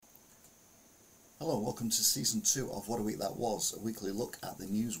Hello, welcome to Season 2 of What a Week That Was, a weekly look at the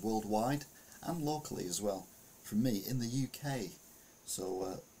news worldwide and locally as well, from me in the UK.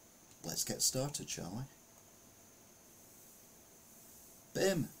 So let's get started, shall we?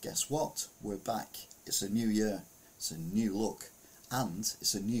 Bim, guess what? We're back. It's a new year, it's a new look, and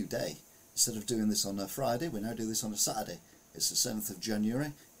it's a new day. Instead of doing this on a Friday, we now do this on a Saturday. It's the 7th of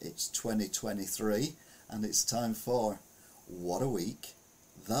January, it's 2023, and it's time for What a Week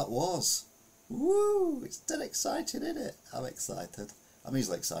That Was. Woo! It's dead exciting, isn't it? I'm excited. I'm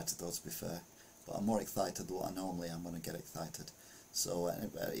easily excited though, to be fair. But I'm more excited than what I normally am when I get excited. So,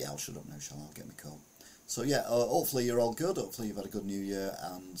 yeah, I'll shut up now, shall I? I'll get my coat. So, yeah, hopefully you're all good. Hopefully you've had a good new year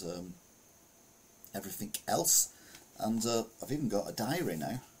and everything else. And I've even got a diary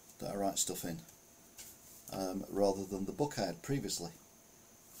now that I write stuff in. Rather than the book I had previously.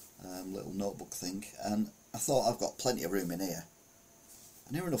 Little notebook thing. And I thought I've got plenty of room in here.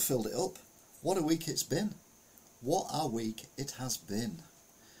 I near enough filled it up. What a week it's been. What a week it has been.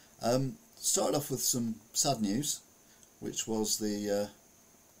 Started off with some sad news, which was the...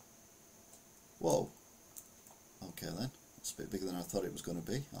 whoa. Okay then. It's a bit bigger than I thought it was going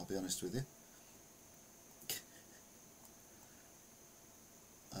to be, I'll be honest with you.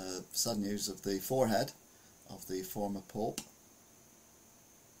 Sad news of the forehead of the former Pope.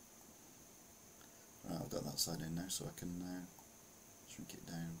 Right, I've got that side in now, so I can shrink it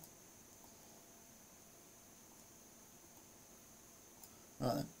down.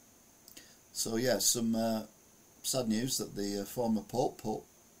 Right then. So yeah, some sad news that the former Pope, Pope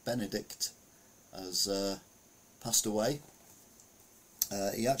Benedict, has passed away.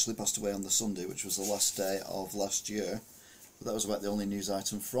 He actually passed away on the Sunday, which was the last day of last year. But that was about the only news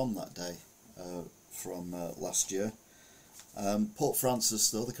item from that day, from last year. Pope Francis,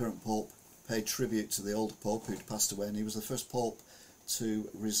 though, the current Pope, paid tribute to the old Pope who'd passed away, and he was the first Pope to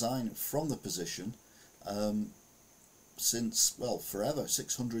resign from the position since, well, forever,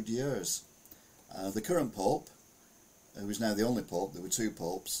 600 years. The current Pope, who is now the only Pope, there were two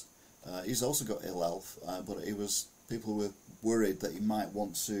Popes, he's also got ill health, but people were worried that he might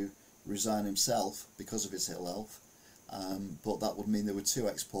want to resign himself because of his ill health, but that would mean there were two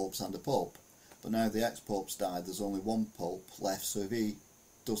ex-Popes and a Pope. But now the ex-Pope's died, there's only one Pope left, so if he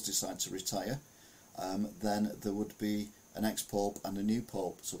does decide to retire, then there would be an ex-Pope and a new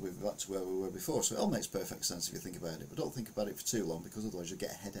Pope, so we're back to where we were before. So it all makes perfect sense if you think about it, but don't think about it for too long, because otherwise you'll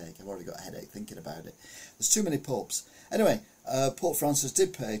get a headache. I've already got a headache thinking about it. There's too many Popes. Anyway, Pope Francis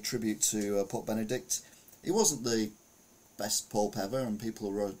did pay tribute to Pope Benedict. He wasn't the best Pope ever, and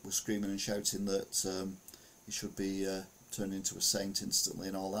people were screaming and shouting that he should be turned into a saint instantly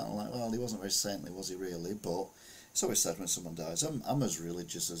and all that. I'm like, well, he wasn't very saintly, was he really? But it's always said when someone dies, I'm as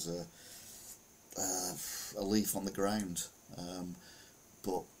religious as a leaf on the ground,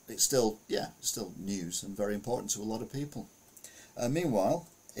 but it's still, yeah, it's still news and very important to a lot of people. Meanwhile,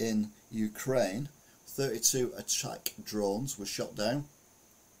 in Ukraine, 32 attack drones were shot down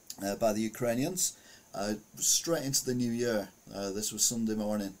by the Ukrainians straight into the new year. This was Sunday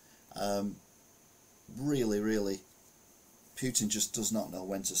morning. Really, Putin just does not know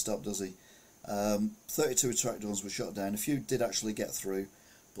when to stop, does he? 32 attack drones were shot down. A few did actually get through,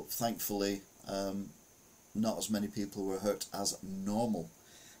 but thankfully not as many people were hurt as normal.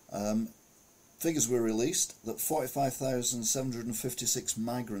 Figures were released that 45,756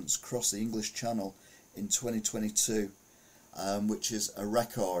 migrants crossed the English Channel in 2022, which is a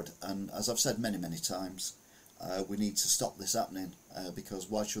record. And as I've said many times, we need to stop this happening, because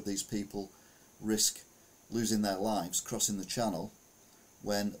why should these people risk losing their lives crossing the Channel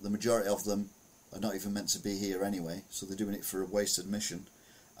when the majority of them are not even meant to be here anyway, so they're doing it for a wasted mission.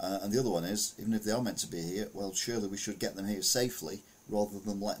 And the other one is, even if they are meant to be here, well, surely we should get them here safely rather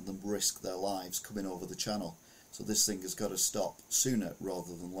than letting them risk their lives coming over the Channel. So this thing has got to stop sooner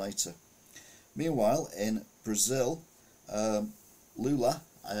rather than later. Meanwhile, in Brazil, Lula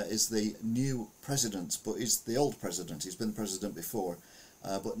is the new president, but he's the old president. He's been the president before,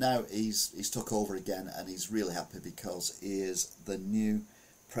 but now he's took over again, and he's really happy because he is the new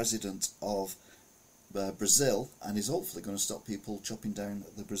president of Brazil, and is hopefully going to stop people chopping down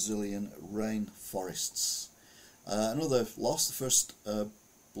the Brazilian rainforests. Another loss, the first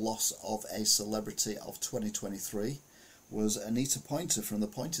loss of a celebrity of 2023, was Anita Pointer from the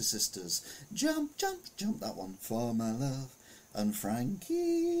Pointer Sisters. Jump, jump, jump, that one. For my love, and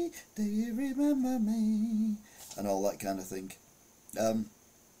Frankie, do you remember me? And all that kind of thing.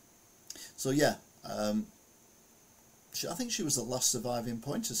 So yeah, I think she was the last surviving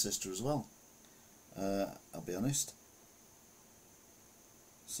Pointer sister as well. I'll be honest.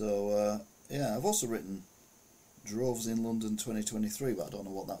 So yeah, I've also written droves in London 2023, but I don't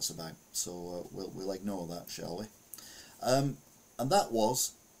know what that's about, so we'll ignore that, shall we? And that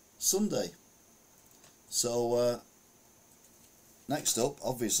was Sunday. So next up,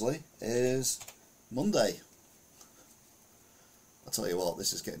 obviously, is Monday. I'll tell you what,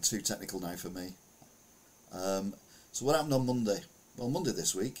 this is getting too technical now for me. So what happened on Monday? Well, Monday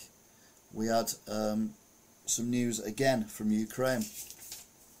this week, we had some news again from Ukraine.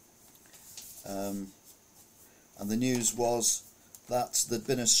 And the news was that there'd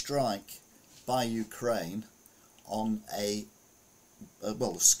been a strike by Ukraine on a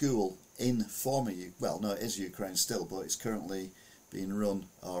school in former well, no, it is Ukraine still, but it's currently being run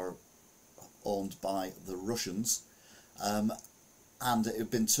or owned by the Russians, and it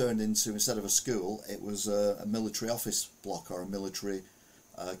had been turned into, instead of a school, it was a military office block or a military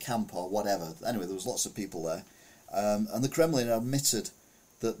camp or whatever. Anyway, there was lots of people there, and the Kremlin admitted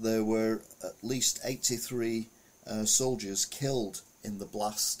that there were at least 83 soldiers killed in the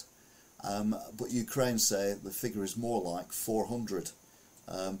blast, but Ukraine say the figure is more like 400.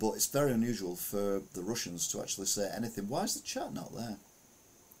 But it's very unusual for the Russians to actually say anything. Why is the chat not there?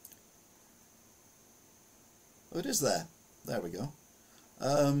 Oh, it is there. There we go.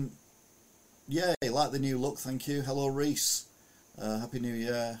 Yeah, like the new look, thank you. Hello, Reese. Happy New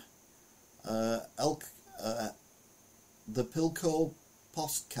Year. The Pilco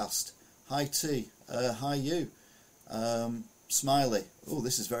podcast. Hi T. Hi you. Smiley. Oh,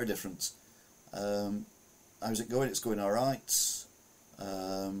 this is very different. How's it going? It's going alright.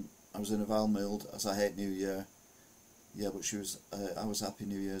 I was in a Valmild, as I hate New Year. Yeah, but I was happy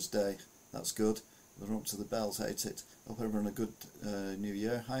New Year's Day. That's good. They're up to the bells, hate it. Hope everyone had a good New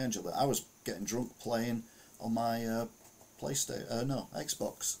Year. Hi Angela. I was getting drunk playing on my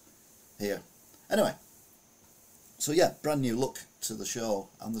Xbox here. Anyway, so yeah, brand new look to the show,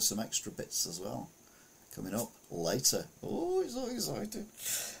 and there's some extra bits as well coming up later. Oh, it's so exciting.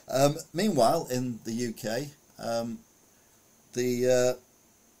 Meanwhile, in the UK, the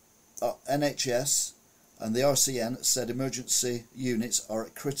NHS and the RCN said emergency units are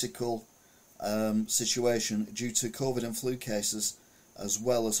at critical situation due to COVID and flu cases, as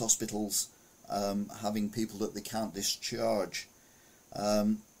well as hospitals having people that they can't discharge.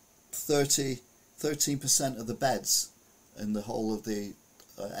 13% of the beds in the whole of the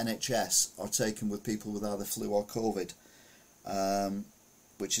NHS are taken with people with either flu or COVID,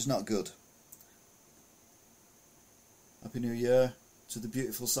 which is not good. Happy New Year to the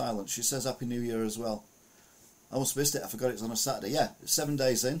beautiful silence. She says Happy New Year as well. I almost missed it. I forgot it's on a Saturday. Yeah, it's 7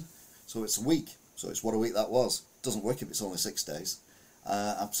 days in, so it's a week. So it's what a week that was. Doesn't work if it's only 6 days.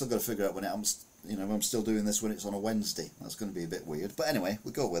 I've still got to figure out when I'm still doing this when it's on a Wednesday. That's going to be a bit weird. But anyway,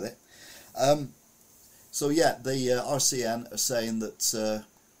 we'll go with it. So yeah, the RCN are saying that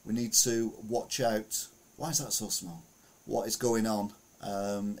we need to watch out. Why is that so small? What is going on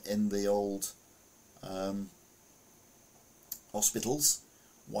in the old hospitals,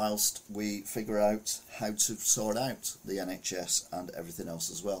 whilst we figure out how to sort out the NHS and everything else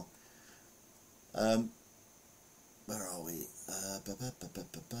as well. Where are we?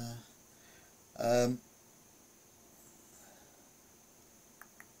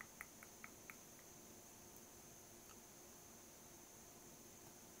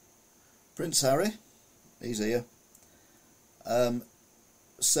 Prince Harry, he's here,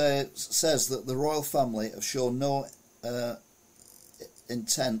 says that the royal family have shown no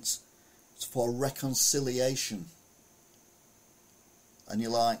intent for reconciliation. And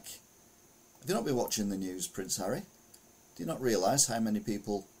you're like, have you not been watching the news, Prince Harry? Do you not realise how many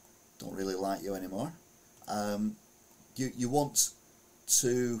people don't really like you anymore? You want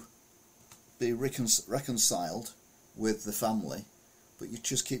to be reconciled with the family, but you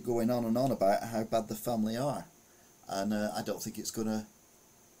just keep going on and on about how bad the family are, and I don't think it's gonna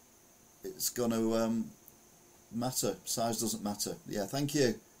matter. Size doesn't matter. Yeah, thank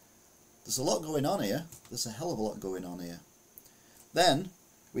you. There's a lot going on here. There's a hell of a lot going on here. Then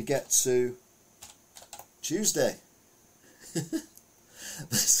we get to Tuesday.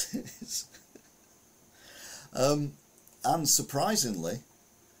 This is, and surprisingly,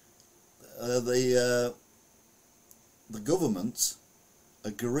 the government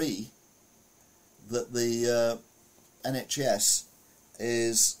agree that the NHS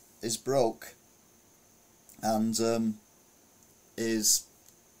is broke and is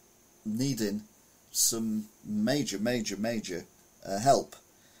needing some major help,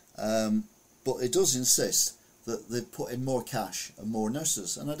 but it does insist that they put in more cash and more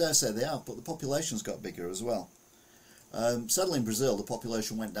nurses, and I dare say they have, but the population's got bigger as well. Sadly in Brazil the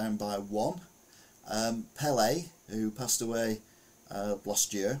population went down by 1. Pelé, who passed away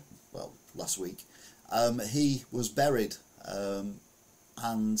last week, he was buried,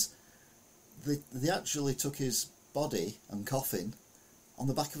 and they actually took his body and coffin on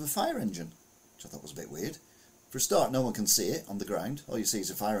the back of a fire engine, which I thought was a bit weird. For a start, no one can see it on the ground. All you see is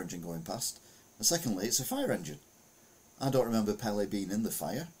a fire engine going past. And secondly, it's a fire engine. I don't remember Pele being in the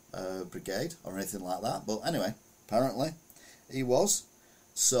fire brigade or anything like that. But anyway, apparently he was.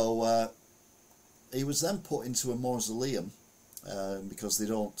 So he was then put into a mausoleum because they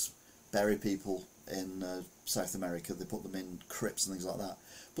don't bury people in South America. They put them in crypts and things like that.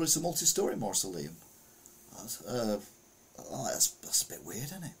 But it's a multi-storey mausoleum. That's a bit weird,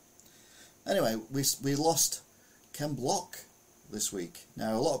 isn't it? Anyway, we lost Ken Block this week.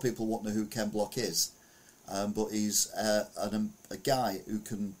 Now, a lot of people won't know who Ken Block is, but he's a guy who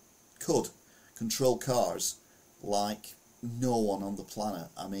could control cars like no one on the planet.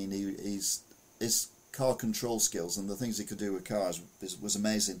 I mean, his car control skills and the things he could do with cars was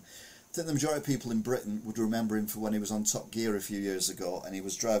amazing. I think the majority of people in Britain would remember him for when he was on Top Gear a few years ago and he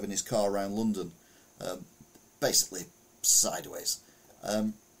was driving his car around London, basically sideways.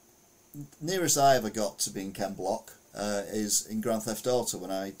 Nearest I ever got to being Ken Block is in Grand Theft Auto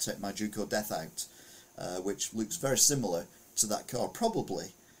when I take my Duke Death out, which looks very similar to that car,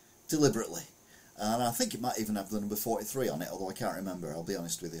 probably deliberately. And I think it might even have the number 43 on it, although I can't remember, I'll be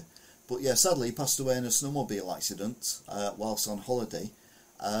honest with you. But yeah, sadly he passed away in a snowmobile accident whilst on holiday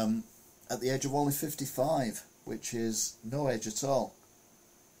at the age of only 55, which is no age at all.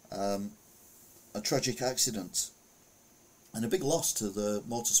 A tragic accident. And a big loss to the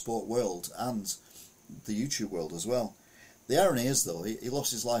motorsport world and the YouTube world as well. The irony is, though, he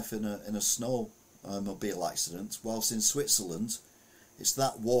lost his life in a snowmobile accident, whilst in Switzerland it's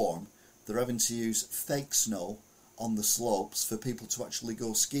that warm they're having to use fake snow on the slopes for people to actually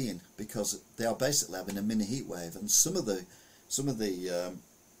go skiing because they are basically having a mini heat wave. And some of the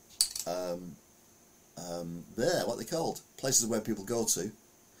what they called places where people go to.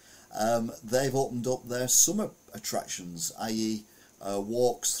 They've opened up their summer attractions, i.e.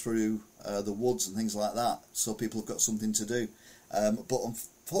 Walks through the woods and things like that, so people have got something to do. But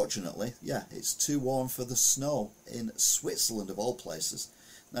unfortunately, yeah, it's too warm for the snow in Switzerland of all places.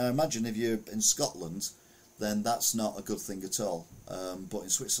 Now imagine if you're in Scotland, then that's not a good thing at all. But in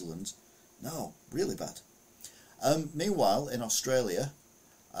Switzerland, no, really bad. Meanwhile, in Australia,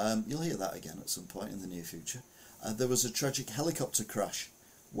 you'll hear that again at some point in the near future, there was a tragic helicopter crash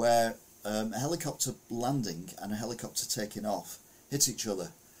where a helicopter landing and a helicopter taking off hit each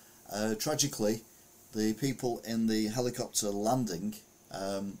other. Tragically, the people in the helicopter landing,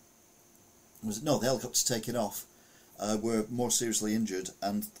 the helicopter taking off, were more seriously injured,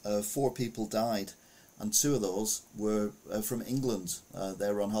 and 4 people died, and 2 of those were from England.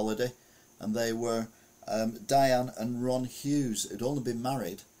 They were on holiday, and they were Diane and Ron Hughes, who'd only been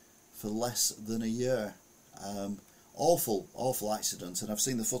married for less than a year. Awful accident, and I've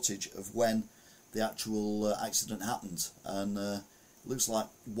seen the footage of when the actual accident happened, and it looks like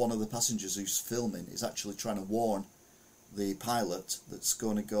one of the passengers who's filming is actually trying to warn the pilot that's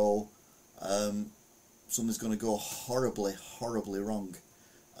going to go, something's going to go horribly wrong,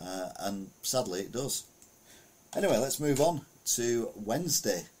 and sadly it does. Anyway, let's move on to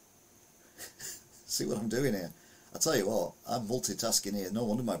Wednesday. See what I'm doing here? I tell you what, I'm multitasking here, no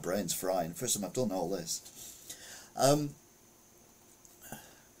wonder my brain's frying. First time I've done all this.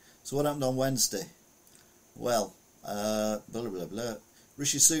 So what happened on Wednesday? Well,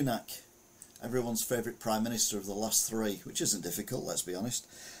 Rishi Sunak, everyone's favourite Prime Minister of the last 3, which isn't difficult, let's be honest.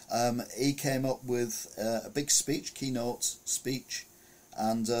 He came up with a big speech, keynote speech,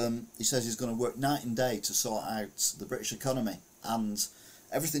 and he says he's going to work night and day to sort out the British economy and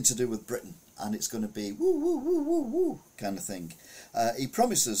everything to do with Britain, and it's going to be woo woo woo woo woo kind of thing. He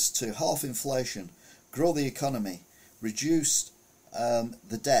promises to halve inflation, grow the economy, reduce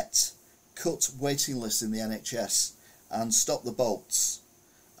the debt, cut waiting lists in the NHS, and stop the bolts.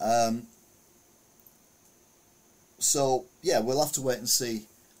 So yeah, we'll have to wait and see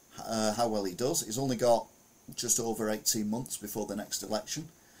how well he does. He's only got just over 18 months before the next election,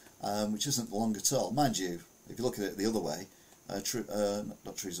 which isn't long at all. Mind you, if you look at it the other way,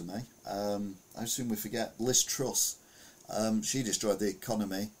 not Theresa May, I assume we forget Liz Truss. She destroyed the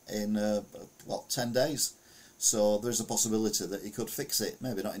economy in 10 days. So there's a possibility that he could fix it.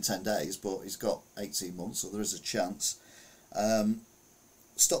 Maybe not in 10 days, but he's got 18 months, so there is a chance.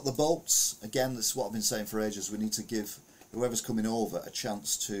 Stop the bolts. Again, this is what I've been saying for ages. We need to give whoever's coming over a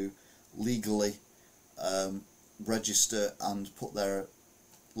chance to legally register and put their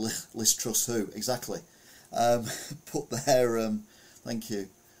Liz Truss who exactly put their thank you,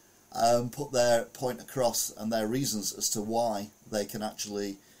 put their point across and their reasons as to why they can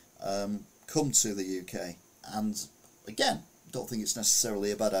actually come to the UK. And again, don't think it's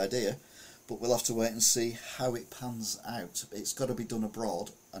necessarily a bad idea, but we'll have to wait and see how it pans out. It's got to be done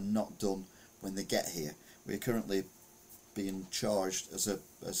abroad and not done when they get here. We're currently being charged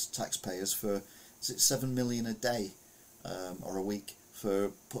as taxpayers for, is it 7 million a day or a week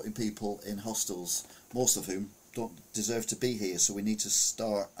for putting people in hostels, most of whom don't deserve to be here, so we need to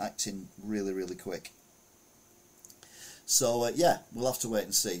start acting really, really quick. So yeah, we'll have to wait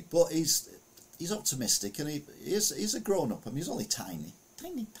and see. But he's optimistic, and he's a grown-up. I mean, he's only tiny,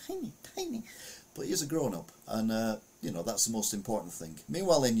 but he's a grown-up, and you know, that's the most important thing.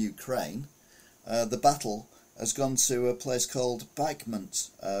 Meanwhile, in Ukraine, the battle has gone to a place called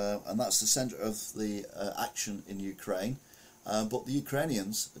Bakhmut, and that's the centre of the action in Ukraine. But the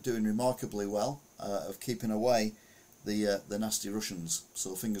Ukrainians are doing remarkably well of keeping away the nasty Russians.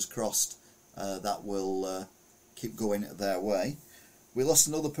 So fingers crossed that will keep going their way. We lost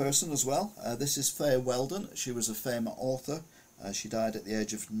another person as well. This is Faye Weldon. She was a famous author. She died at the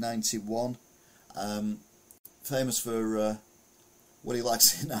age of 91. Famous for what he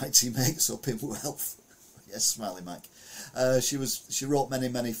likes in IT makes up in wealth. Yes, Smiley Mac. She wrote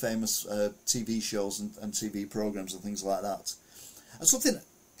many famous TV shows and TV programs and things like that. And something,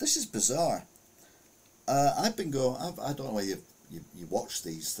 this is bizarre. I don't know whether you watch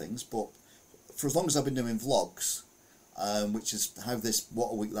these things, but for as long as I've been doing vlogs, which is how this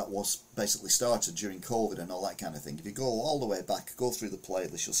What a Week That Was basically started during COVID and all that kind of thing. If you go all the way back, go through the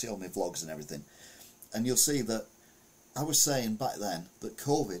playlist, you'll see all my vlogs and everything, and you'll see that I was saying back then that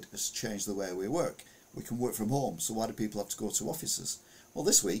COVID has changed the way we work. We can work from home, so why do people have to go to offices? Well,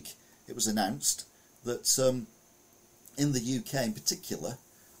 this week it was announced that in the UK in particular,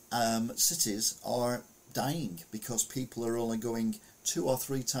 cities are dying because people are only going 2 or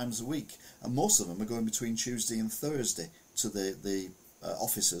 3 times a week, and most of them are going between Tuesday and Thursday to the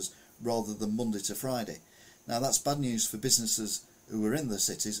offices rather than Monday to Friday. Now that's bad news for businesses who are in the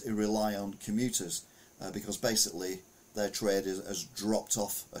cities who rely on commuters, because basically their trade has dropped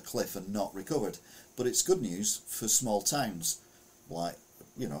off a cliff and not recovered. But it's good news for small towns like,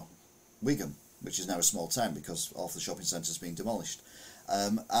 you know, Wigan, which is now a small town because half the shopping centre's been demolished,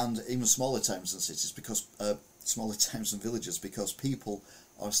 and even smaller towns and cities, because smaller towns and villages, because people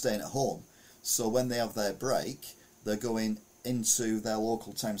are staying at home. So when they have their break, they're going into their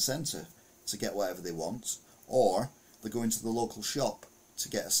local town centre to get whatever they want, or they're going to the local shop to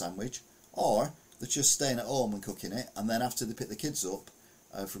get a sandwich, or they're just staying at home and cooking it, and then after they pick the kids up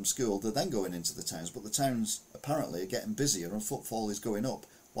from school, they're then going into the towns. But the towns apparently are getting busier and footfall is going up,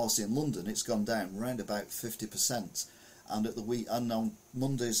 whilst in London it's gone down around about 50%. And at the week and on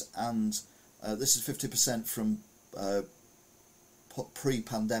Mondays, and this is 50% from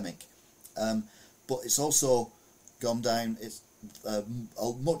pre-pandemic, but it's also gone down. It's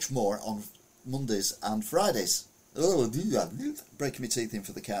much more on Mondays and Fridays. Oh, breaking my teeth in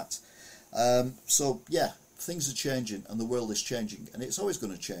for the cat. So yeah, things are changing and the world is changing, and it's always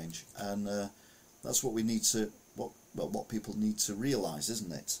going to change, and that's what we need to what people need to realise,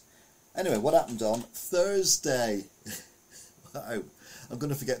 isn't it? Anyway, what happened on Thursday? Wow, I'm going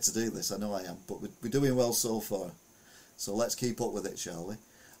to forget to do this, I know I am, but we're doing well so far, so let's keep up with it, shall we?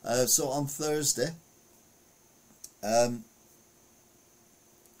 So on Thursday,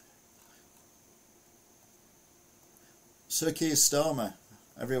 Sir Keir Starmer,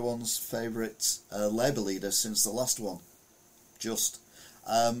 everyone's favourite Labour leader since the last one, just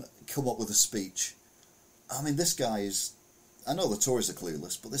come up with a speech. I mean, this guy is, I know the Tories are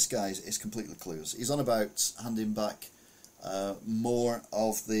clueless, but this guy is completely clueless. He's on about handing back more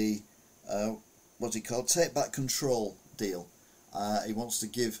of the, what's he called, take back control deal. He wants to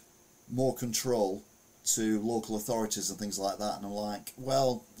give more control to local authorities and things like that, and I'm like,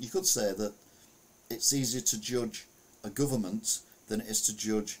 well, you could say that it's easier to judge a government than it is to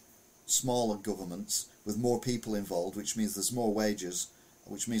judge smaller governments with more people involved, which means there's more wages,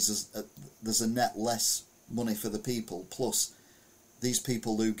 which means there's a net less money for the people, plus these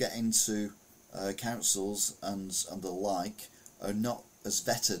people who get into councils and the like are not as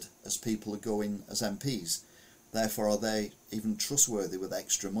vetted as people who go in as MPs. Therefore, are they even trustworthy with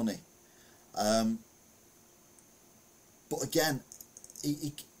extra money? But again,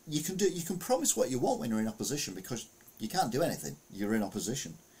 you can promise what you want when you're in opposition, because you can't do anything. You're in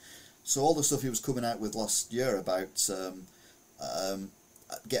opposition. So all the stuff he was coming out with last year about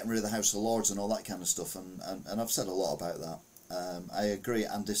getting rid of the House of Lords and all that kind of stuff, and I've said a lot about that. I agree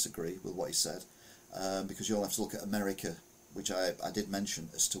and disagree with what he said, because you'll have to look at America, which I did mention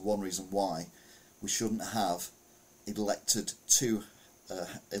as to one reason why we shouldn't have elected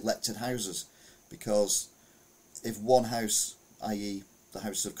houses, because if one house, i.e. the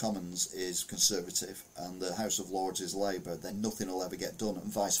House of Commons is Conservative and the House of Lords is Labour, then nothing will ever get done,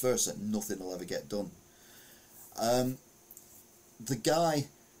 and vice versa, nothing will ever get done. The guy,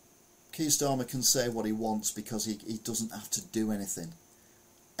 Keir Starmer, can say what he wants because he doesn't have to do anything.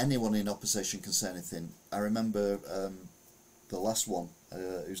 Anyone in opposition can say anything. I remember the last one,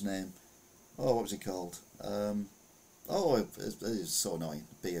 whose name, what was he called? It's so annoying,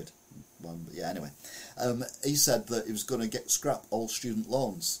 beard. Well, yeah, anyway. He said that he was going to scrap all student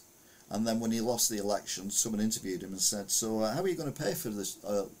loans. And then when he lost the election, someone interviewed him and said, so how are you going to pay for this,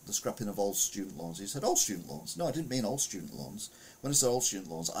 the scrapping of all student loans? He said, all student loans. No, I didn't mean all student loans. When I said all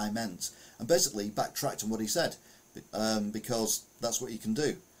student loans, I meant, and basically he backtracked on what he said, because that's what you can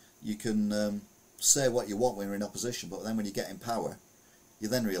do. You can say what you want when you're in opposition, but then when you get in power, you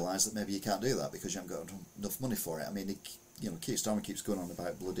then realise that maybe you can't do that because you haven't got enough money for it. I mean, Keir Starmer keeps going on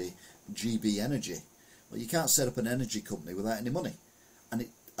about bloody GB Energy. Well, you can't set up an energy company without any money.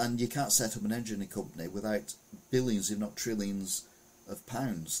 And you can't set up an energy company without billions, if not trillions, of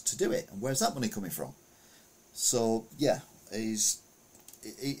pounds to do it. And where's that money coming from? So, yeah, he's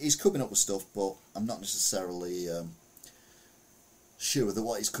coming up with stuff, but I'm not necessarily sure that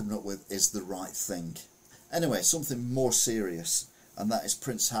what he's coming up with is the right thing. Anyway, something more serious, and that is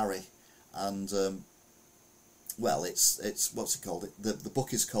Prince Harry. And, well, it's what's it called? The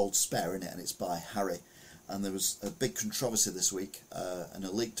book is called Spare, innit? And it's by Harry. And there was a big controversy this week, and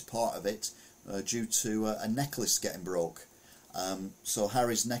a leaked part of it, due to a necklace getting broke. So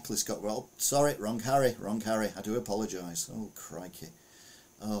Harry's necklace got, well, sorry, wrong Harry, I do apologise. Oh, crikey.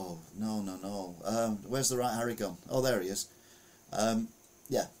 Oh, no. Where's the right Harry gone? Oh, there he is.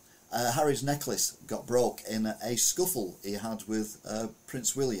 Harry's necklace got broke in a scuffle he had with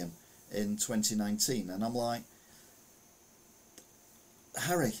Prince William in 2019. And I'm like,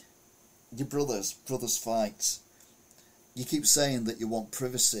 Harry, your brothers fight. You keep saying that you want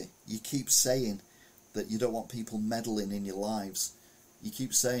privacy. You keep saying that you don't want people meddling in your lives. You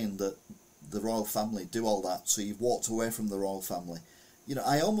keep saying that the royal family do all that, so you've walked away from the royal family. You know,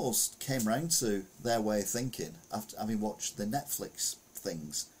 I almost came round to their way of thinking after having watched the Netflix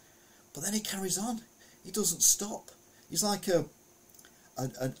things. But then he carries on. He doesn't stop. He's like an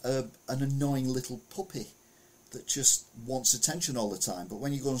annoying little puppy that just wants attention all the time, but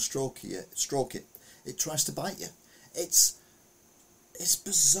when you go and stroke it, it tries to bite you. It's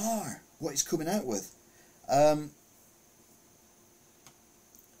bizarre what he's coming out with.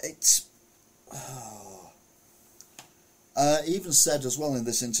 He even said as well in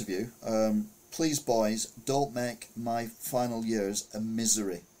this interview, please boys, don't make my final years a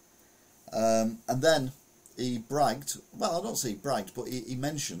misery. And then he bragged, well, I don't say he bragged, but he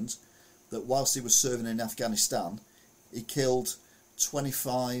mentioned that whilst he was serving in Afghanistan, he killed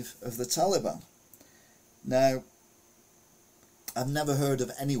 25 of the Taliban. Now, I've never heard of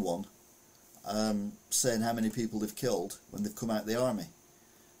anyone saying how many people they've killed when they've come out of the army.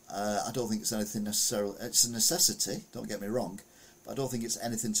 I don't think it's anything necessarily, it's a necessity, don't get me wrong, but I don't think it's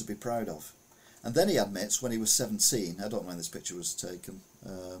anything to be proud of. And then he admits when he was 17, I don't know when this picture was taken,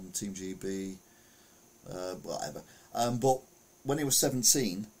 Team GB, whatever, but when he was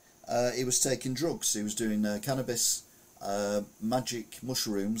 17, he was taking drugs. He was doing cannabis, magic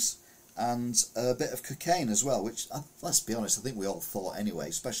mushrooms, and a bit of cocaine as well, which, let's be honest, I think we all thought anyway,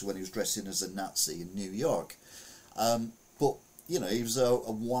 especially when he was dressing as a Nazi in New York. But, you know, he was a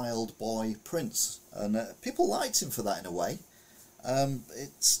wild boy prince, and people liked him for that in a way,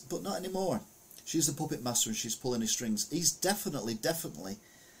 but not anymore. She's the puppet master and she's pulling his strings. He's definitely,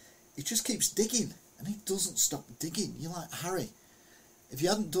 he just keeps digging, and he doesn't stop digging. You're like, Harry, if you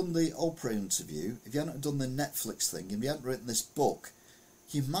hadn't done the Oprah interview, if you hadn't done the Netflix thing, if you hadn't written this book,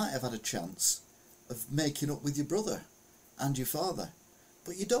 you might have had a chance of making up with your brother and your father.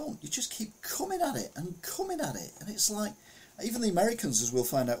 But you don't. You just keep coming at it. And it's like, even the Americans, as we'll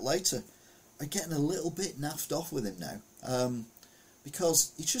find out later, are getting a little bit naffed off with him now.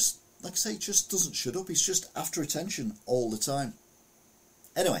 Because he just, like I say, he just doesn't shut up. He's just after attention all the time.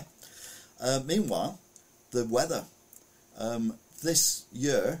 Anyway, meanwhile, the weather. Last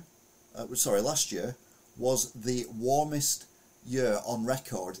year was the warmest year on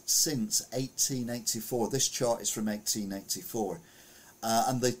record since 1884. This chart is from 1884.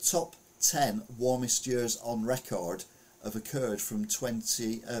 And the top 10 warmest years on record have occurred from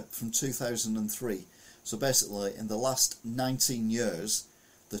 2003. So basically, in the last 19 years,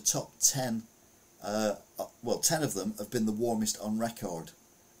 the top 10, 10 of them have been the warmest on record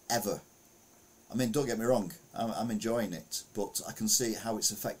ever. I mean, don't get me wrong, I'm enjoying it, but I can see how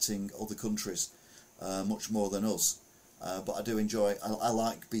it's affecting other countries much more than us. But I do enjoy, I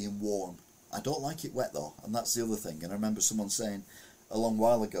like being warm. I don't like it wet though, and that's the other thing. And I remember someone saying, a long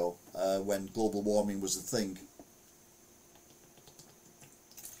while ago when global warming was a thing.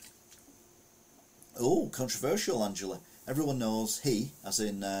 Oh, controversial, Angela. Everyone knows he, as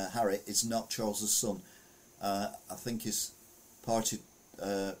in Harry, is not Charles's son. I think he's party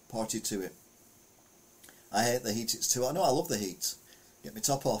to it. I hate the heat, it's too... I know, I love the heat. Get my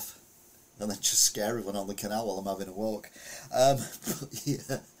top off and then just scare everyone on the canal while I'm having a walk. But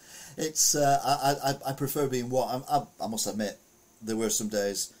yeah, it's... I prefer being warm. I must admit, there were some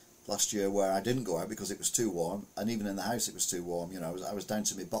days last year where I didn't go out because it was too warm, and even in the house it was too warm. You know, I was down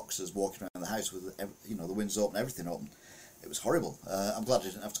to my boxers walking around the house with, you know, the windows open, everything open. It was horrible. I'm glad I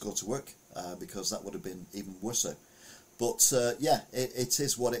didn't have to go to work because that would have been even worse. But yeah, it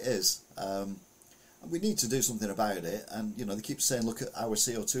is what it is. We need to do something about it. And you know, they keep saying, look at our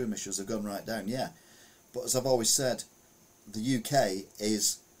CO2 emissions have gone right down. Yeah, but as I've always said, the UK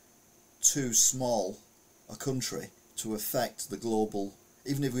is too small a country to affect the global.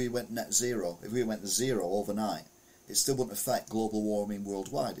 Even if we went net zero, if we went to zero overnight, it still wouldn't affect global warming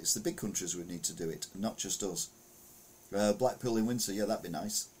worldwide. It's the big countries who need to do it, not just us. Blackpool in winter, yeah, that'd be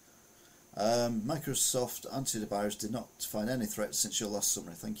nice. Microsoft antivirus did not find any threats since your last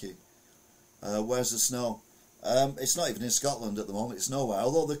summary, thank you. Where's the snow? It's not even in Scotland at the moment, it's nowhere,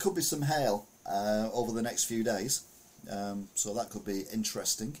 although there could be some hail over the next few days, so that could be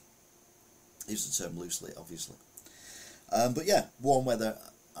interesting. Use the term loosely, obviously. But yeah, warm weather,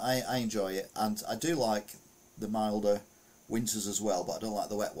 I enjoy it, and I do like the milder winters as well, but I don't like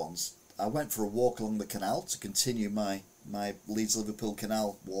the wet ones. I went for a walk along the canal to continue my Leeds-Liverpool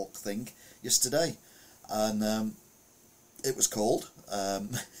canal walk thing yesterday, and it was cold,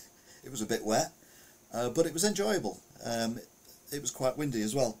 it was a bit wet, but it was enjoyable. It was quite windy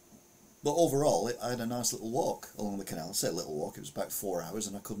as well, but overall I had a nice little walk along the canal. I say a little walk, it was about 4 hours,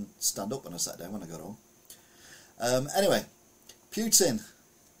 and I couldn't stand up when I sat down when I got home. Anyway, Putin,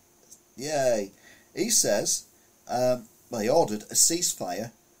 yay, he says, well, he ordered a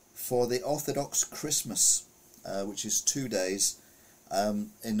ceasefire for the Orthodox Christmas, which is 2 days,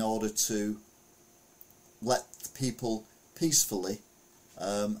 in order to let people peacefully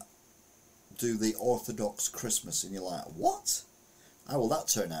do the Orthodox Christmas. And you're like, what? How will that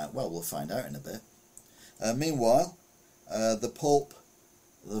turn out? Well, we'll find out in a bit. Meanwhile, the Pope,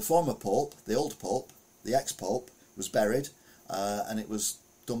 the former Pope, the old Pope, the ex-Pope, was buried, and it was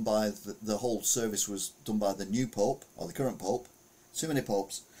done by, the whole service was done by the new Pope, or the current Pope. Too many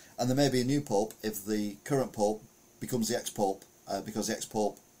Popes. And there may be a new Pope if the current Pope becomes the ex-Pope, because the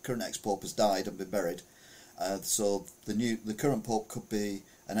ex-Pope, current ex-Pope has died and been buried. So the current Pope could be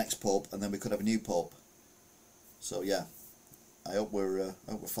an ex-Pope, and then we could have a new Pope. So yeah, I hope we're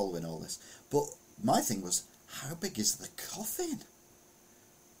following all this. But my thing was, how big is the coffin?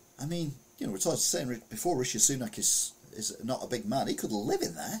 I mean, you know, we're saying before, Rishi Sunak is not a big man. He could live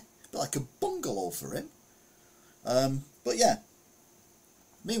in there. It'd be like a bungalow for him. But yeah.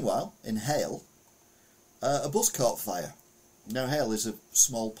 Meanwhile, in Hale, a bus caught fire. Now, Hale is a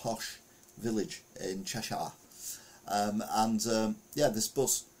small posh village in Cheshire. Yeah, this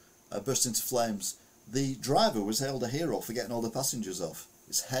bus burst into flames. The driver was hailed a hero for getting all the passengers off.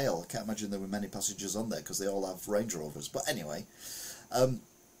 It's Hale. I can't imagine there were many passengers on there because they all have Range Rovers. But anyway, it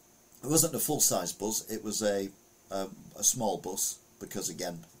wasn't a full-size bus. It was a small bus because,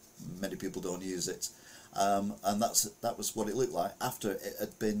 again, many people don't use it. And that was what it looked like after it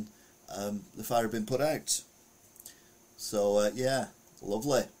had been the fire had been put out. So yeah,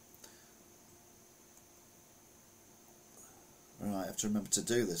 lovely. Right, I have to remember to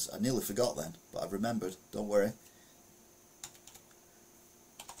do this. I nearly forgot then, but I've remembered. Don't worry.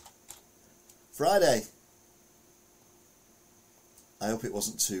 Friday. I hope it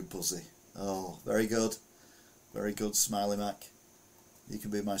wasn't too buzzy. Oh, very good. Very good, Smiley Mac. You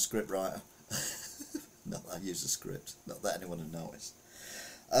can be my script writer. Not that I use a script. Not that anyone would notice.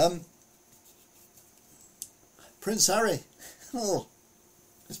 Prince Harry. Oh,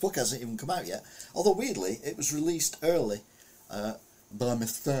 his book hasn't even come out yet. Although, weirdly, it was released early by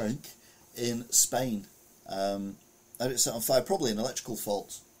mistake in Spain. And it set on fire, probably an electrical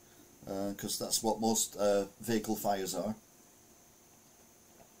fault, because that's what most vehicle fires are.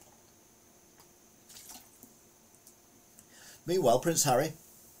 Meanwhile, Prince Harry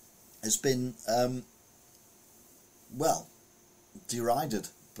has been, well, derided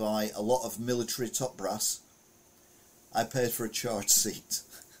by a lot of military top brass. I paid for a charge seat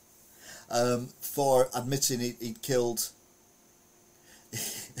for admitting he'd killed.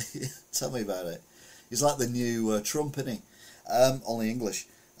 Tell me about it. He's like the new Trump, isn't he? Only English.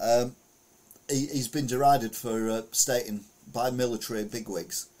 He's been derided for stating by military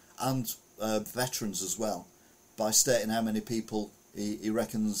bigwigs and veterans as well, by stating how many people he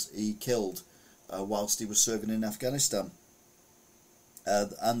reckons he killed whilst he was serving in Afghanistan.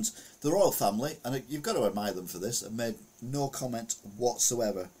 And the royal family, and you've got to admire them for this, have made no comment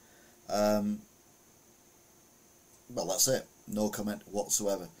whatsoever. Well, that's it. No comment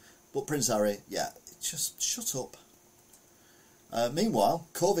whatsoever. But Prince Harry, yeah, just shut up. Meanwhile,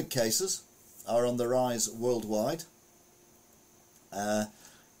 COVID cases are on the rise worldwide.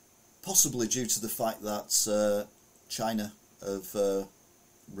 Possibly due to the fact that China have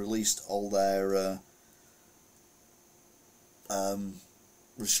released all their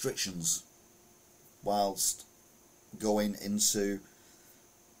restrictions whilst going into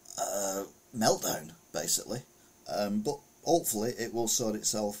meltdown, basically. But hopefully it will sort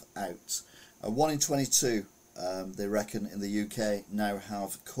itself out. 1 in 22, they reckon, in the UK now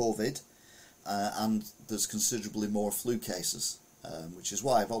have COVID, and there's considerably more flu cases, which is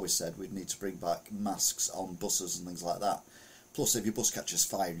why I've always said we'd need to bring back masks on buses and things like that. Plus, if your bus catches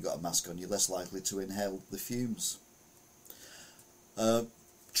fire and you've got a mask on, you're less likely to inhale the fumes.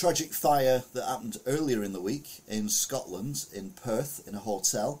 Tragic fire that happened earlier in the week in Scotland, in Perth, in a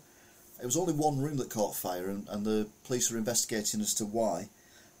hotel. It was only one room that caught fire, and the police are investigating as to why.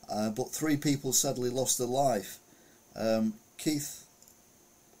 But 3 people sadly lost their life. Keith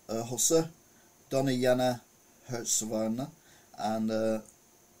Husser, Donna Yana Hertzvana, and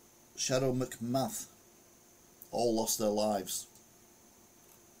Shadow McMath all lost their lives,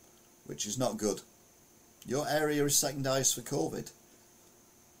 which is not good. Your area is second highest for COVID.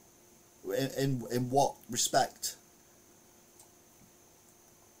 In what respect?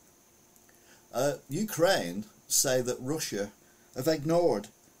 Ukraine say that Russia have ignored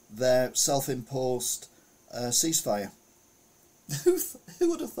their self-imposed ceasefire. Who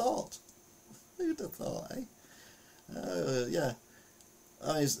would have thought? Who would have thought, eh? Yeah.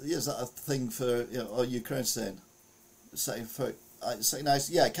 Is that a thing for, or Ukraine saying nice,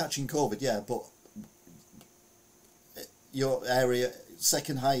 yeah, catching COVID, yeah, but your area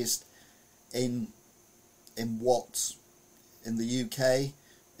second highest in what? In the UK,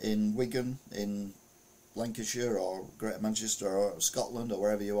 in Wigan, in Lancashire or Greater Manchester or Scotland or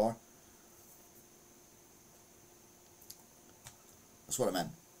wherever you are. That's what I meant.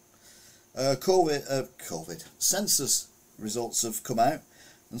 COVID. Census results have come out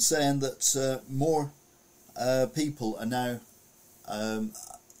and saying that more people are now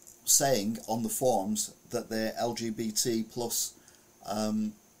saying on the forms that they're LGBT plus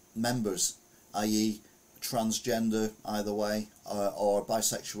members, i.e. transgender either way, or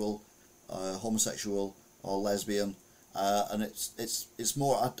bisexual, homosexual or lesbian, and it's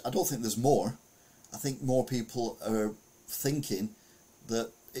more. I don't think there's more. I think more people are thinking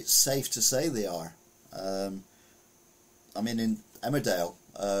that it's safe to say they are. I mean, in Emmerdale,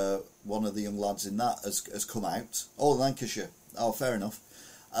 one of the young lads in that has come out. Oh, Lancashire. Oh, fair enough.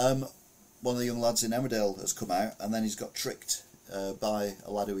 One of the young lads in Emmerdale has come out, and then he's got tricked by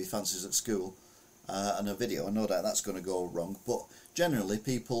a lad who he fancies at school, and a video. And no doubt that's going to go wrong. But generally,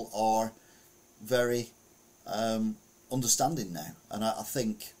 people are very understanding now, and I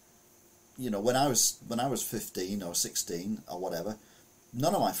think, when I was 15 or 16 or whatever,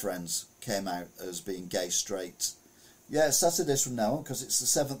 none of my friends came out as being gay, straight. Yeah, it's Saturdays from now on because it's the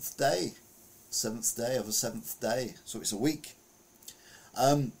 7th day. 7th day of a 7th day. So it's a week.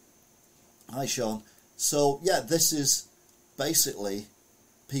 Hi, Sean. So, yeah, this is basically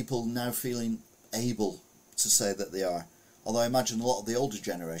people now feeling able to say that they are. Although I imagine a lot of the older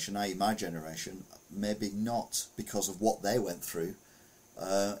generation, i.e. my generation, maybe not because of what they went through,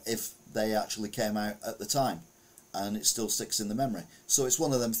 if they actually came out at the time. And it still sticks in the memory. So it's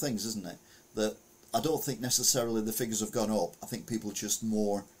one of them things, isn't it? That I don't think necessarily the figures have gone up. I think people are just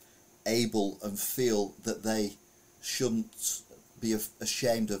more able and feel that they shouldn't be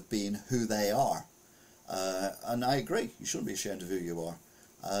ashamed of being who they are. And I agree, you shouldn't be ashamed of who you are.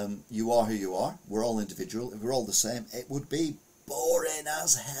 You are who you are. We're all individual. If we're all the same, it would be boring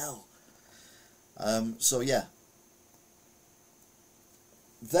as hell. So yeah.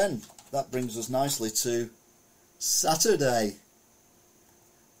 Then that brings us nicely to Saturday.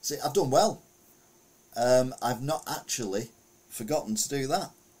 See, I've done well. I've not actually forgotten to do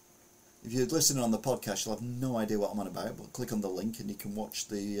that. If you're listening on the podcast, you'll have no idea what I'm on about, but click on the link and you can watch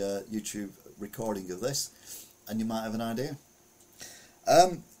the YouTube recording of this, and you might have an idea.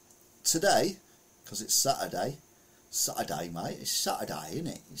 Today, because it's Saturday, mate, it's Saturday, isn't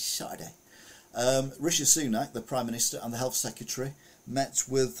it? It's Saturday. Rishi Sunak, the Prime Minister, and the Health Secretary met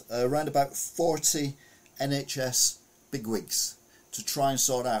with around about 40 NHS bigwigs to try and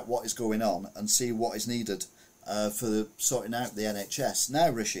sort out what is going on and see what is needed for sorting out the NHS. Now,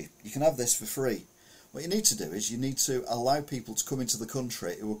 Rishi, you can have this for free. What you need to do is you need to allow people to come into the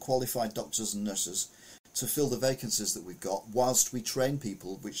country who are qualified doctors and nurses to fill the vacancies that we've got, whilst we train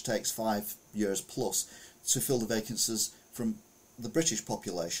people, which takes 5 years plus, to fill the vacancies from the British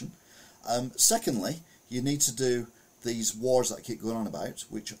population. Secondly, you need to do these wards that I keep going on about,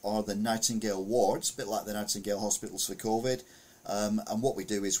 which are the Nightingale wards, a bit like the Nightingale hospitals for COVID. And what we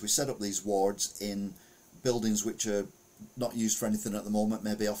do is we set up these wards in buildings which are not used for anything at the moment,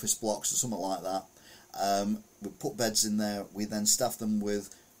 maybe office blocks or something like that. We put beds in there, we then staff them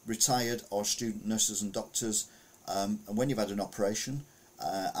with retired or student nurses and doctors, and when you've had an operation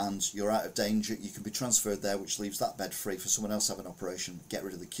and you're out of danger, you can be transferred there, which leaves that bed free for someone else to have an operation, get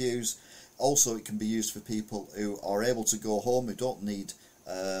rid of the queues. Also, it can be used for people who are able to go home, who don't need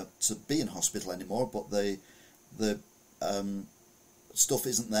to be in hospital anymore, but the stuff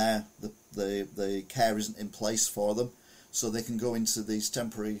isn't there, the care isn't in place for them, so they can go into these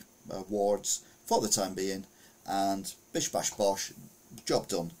temporary wards for the time being, and bish bash bosh, job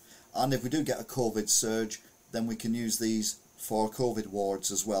done. And if we do get a COVID surge, then we can use these for COVID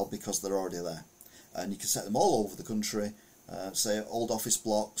wards as well, because they're already there. And you can set them all over the country, say old office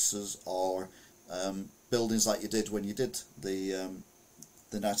blocks or buildings like you did when you did the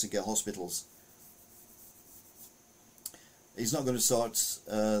Nightingale hospitals. He's not going to sort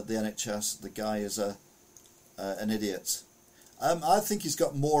the NHS. The guy is an idiot. I think he's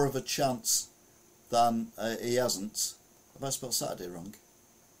got more of a chance than he hasn't. Have I spelled Saturday wrong?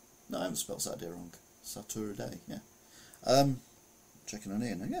 No, I haven't spelled Saturday wrong. Saturday, yeah. Checking on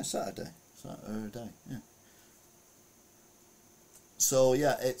here now. Yeah, Saturday. Saturday, yeah. So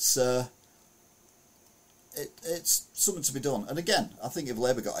yeah, it's something to be done. And again, I think if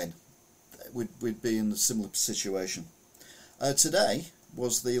Labour got in, we'd be in a similar situation. Today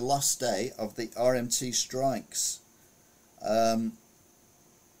was the last day of the RMT strikes.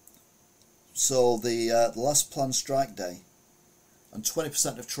 So the last planned strike day, and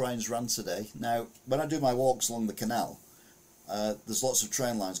 20% of trains ran today. Now, when I do my walks along the canal, there's lots of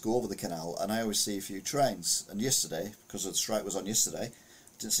train lines go over the canal, and I always see a few trains. And yesterday, because the strike was on yesterday, I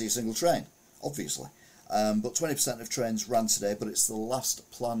didn't see a single train, obviously. But 20% of trains ran today, but it's the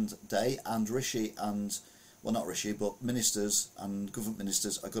last planned day, and Rishi and, well, not Rishi, but ministers and government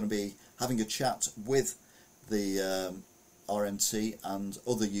ministers are going to be having a chat with the RMT and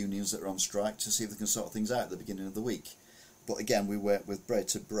other unions that are on strike to see if they can sort things out at the beginning of the week. But again, we work with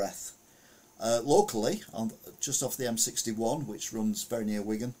bated breath. Locally, just off the M61, which runs very near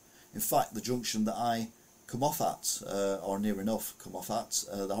Wigan, in fact the junction that I come off at, or near enough come off at,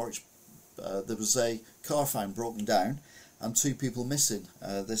 the Horwich, there was a car found broken down and 2 people missing,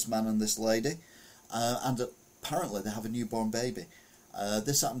 this man and this lady, and apparently they have a newborn baby.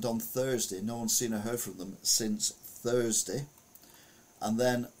 This happened on Thursday. No one's seen or heard from them since Thursday. And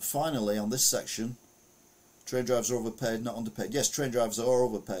then finally on this section, train drivers are overpaid, not underpaid. Yes, train drivers are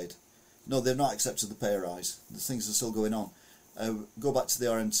overpaid. No, they've not accepted the pay rise. The things are still going on. Go back to the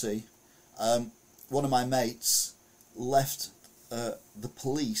RMT. One of my mates left the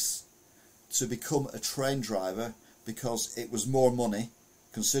police to become a train driver because it was more money,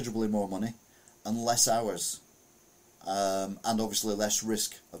 considerably more money, and less hours. And obviously less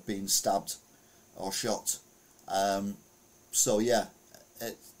risk of being stabbed or shot. So yeah,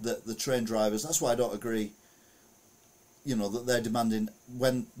 the train drivers, that's why I don't agree, you know, that they're demanding,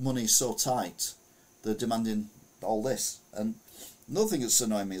 when money's so tight, they're demanding all this. And another thing that's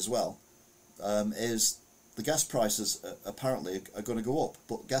annoying me as well is the gas prices apparently are going to go up,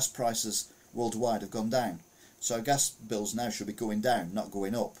 but gas prices worldwide have gone down. So our gas bills now should be going down, not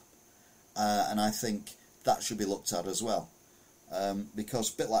going up. And I think that should be looked at as well.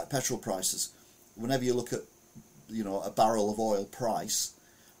 Because a bit like petrol prices, whenever you look at, you know, a barrel of oil price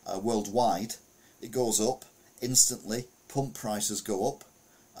worldwide, it goes up instantly, pump prices go up,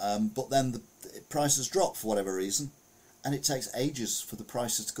 but then the prices drop for whatever reason, and it takes ages for the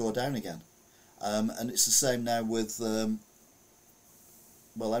prices to go down again. And it's the same now with,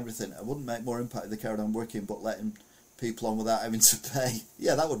 well, everything. It wouldn't make more impact if they carried on working, but letting people on without having to pay,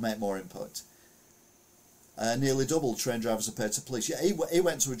 yeah, that would make more impact. Nearly double train drivers are paid to police. Yeah, he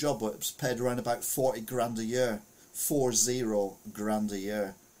went to a job where it was paid around about 40 grand a year, 40 grand a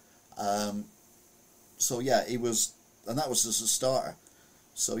year. So yeah, he was, and that was as a starter.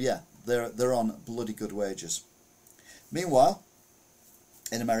 So yeah, they're on bloody good wages. Meanwhile,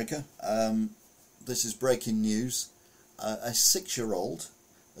 in America, this is breaking news. A 6-year-old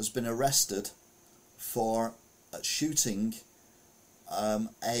has been arrested for shooting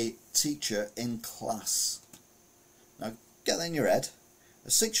a teacher in class. Now, get that in your head. A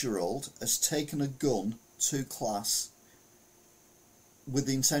 6-year-old has taken a gun to class with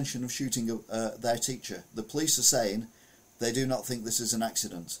the intention of shooting their teacher. The police are saying they do not think this is an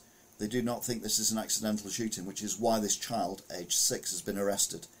accident. They do not think this is an accidental shooting, which is why this child, aged 6, has been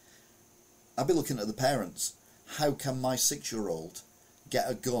arrested. I'd be looking at the parents. How can my 6-year-old get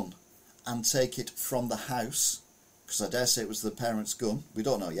a gun and take it from the house, because I dare say it was the parents' gun, we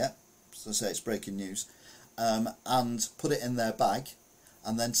don't know yet, as I say, it's breaking news, and put it in their bag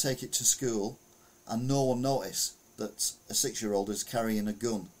and then take it to school and no one notice that a 6-year-old is carrying a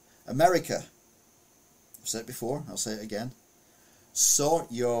gun? America, I've said it before, I'll say it again,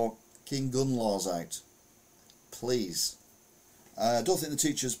 sort your king gun laws out, please. I don't think the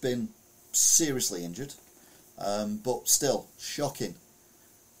teacher's been seriously injured, but still, shocking.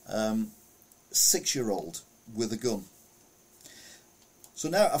 6-year-old with a gun. So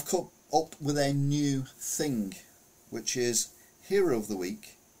now I've come up with a new thing, which is Hero of the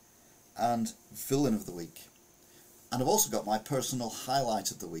Week and Villain of the Week. And I've also got my personal highlight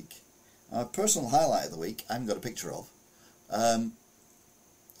of the week. My personal highlight of the week, I haven't got a picture of.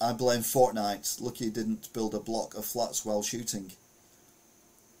 I blame Fortnite. Lucky it didn't build a block of flats while shooting.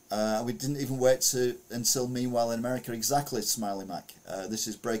 We didn't even wait until Meanwhile in America. Exactly, Smiley Mac. This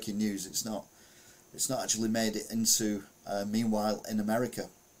is breaking news. It's not actually made it into Meanwhile in America,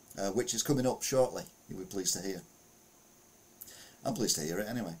 which is coming up shortly. You'll be pleased to hear. I'm pleased to hear it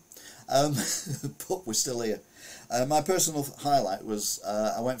anyway. But we're still here. My personal highlight was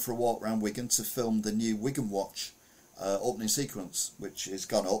I went for a walk around Wigan to film the new Wigan Watch opening sequence, which has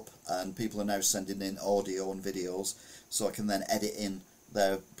gone up, and people are now sending in audio and videos, so I can then edit in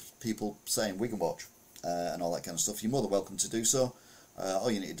their people saying Wigan Watch and all that kind of stuff. You're more than welcome to do so.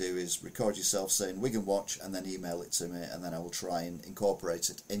 All you need to do is record yourself saying Wigan Watch and then email it to me, and then I will try and incorporate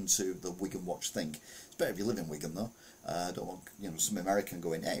it into the Wigan Watch thing. It's better if you live in Wigan though. I don't want some American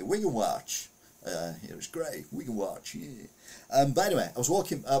going, hey, Wigan Watch. Here it's great, Wigan Watch, yeah. But anyway, I was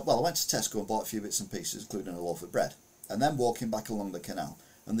walking, I went to Tesco and bought a few bits and pieces, including a loaf of bread, and then walking back along the canal,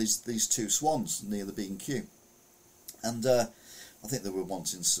 and these two swans near the B&Q, and I think they were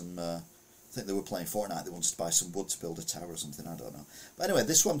wanting some, I think they were playing Fortnite, they wanted to buy some wood to build a tower or something, I don't know. But anyway,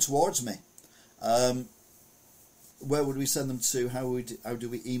 they swam towards me. Where would we send them to? How do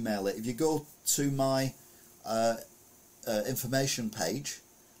we email it? If you go to my information page,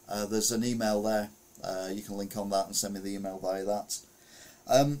 there's an email there. You can link on that and send me the email via that.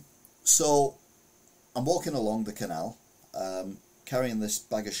 So I'm walking along the canal, carrying this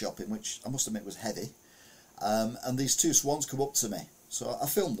bag of shopping, which I must admit was heavy, and these two swans come up to me. So I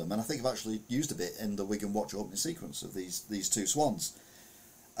filmed them, and I think I've actually used a bit in the Wigan Watch opening sequence of these two swans.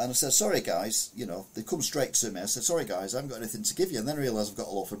 And I said, sorry guys, they come straight to me. I said, sorry guys, I haven't got anything to give you. And then I realised I've got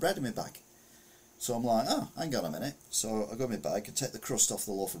a loaf of bread in my bag. So I'm like, oh, hang on a minute. So I go in my bag and take the crust off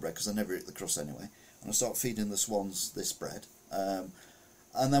the loaf of bread, because I never eat the crust anyway. And I start feeding the swans this bread. And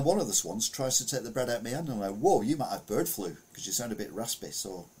then one of the swans tries to take the bread out of my hand. And I'm like, whoa, you might have bird flu, because you sound a bit raspy.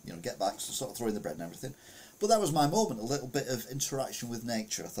 So, get back. So I start throwing the bread and everything. But that was my moment, a little bit of interaction with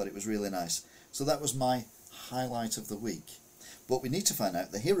nature. I thought it was really nice. So that was my highlight of the week. But we need to find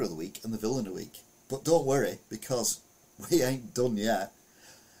out the hero of the week and the villain of the week. But don't worry, because we ain't done yet.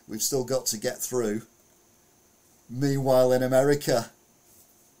 We've still got to get through Meanwhile in America.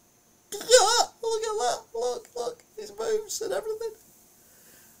 Look at that! Look! His moves and everything.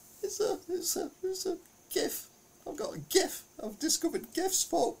 It's a GIF. I've got a GIF. I've discovered GIFs,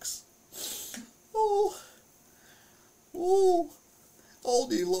 folks. All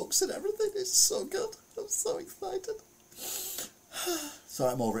new looks and everything. It's so good. I'm so excited.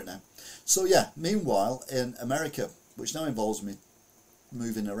 Sorry, I'm over it now. So yeah, Meanwhile in America, which now involves me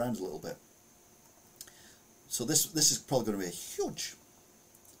moving around a little bit. So this is probably going to be a huge.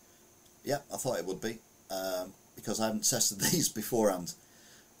 Yeah, I thought it would be, because I haven't tested these beforehand.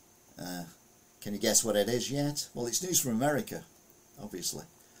 Can you guess what it is yet? Well, it's news from America, obviously,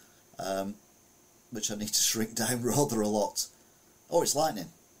 which I need to shrink down rather a lot. Oh, it's lightning.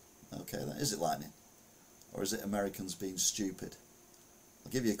 Okay, is it lightning? Or is it Americans being stupid?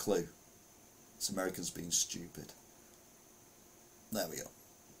 I'll give you a clue. It's Americans being stupid. There we go.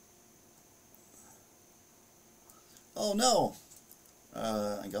 Oh no!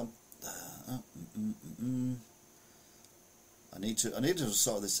 Hang on. I need to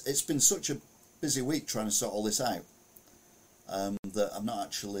sort this. It's been such a busy week trying to sort all this out, that I've not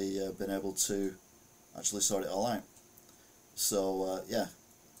actually been able to actually sort it all out. So yeah.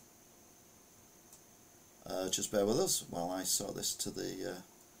 Just bear with us while I sort this to the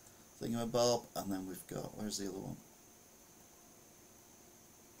thingamabob, and then we've got, where's the other one?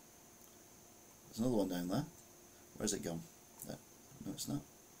 There's another one down there. Where's it gone? There. No, it's not.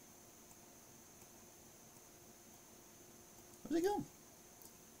 Where's it gone?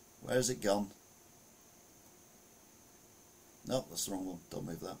 Where's it gone? Nope, that's the wrong one. Don't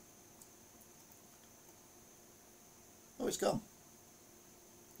move that. Oh, it's gone.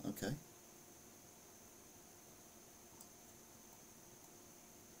 Okay.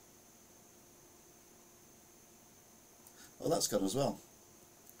 Oh, that's gone as well.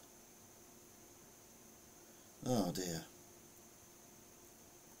 Oh dear.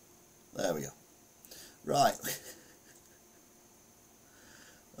 There we go. Right.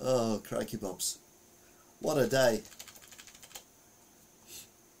 Oh, crikey bobs. What a day.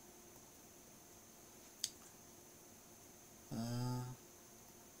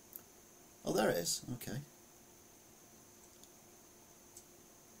 Oh, there it is. Okay.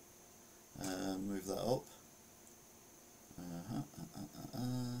 Move that up.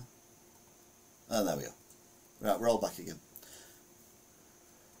 Oh, there we go. Right, we're all back again.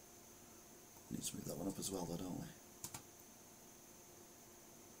 Need to move that one up as well, though, don't we?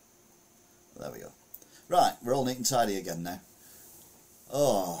 There we go. Right, we're all neat and tidy again now.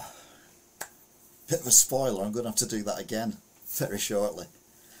 Oh, bit of a spoiler. I'm going to have to do that again very shortly.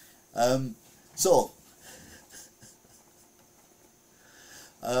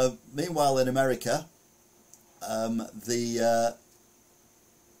 Meanwhile in America, the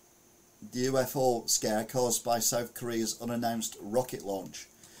UFO scare caused by South Korea's unannounced rocket launch.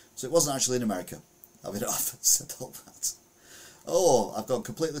 So it wasn't actually in America. I've been off and said all that. Oh, I've gone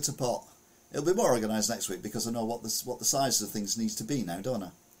completely to pot. It'll be more organised next week because I know what the size of things needs to be now, don't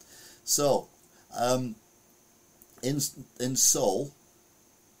I? So, in Seoul,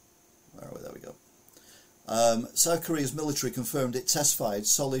 where are we? There we go. South Korea's military confirmed it test-fired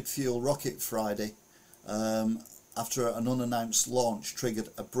solid fuel rocket Friday after an unannounced launch triggered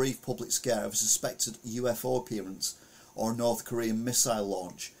a brief public scare of a suspected UFO appearance or North Korean missile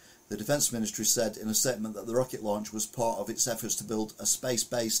launch. The Defence Ministry said in a statement that the rocket launch was part of its efforts to build a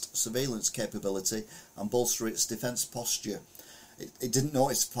space-based surveillance capability and bolster its defence posture. It didn't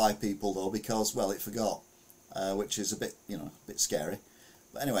notify people though because, well, it forgot, which is a bit scary.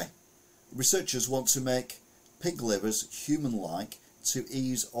 But anyway, researchers want to make pig livers human-like to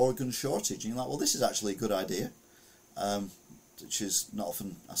ease organ shortage. And you're like, well, this is actually a good idea, which is not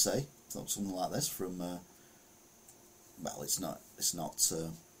often I say something like this from. Well, it's not.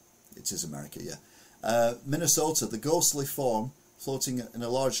 It is America, yeah. Minnesota, the ghostly form floating in a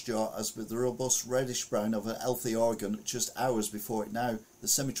large jar as with the robust reddish brown of a healthy organ just hours before it now. The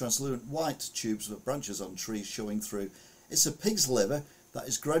semi-translucent white tubes with branches on trees showing through. It's a pig's liver that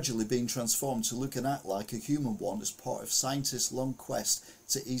is gradually being transformed to look and act like a human one as part of scientists' long quest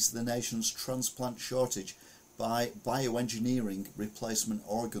to ease the nation's transplant shortage by bioengineering replacement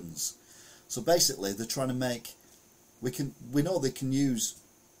organs. So basically, they're trying to make. We know they can use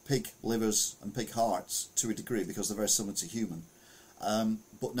pig livers and pig hearts to a degree because they're very similar to human,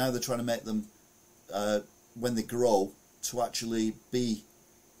 but now they're trying to make them when they grow to actually be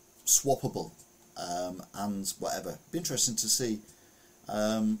swappable and whatever. Be interesting to see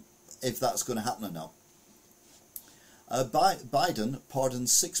if that's going to happen or not. Biden pardoned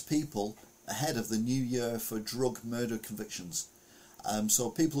 6 people ahead of the new year for drug murder convictions.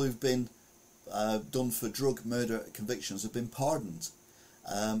 So people who've been done for drug murder convictions have been pardoned,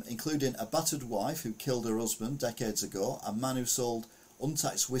 including a battered wife who killed her husband decades ago, a man who sold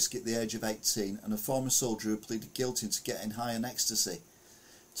untaxed whiskey at the age of 18, and a former soldier who pleaded guilty to getting high on ecstasy.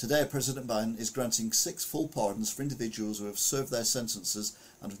 Today, President Biden is granting 6 full pardons for individuals who have served their sentences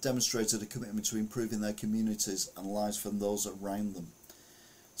and have demonstrated a commitment to improving their communities and lives from those around them.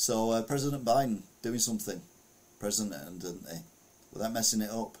 So, President Biden doing something, President, didn't he? Without messing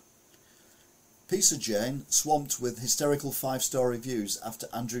it up. Pizza Jane swamped with hysterical 5-star reviews after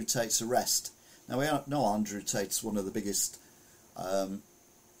Andrew Tate's arrest. Now we know Andrew Tate's one of the biggest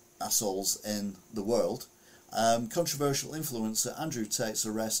assholes in the world. Controversial influencer Andrew Tate's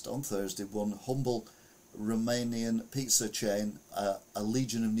arrest on Thursday won humble Romanian pizza chain a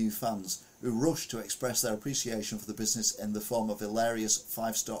legion of new fans who rushed to express their appreciation for the business in the form of hilarious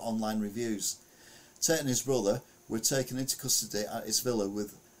 5-star online reviews. Tate and his brother were taken into custody at his villa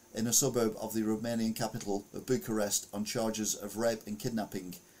in a suburb of the Romanian capital of Bucharest on charges of rape and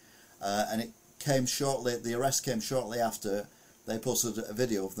kidnapping, and the arrest came shortly after they posted a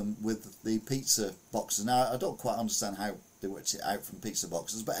video of them with the pizza boxes. Now I don't quite understand how they worked it out from pizza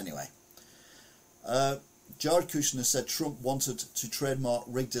boxes, but anyway. Jared Kushner said Trump wanted to trademark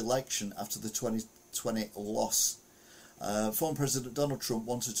rigged election after the 2020 loss. Former President Donald Trump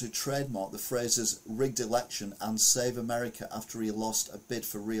wanted to trademark the phrases rigged election and save America after he lost a bid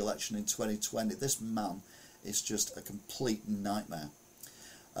for re-election in 2020. This man is just a complete nightmare.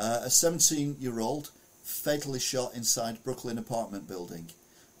 A 17-year-old fatally shot inside Brooklyn apartment building.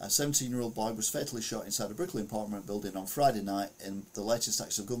 A 17-year-old boy was fatally shot inside a Brooklyn apartment building on Friday night in the latest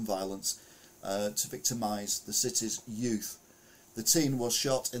acts of gun violence to victimise the city's youth. The teen was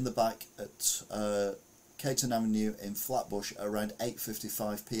shot in the back at Caton Avenue in Flatbush at around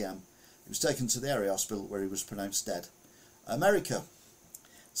 8:55 p.m. He was taken to the area hospital where he was pronounced dead. America,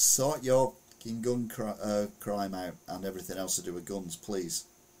 sort your gun crime out and everything else to do with guns, please.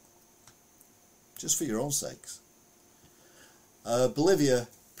 Just for your own sakes. Bolivia,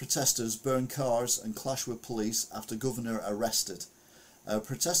 protesters burn cars and clash with police after governor arrested.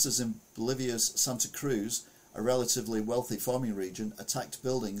 Protesters in Bolivia's Santa Cruz, a relatively wealthy farming region, attacked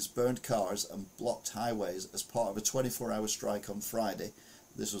buildings, burned cars and blocked highways as part of a 24-hour strike on Friday,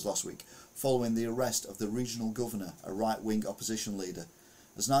 this was last week, following the arrest of the regional governor, a right-wing opposition leader.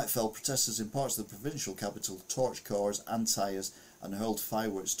 As night fell, protesters in parts of the provincial capital torched cars and tyres and hurled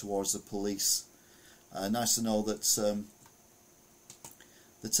fireworks towards the police. Nice to know that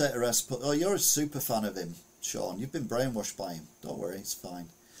the Tateress put... Oh, you're a super fan of him, Sean. You've been brainwashed by him. Don't worry, it's fine.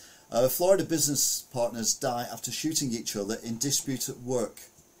 Florida business partners die after shooting each other in dispute at work.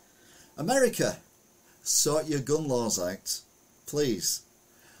 America, sort your gun laws out, please.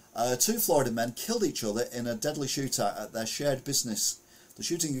 Two Florida men killed each other in a deadly shootout at their shared business. The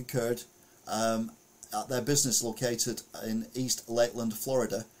shooting occurred at their business located in East Lakeland,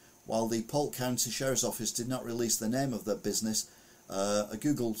 Florida. While the Polk County Sheriff's Office did not release the name of their business, a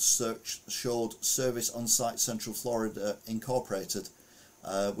Google search showed Service On-Site Central Florida Incorporated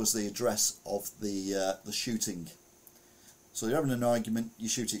was the address of the shooting. So you're having an argument, you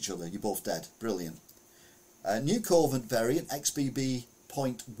shoot each other, you're both dead. Brilliant. New COVID variant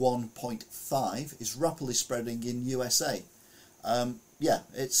XBB.1.5 is rapidly spreading in USA. Yeah,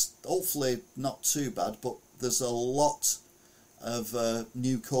 it's hopefully not too bad, but there's a lot of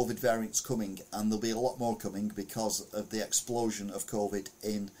new COVID variants coming, and there'll be a lot more coming because of the explosion of COVID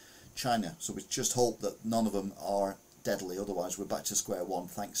in China. So we just hope that none of them are deadly, otherwise we're back to square one,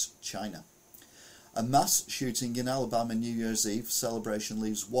 thanks China. A mass shooting in Alabama New Year's Eve celebration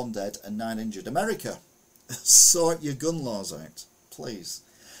leaves 1 dead and 9 injured. America, sort your gun laws out, please.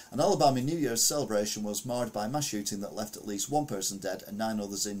 An Alabama New Year's celebration was marred by a mass shooting that left at least 1 person dead and 9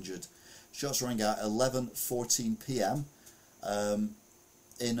 others injured. Shots rang out at 11:14 p.m.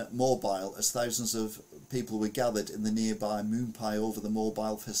 In Mobile as thousands of people were gathered in the nearby moon pie over the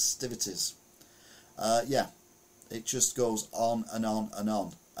Mobile festivities. Yeah, it just goes on and on and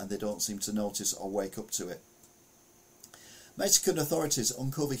on, and they don't seem to notice or wake up to it. Mexican authorities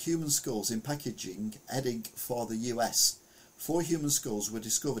uncover human skulls in packaging heading for the US. 4 human skulls were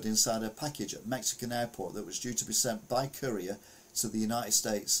discovered inside a package at Mexican airport that was due to be sent by courier to the United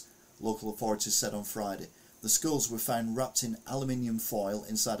States, local authorities said on Friday. The skulls were found wrapped in aluminium foil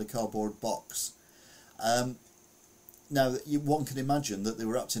inside a cardboard box. Now, one can imagine that they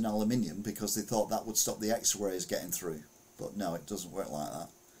were wrapped in aluminium because they thought that would stop the X-rays getting through. But no, it doesn't work like that.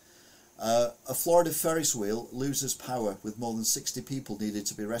 A Florida Ferris wheel loses power with more than 60 people needed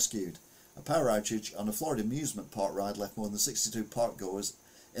to be rescued. A power outage on a Florida amusement park ride left more than 62 parkgoers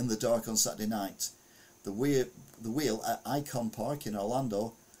in the dark on Saturday night. The wheel at Icon Park in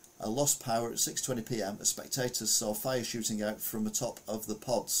Orlando lost power at 6:20 p.m. as spectators saw fire shooting out from the top of the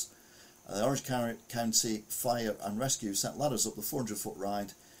pods. The Orange County Fire and Rescue sent ladders up the 400-foot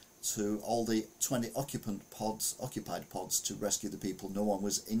ride to all the 20 occupied pods to rescue the people. No one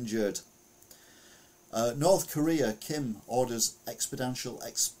was injured. North Korea, Kim orders exponential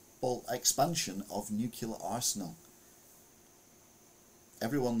expansion of nuclear arsenal.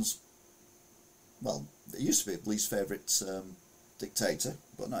 Everyone's, well, it used to be least favourite dictator,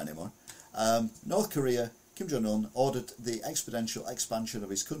 but not anymore. North Korea, Kim Jong-un, ordered the exponential expansion of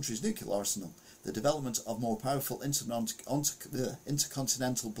his country's nuclear arsenal, the development of more powerful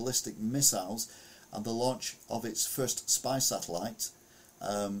intercontinental ballistic missiles, and the launch of its first spy satellite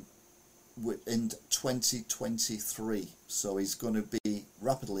in 2023. So he's going to be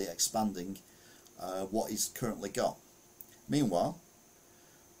rapidly expanding what he's currently got. Meanwhile,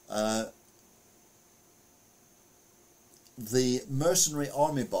 the mercenary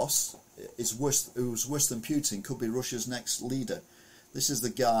army boss who's worse than Putin could be Russia's next leader. This is the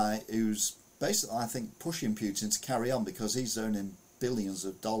guy who's basically, I think, pushing Putin to carry on because he's earning billions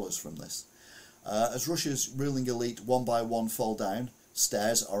of dollars from this. As Russia's ruling elite one by one fall down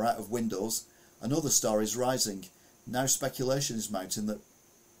stairs or out of windows, another star is rising. Now speculation is mounting that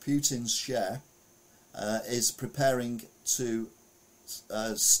Putin's share is preparing to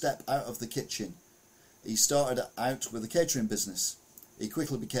step out of the kitchen. He started out with a catering business. He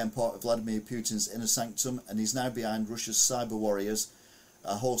quickly became part of Vladimir Putin's inner sanctum, and he's now behind Russia's cyber warriors,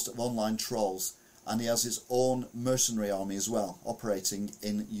 a host of online trolls. and he has his own mercenary army as well, operating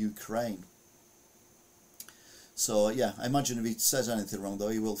in Ukraine. So yeah, I imagine if he says anything wrong though,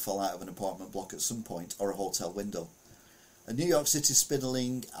 he will fall out of an apartment block at some point, or a hotel window. A New York City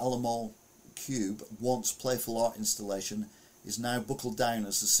spinning Alamo cube, once playful art installation, is now buckled down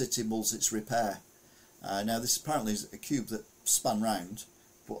as the city mulls its repair. Now this apparently is a cube that span round,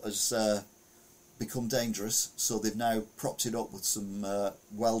 but has become dangerous, so they've now propped it up with some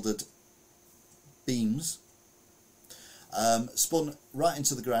welded beams. Spun right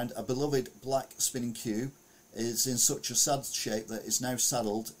into the ground, a beloved black spinning cube is in such a sad shape that it's now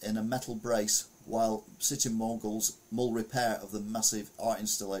saddled in a metal brace while city moguls mull repair of the massive art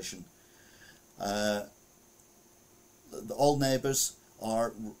installation. All neighbours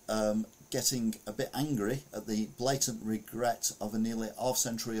are getting a bit angry at the blatant regret of a nearly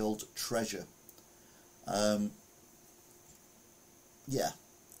half-century-old treasure. Yeah,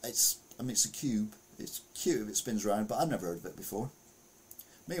 it's a cube. It's cute if it spins around, but I've never heard of it before.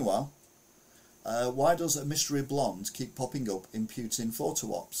 Meanwhile, why does a mystery blonde keep popping up in Putin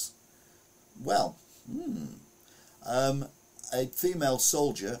photo ops? Well, a female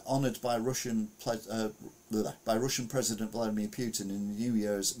soldier honoured by Russian President Vladimir Putin in the New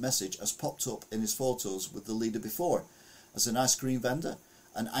Year's message has popped up in his photos with the leader before, as an ice cream vendor,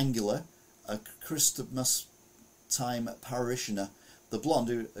 an angler, a Christmas time parishioner. The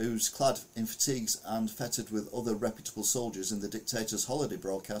blonde, who's clad in fatigues and fettered with other reputable soldiers in the dictator's holiday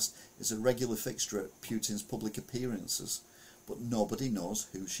broadcast, is a regular fixture at Putin's public appearances, but nobody knows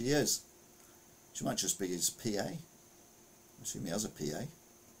who she is. She might just be his PA. I assume he has a PA.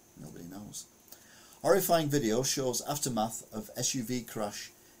 Nobody knows. Horrifying video shows aftermath of SUV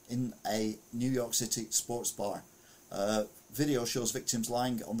crash in a New York City sports bar. Video shows victims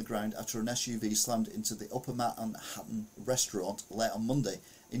lying on the ground after an SUV slammed into the Upper Manhattan restaurant late on Monday,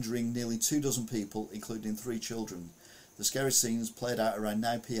 injuring nearly 24 people, including 3 children. The scary scenes played out around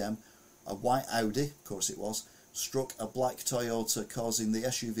 9 p.m. A white Audi, of course it was, struck a black Toyota, causing the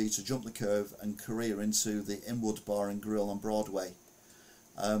SUV to jump the curve and career into the Inwood Bar and Grill on Broadway.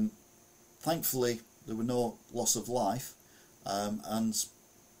 Thankfully, there were no loss of life, and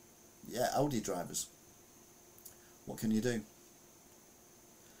yeah, Audi drivers. What can you do?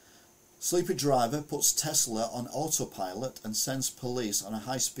 Sleepy driver puts Tesla on autopilot and sends police on a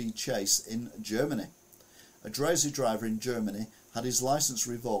high-speed chase in Germany. A drowsy driver in Germany had his licence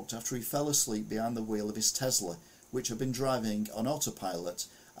revoked after he fell asleep behind the wheel of his Tesla, which had been driving on autopilot,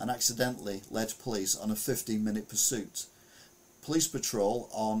 and accidentally led police on a 15-minute pursuit. Police patrol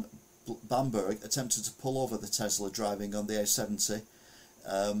on Bamberg attempted to pull over the Tesla driving on the A70,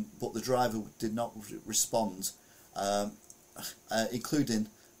 but the driver did not respond, including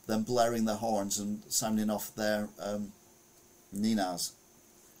them blaring their horns and sounding off their ninas.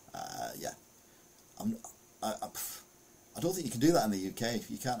 Yeah, I don't think you can do that in the UK.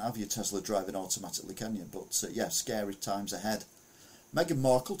 You can't have your Tesla driving automatically, can you? But yeah, scary times ahead. Meghan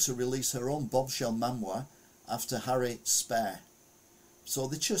Markle to release her own bombshell memoir after Harry spare. So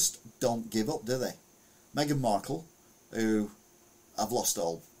they just don't give up, do they? Meghan Markle, who I've lost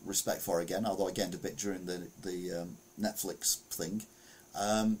all respect for again, although I gained a bit during the Netflix thing.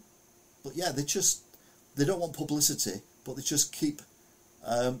 But yeah, they don't want publicity, but they just keep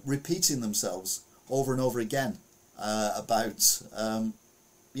repeating themselves over and over again about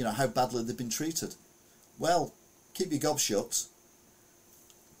how badly they've been treated. Well, keep your gob shut.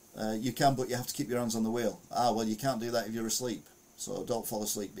 You can, but you have to keep your hands on the wheel. Well, you can't do that if you're asleep, so don't fall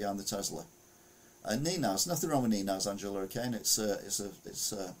asleep behind the Tesla. Ninas, nothing wrong with Ninas, Angela O'Kane. It's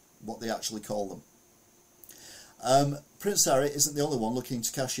what they actually call them. Prince Harry isn't the only one looking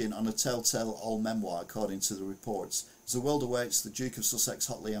to cash in on a telltale memoir, according to the reports. As the world awaits the Duke of Sussex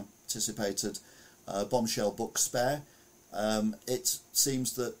hotly anticipated bombshell book Spare, it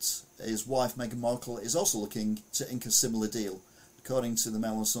seems that his wife Meghan Markle is also looking to ink a similar deal. According to the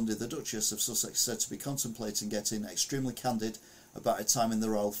Mail on Sunday, the Duchess of Sussex said to be contemplating getting extremely candid about her time in the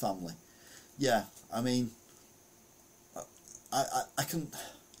royal family. Yeah, I mean, I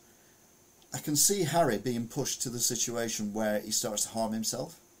can see Harry being pushed to the situation where he starts to harm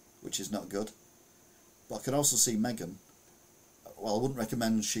himself, which is not good. But I can also see Meghan. Well, I wouldn't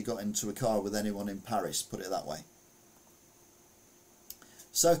recommend she got into a car with anyone in Paris, put it that way.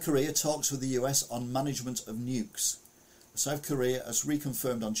 South Korea talks with the US on management of nukes. South Korea has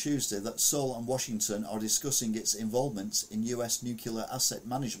reconfirmed on Tuesday that Seoul and Washington are discussing its involvement in US nuclear asset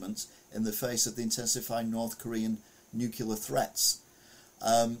management in the face of the intensifying North Korean nuclear threats.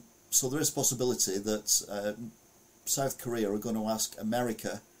 So there is a possibility that South Korea are going to ask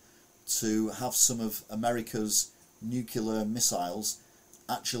America to have some of America's nuclear missiles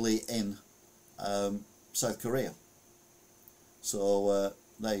actually in South Korea. So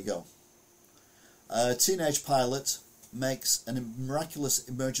there you go. A teenage pilot makes a miraculous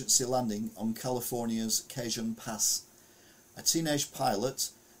emergency landing on California's Cajun Pass. A teenage pilot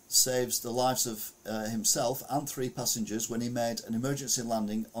saves the lives of himself and 3 passengers when he made an emergency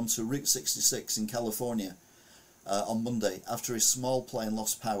landing onto Route 66 in California on Monday after his small plane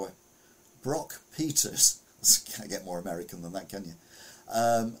lost power. Brock Peters, can't get more American than that, can you?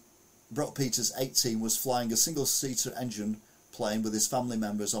 Brock Peters, 18, was flying a single-seater engine plane with his family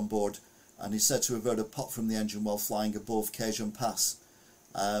members on board, and he's said to have heard a pop from the engine while flying above Cajun Pass.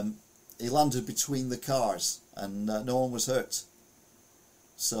 He landed between the cars, and no one was hurt.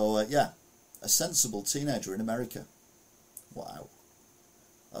 So, yeah, a sensible teenager in America. Wow.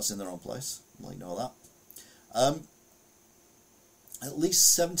 That's in the wrong place. I'll ignore that. At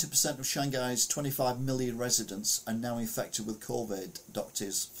least 70% of Shanghai's 25 million residents are now infected with COVID,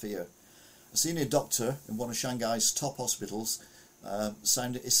 doctors fear. A senior doctor in one of Shanghai's top hospitals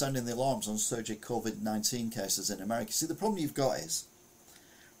is sounding the alarms on surging COVID-19 cases in America. See, the problem you've got is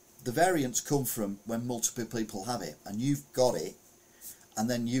the variants come from when multiple people have it, and you've got it, and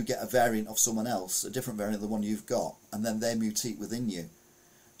then you get a variant of someone else, a different variant of the one you've got, and then they mutate within you.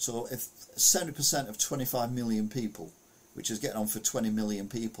 So if 70% of 25 million people, which is getting on for 20 million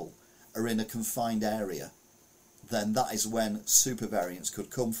people, are in a confined area, then that is when super variants could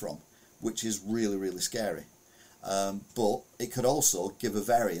come from, which is really, really scary. But it could also give a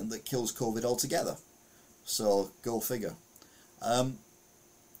variant that kills COVID altogether. So go figure.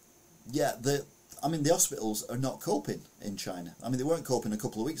 Yeah, the hospitals are not coping in China. I mean, they weren't coping a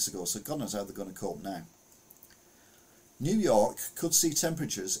couple of weeks ago, so God knows how they're going to cope now. New York could see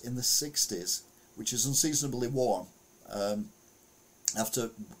temperatures in the 60s, which is unseasonably warm, after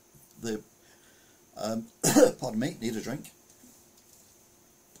the... pardon me, need a drink.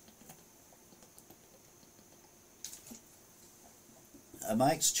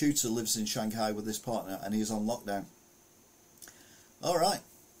 My ex-tutor lives in Shanghai with his partner, and he's on lockdown. All right.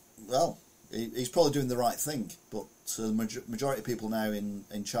 Well, he's probably doing the right thing, but the majority of people now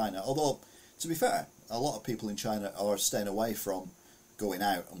in China, although, to be fair, a lot of people in China are staying away from going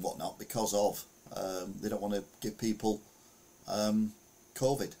out and whatnot because of, they don't want to give people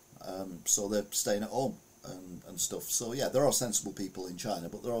COVID, so they're staying at home and stuff. So yeah, there are sensible people in China,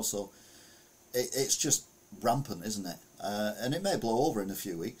 but they're also, it's just rampant, isn't it? And it may blow over in a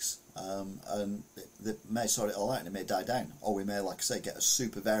few weeks, and they may sort it all out and it may die down, or we may, like I say, get a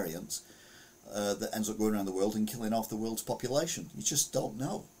super variant that ends up going around the world and killing off the world's population. You just don't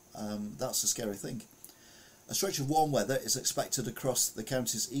know. That's the scary thing. A stretch of warm weather is expected across the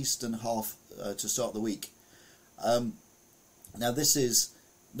county's eastern half to start the week. Now this is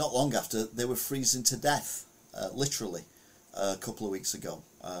not long after they were freezing to death, literally, a couple of weeks ago,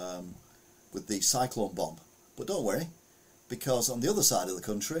 with the cyclone bomb. But don't worry, because on the other side of the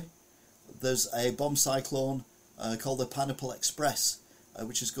country, there's a bomb cyclone called the Pineapple Express,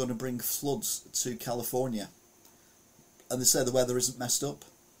 which is going to bring floods to California. And they say the weather isn't messed up.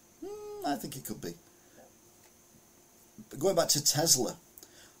 I think it could be. But going back to Tesla,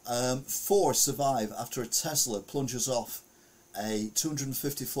 4 survive after a Tesla plunges off a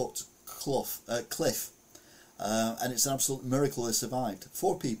 250-foot cliff, and it's an absolute miracle they survived.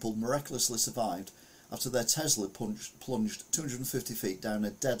 4 people miraculously survived after their Tesla plunged 250 feet down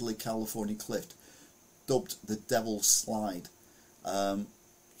a deadly California cliff, dubbed the Devil's Slide.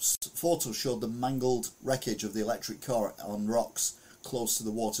 Photos showed the mangled wreckage of the electric car on rocks close to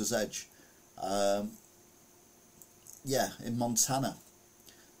the water's edge. Yeah, in Montana.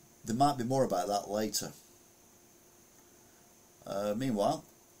 There might be more about that later. Meanwhile,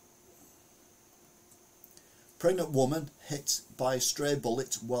 pregnant woman hit by a stray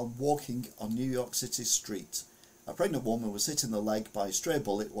bullet while walking on New York City street. A pregnant woman was hit in the leg by a stray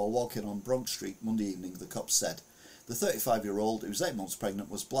bullet while walking on Bronx Street Monday evening, the cops said. The 35-year-old, who was 8 months pregnant,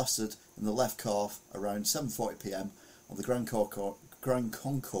 was blasted in the left calf around 7:40 p.m. on the Grand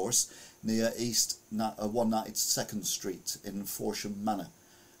Concourse near East 192nd Street in Forsham Manor.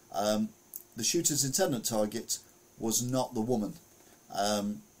 The shooter's intended target was not the woman.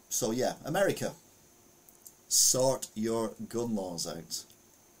 So yeah, America, sort your gun laws out.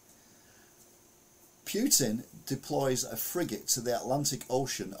 Putin deploys a frigate to the Atlantic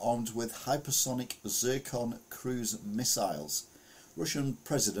Ocean armed with hypersonic Zircon cruise missiles. Russian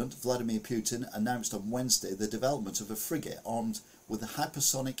President Vladimir Putin announced on Wednesday the development of a frigate armed with a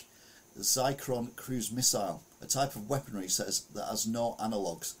hypersonic Zircon cruise missile, a type of weaponry, he says, that has no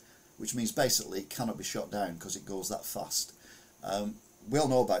analogues, which means basically it cannot be shot down because it goes that fast. We all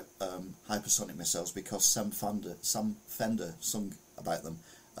know about hypersonic missiles because Sam Fender sung about them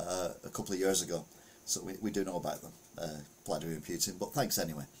a couple of years ago. So we do know about them, Vladimir Putin, but thanks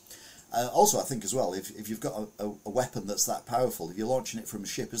anyway. Also, I think as well, if you've got a weapon that's that powerful, if you're launching it from a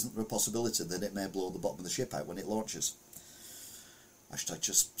ship, isn't there a possibility that it may blow the bottom of the ship out when it launches? Hashtag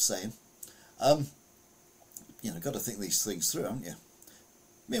just saying. Got to think these things through, haven't you?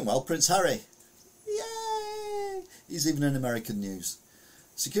 Meanwhile, Prince Harry. Yay! He's even in American news.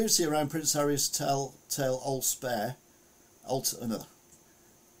 Security around Prince Harry's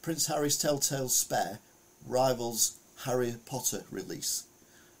Prince Harry's Telltale Spare rivals Harry Potter release.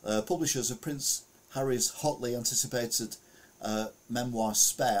 Publishers of Prince Harry's hotly anticipated memoir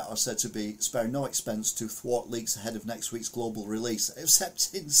Spare are said to be sparing no expense to thwart leaks ahead of next week's global release,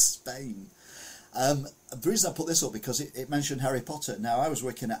 except in Spain. The reason I put this up because it mentioned Harry Potter. Now, I was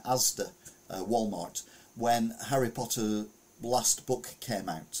working at Asda, Walmart, when Harry Potter last book came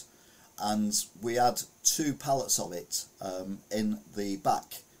out, and we had 2 pallets of it in the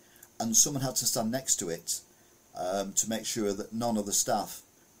back, and someone had to stand next to it to make sure that none of the staff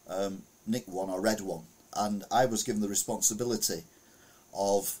nicked one or read one, and I was given the responsibility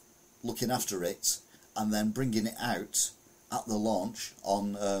of looking after it and then bringing it out at the launch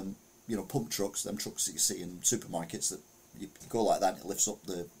on pump trucks, them trucks that you see in supermarkets that you go like that and it lifts up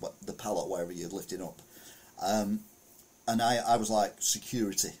the pallet wherever you're lifting up, and I was like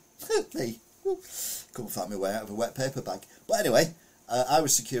security. Me couldn't find my way out of a wet paper bag, but anyway, I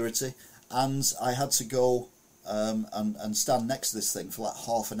was security, and I had to go and stand next to this thing for like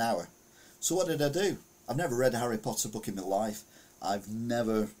half an hour. So what did I do? I've never read a Harry Potter book in my life. I've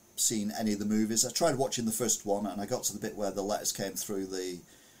never seen any of the movies. I tried watching the first one, and I got to the bit where the letters came through the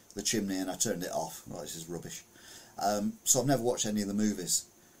chimney, and I turned it off. Well, this is rubbish. So I've never watched any of the movies.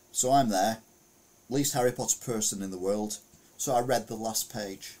 So I'm there, least Harry Potter person in the world. So I read the last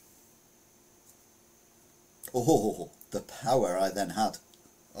page. Oh, the power I then had.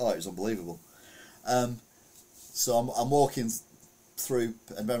 Oh, it was unbelievable. So I'm walking through,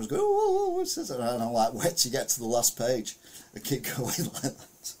 and everyone's going, oh, what's this? And I'm like, wait till you get to the last page. I keep going like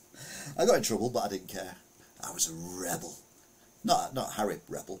that. I got in trouble, but I didn't care. I was a rebel. Not Harry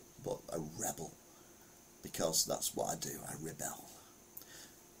rebel, but a rebel. Because that's what I do, I rebel.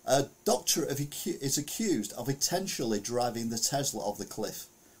 A doctor is accused of intentionally driving the Tesla off the cliff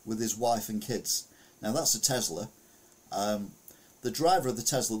with his wife and kids. Now that's a Tesla. The driver of the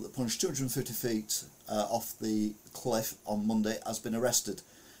Tesla that punched 250 feet off the cliff on Monday has been arrested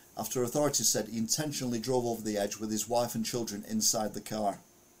after authorities said he intentionally drove over the edge with his wife and children inside the car.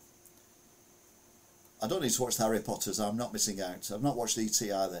 I don't need to watch the Harry Potters. I'm not missing out. I've not watched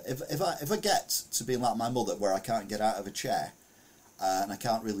E.T. either. If I get to being like my mother, where I can't get out of a chair and I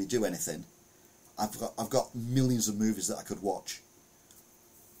can't really do anything, I've got millions of movies that I could watch.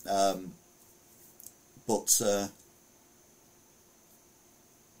 But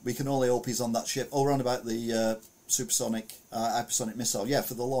we can only hope he's on that ship. Oh, around about the supersonic, hypersonic missile. Yeah,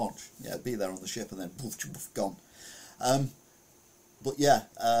 for the launch. Yeah, be there on the ship and then poof, poof, gone. But yeah,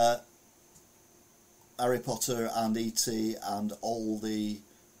 Harry Potter and E.T. and all the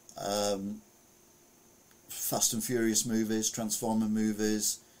Fast and Furious movies, Transformer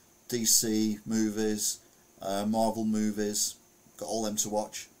movies, DC movies, Marvel movies. Got all them to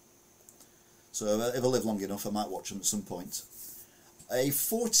watch. So if I live long enough, I might watch them at some point. A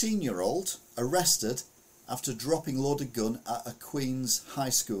 14-year-old arrested after dropping loaded gun at a Queen's high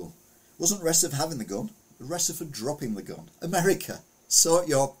school. Wasn't arrested for having the gun, arrested for dropping the gun. America, sort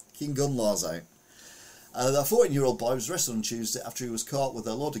your fucking gun laws out. The 14-year-old boy was arrested on Tuesday after he was caught with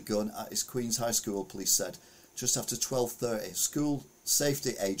a loaded gun at his Queen's high school, police said. Just after 12:30, school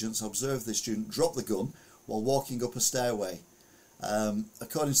safety agents observed the student drop the gun while walking up a stairway.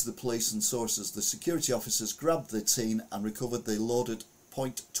 According to the police and sources, the security officers grabbed the teen and recovered the loaded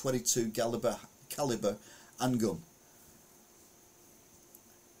 .22 caliber handgun.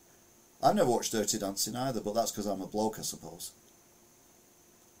 I've never watched Dirty Dancing either, but that's because I'm a bloke, I suppose.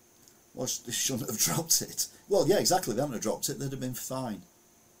 Well, they shouldn't have dropped it. Well, yeah, exactly. If they hadn't have dropped it, they'd have been fine.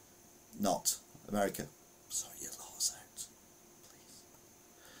 Not America. Sort your laws out,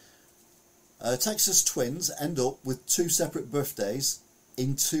 please. Texas twins end up with 2 separate birthdays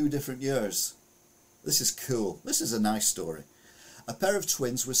in 2 different years. This is cool. This is a nice story. A pair of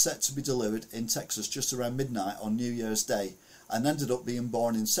twins were set to be delivered in Texas just around midnight on New Year's Day and ended up being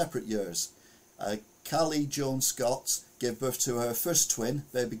born in separate years. Callie Joan Scott gave birth to her first twin,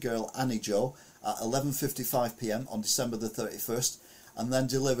 baby girl Annie Jo, at 11:55 p.m. on December the 31st, and then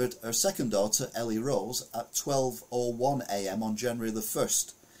delivered her second daughter, Ellie Rose, at 12:01 a.m. on January the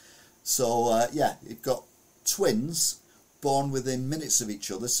 1st. So, yeah, you've got twins born within minutes of each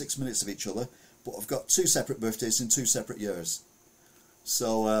other, 6 minutes of each other, but have got 2 separate birthdays in 2 separate years.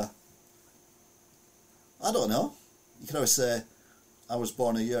 So, I don't know. You can always say, I was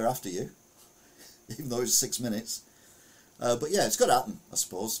born a year after you, even though it was 6 minutes. But yeah, it's got to happen, I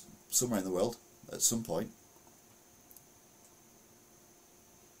suppose, somewhere in the world at some point.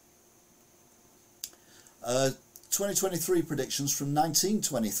 2023 predictions from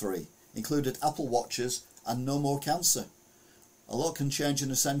 1923 included Apple Watches and no more cancer. A lot can change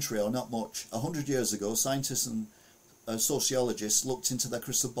in a century, or not much. 100 years ago, scientists and sociologists looked into their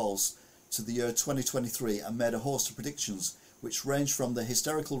crystal balls to the year 2023 and made a host of predictions, which ranged from the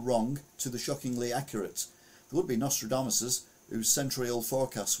hysterical wrong to the shockingly accurate. There would be Nostradamuses, whose century-old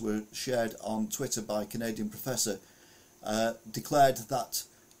forecasts were shared on Twitter by a Canadian professor, declared that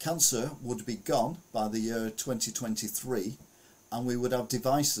cancer would be gone by the year 2023, and we would have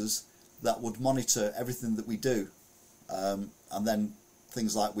devices that would monitor everything that we do. And then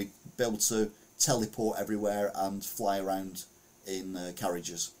things like we'd be able to teleport everywhere and fly around in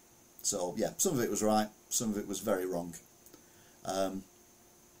carriages. So yeah, some of it was right, some of it was very wrong.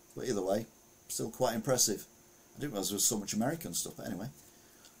 But either way, still quite impressive. I didn't realise there was so much American stuff, but anyway.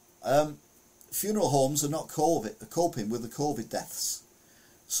 Funeral homes are not coping with the COVID deaths.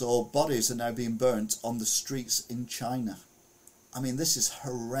 So bodies are now being burnt on the streets in China. I mean, this is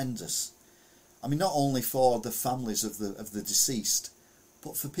horrendous. I mean, not only for the families of the deceased,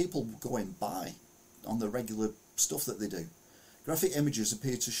 but for people going by on the regular stuff that they do. Graphic images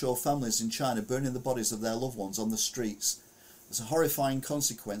appear to show families in China burning the bodies of their loved ones on the streets as a horrifying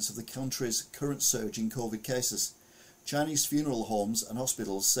consequence of the country's current surge in COVID cases. Chinese funeral homes and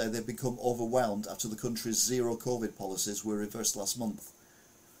hospitals say they've become overwhelmed after the country's zero COVID policies were reversed last month.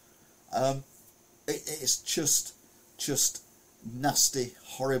 It's just nasty,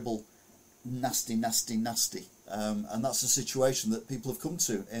 horrible, nasty. And that's the situation that people have come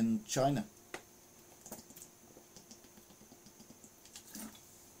to in China.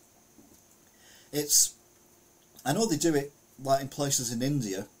 I know they do it like in places in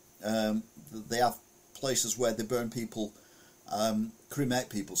India. They have places where they burn people, cremate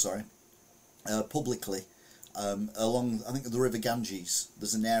people, publicly. Along, I think, the River Ganges,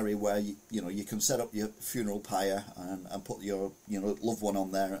 there's an area where you can set up your funeral pyre and put your loved one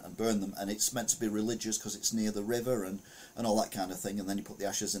on there and burn them, and it's meant to be religious because it's near the river and all that kind of thing. And then you put the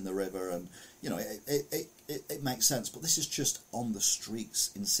ashes in the river, and it makes sense. But this is just on the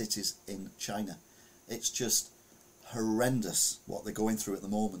streets in cities in China. It's just horrendous what they're going through at the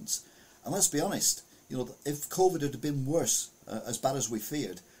moment. And let's be honest, if COVID had been worse, as bad as we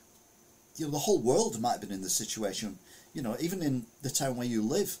feared, the whole world might have been in this situation. Even in the town where you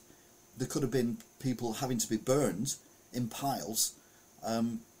live, there could have been people having to be burned in piles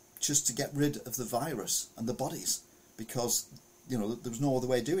just to get rid of the virus and the bodies, because there was no other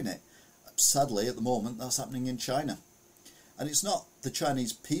way of doing it. Sadly, at the moment, that's happening in China. And it's not the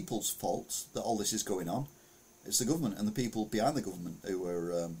Chinese people's fault that all this is going on. It's the government and the people behind the government who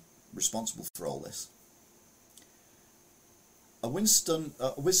are responsible for all this. A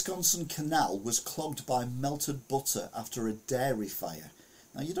Wisconsin canal was clogged by melted butter after a dairy fire.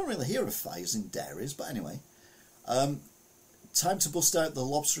 Now, you don't really hear of fires in dairies, but anyway. Time to bust out the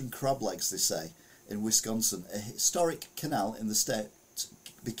lobster and crab legs, they say, in Wisconsin. A historic canal in the state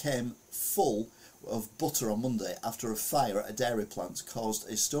became full of butter on Monday after a fire at a dairy plant caused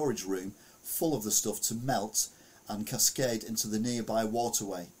a storage room full of the stuff to melt and cascade into the nearby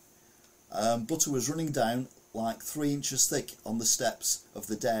waterway. Butter was running down like 3 inches thick on the steps of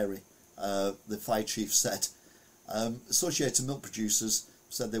the dairy, the fire chief said. Associated Milk Producers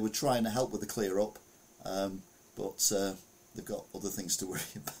said they were trying to help with the clear up, but they've got other things to worry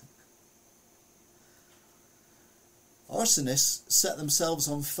about. Arsonists set themselves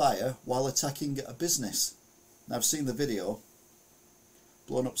on fire while attacking a business. Now, I've seen the video.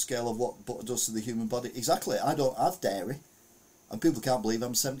 Blown up scale of what butter does to the human body. Exactly, I don't have dairy, and people can't believe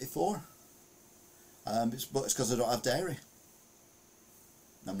I'm 74. But it's because I don't have dairy.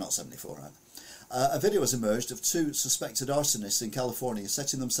 I'm not 74 either. A video has emerged of 2 suspected arsonists in California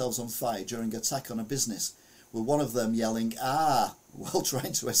setting themselves on fire during an attack on a business, with one of them yelling, "Ah!" while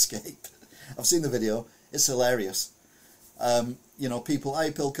trying to escape. I've seen the video. It's hilarious. People,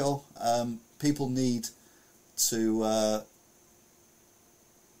 hey Pilco, people need to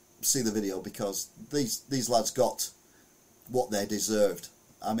see the video, because these lads got what they deserved.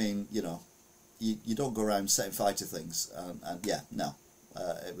 I mean, you don't go around setting fire to things, and yeah, no,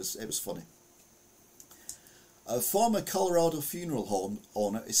 it was funny. A former Colorado funeral home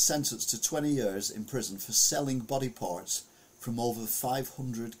owner is sentenced to 20 years in prison for selling body parts from over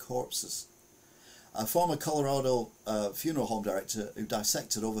 500 corpses. A former Colorado funeral home director who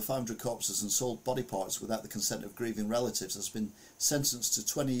dissected over 500 corpses and sold body parts without the consent of grieving relatives has been sentenced to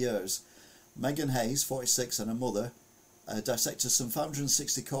 20 years. Megan Hayes, 46, and her mother dissected some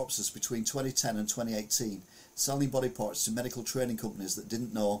 560 corpses between 2010 and 2018, selling body parts to medical training companies that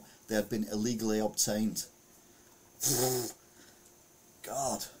didn't know they had been illegally obtained.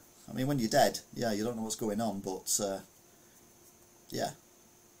 God. I mean, when you're dead, yeah, you don't know what's going on, but yeah.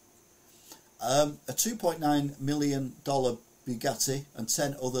 A $2.9 million Bugatti and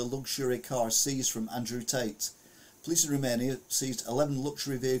 10 other luxury cars seized from Andrew Tate. Police in Romania seized 11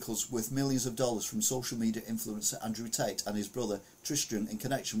 luxury vehicles worth millions of dollars from social media influencer Andrew Tate and his brother Tristan in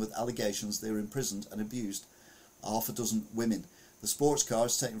connection with allegations they were imprisoned and abused half a dozen women. The sports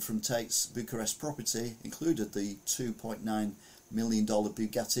cars taken from Tate's Bucharest property included the $2.9 million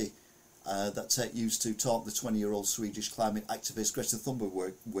Bugatti that Tate used to taunt the 20-year-old Swedish climate activist Greta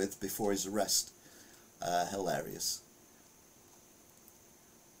Thunberg with before his arrest. Hilarious.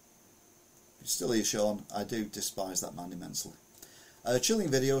 Still here, Sean. I do despise that man immensely. A chilling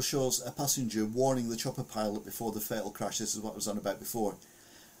video shows a passenger warning the chopper pilot before the fatal crash. This is what I was on about before.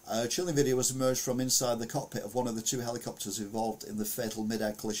 A chilling video has emerged from inside the cockpit of one of the two helicopters involved in the fatal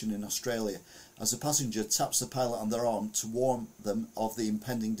mid-air collision in Australia, as a passenger taps the pilot on their arm to warn them of the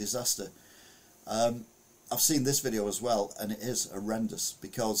impending disaster. I've seen this video as well, and it is horrendous,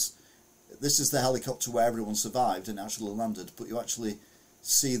 because this is the helicopter where everyone survived and actually landed, but you actually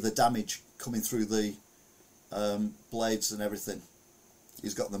see the damage coming through the blades and everything.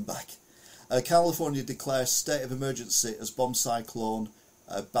 He's got them back. California declares state of emergency as bomb cyclone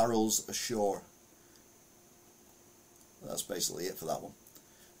barrels ashore. That's basically it for that one.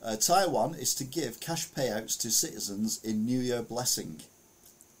 Taiwan is to give cash payouts to citizens in New Year blessing.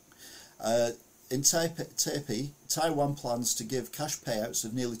 In Taipei, Taiwan plans to give cash payouts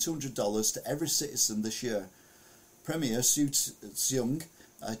of nearly $200 to every citizen this year. Premier Su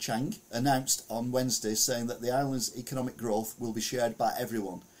Chang announced on Wednesday, saying that the island's economic growth will be shared by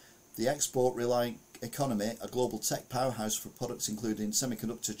everyone. The export-reliant economy, a global tech powerhouse for products including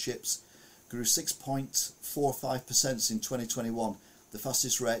semiconductor chips, grew 6.45% in 2021, the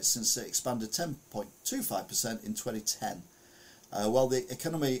fastest rate since it expanded 10.25% in 2010. While the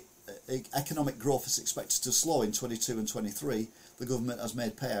economic growth is expected to slow in 22 and 23, the government has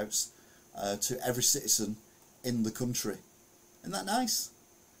made payouts to every citizen in the country. Isn't that nice?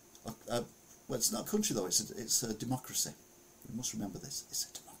 Well, it's not a country though, it's a democracy. We must remember this. It's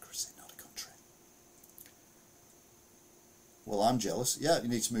a democracy, not a country. Well, I'm jealous. Yeah, you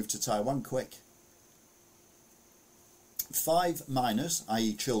need to move to Taiwan quick. 5 miners,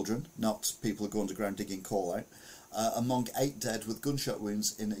 i.e. children, not people who go underground digging coal out, among 8 dead with gunshot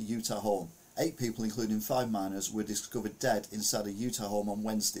wounds in a Utah home. 8 people, including 5 miners, were discovered dead inside a Utah home on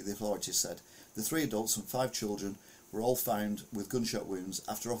Wednesday, the authorities said. The 3 adults and 5 children were all found with gunshot wounds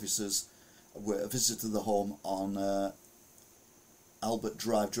after officers were visited the home on Albert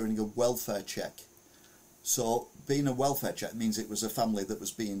Drive during a welfare check. So, being a welfare check means it was a family that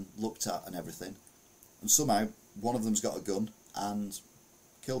was being looked at and everything. And somehow, one of them's got a gun and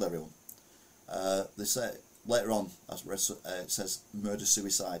killed everyone. They say later on, as it says,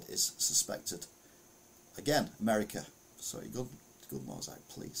 murder-suicide is suspected. Again, America. Sorry, good laws out,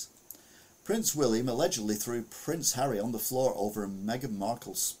 please. Prince William allegedly threw Prince Harry on the floor over a Meghan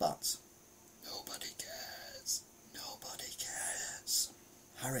Markle spat. Nobody cares. Nobody cares.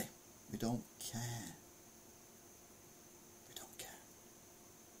 Harry, we don't care. We don't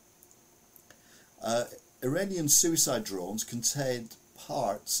care. Iranian suicide drones contained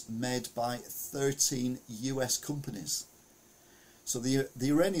parts made by 13 US companies. So the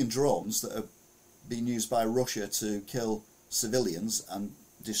Iranian drones that are being used by Russia to kill civilians and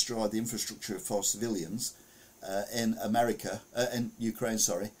destroy the infrastructure for civilians in Ukraine,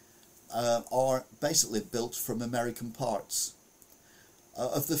 are basically built from American parts.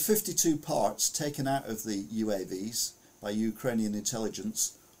 Of the 52 parts taken out of the UAVs by Ukrainian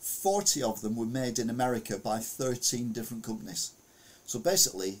intelligence, 40 of them were made in America by 13 different companies. So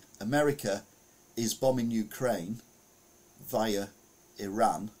basically, America is bombing Ukraine via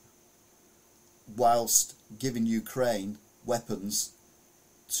Iran, whilst giving Ukraine weapons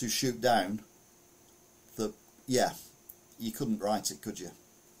to shoot down the... Yeah, you couldn't write it, could you?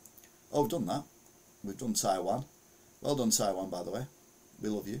 Oh, we've done that. We've done Taiwan. Well done, Taiwan, by the way. We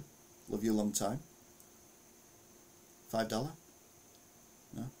love you. Love you a long time. $5?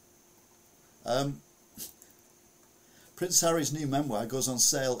 No? Prince Harry's new memoir goes on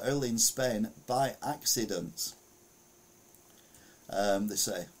sale early in Spain by accident. They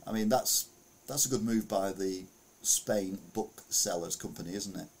say. I mean, that's a good move by the Spain Booksellers Company,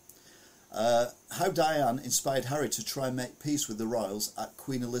 isn't it? How Diane inspired Harry to try and make peace with the royals at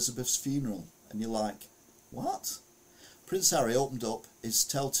Queen Elizabeth's funeral. And you're like, what? Prince Harry opened up his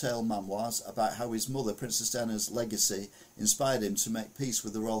telltale memoirs about how his mother, Princess Diana's legacy, inspired him to make peace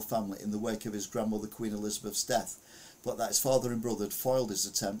with the royal family in the wake of his grandmother, Queen Elizabeth's death, but that his father and brother had foiled his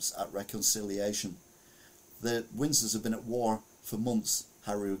attempts at reconciliation. The Windsors have been at war for months,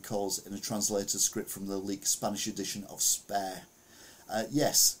 Harry recalls in a translated script from the leaked Spanish edition of Spare.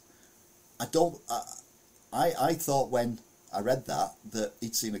 Yes, I thought when I read that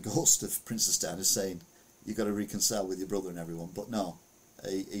he'd seen a ghost of Princess Diana saying, you've got to reconcile with your brother and everyone. But no,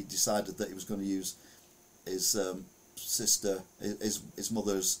 he decided that he was going to use his sister, his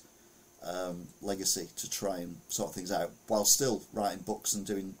mother's legacy to try and sort things out, while still writing books and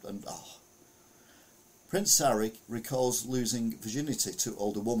doing... Prince Harry recalls losing virginity to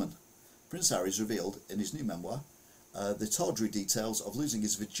older woman. Prince Harry's revealed in his new memoir the tawdry details of losing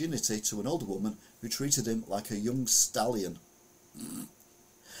his virginity to an older woman who treated him like a young stallion.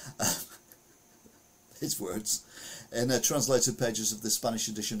 His words, in translated pages of the Spanish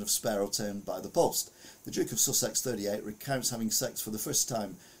edition of Spare obtained by the Post. The Duke of Sussex, 38, recounts having sex for the first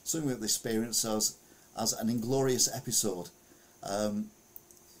time, summing up the experience as an inglorious episode.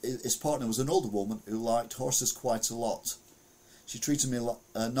 His partner was an older woman who liked horses quite a lot. She treated me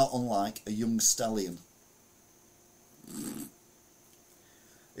not unlike a young stallion.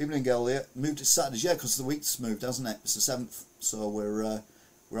 Evening girl here. Moved to Saturdays, yeah, because the week's moved, hasn't it? It's the 7th, so we're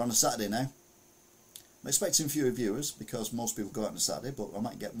on a Saturday now. I'm expecting fewer viewers because most people go out on a Saturday, but I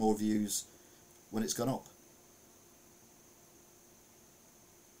might get more views when it's gone up.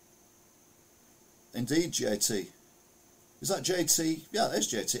 Indeed, JT. Is that JT? Yeah,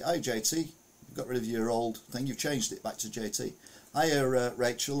 there's JT. Hi, JT. You've got rid of your old thing. You've changed it back to JT. Hiya,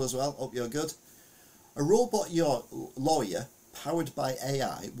 Rachel, as well. Hope you're good. A robot lawyer powered by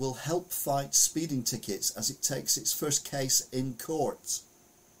AI will help fight speeding tickets as it takes its first case in court.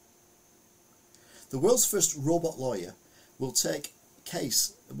 The world's first robot lawyer will I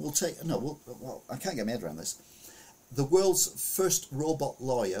can't get my head around this. The world's first robot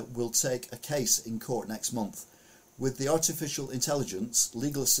lawyer will take a case in court next month, with the artificial intelligence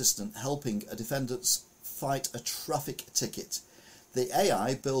legal assistant helping a defendant fight a traffic ticket. The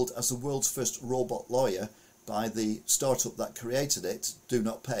AI, billed as the world's first robot lawyer by the startup that created it, Do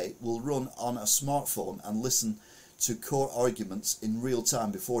Not Pay, will run on a smartphone and listen to court arguments in real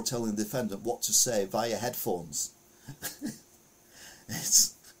time before telling the defendant what to say via headphones.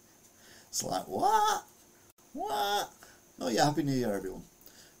 It's like, what? Oh yeah, Happy New Year, everyone.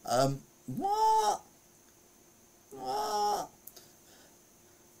 What?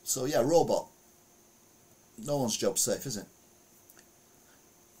 So yeah, robot. No one's job safe, is it?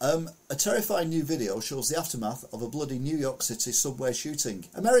 A terrifying new video shows the aftermath of a bloody New York City subway shooting.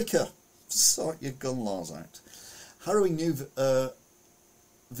 America, sort your gun laws out. Harrowing new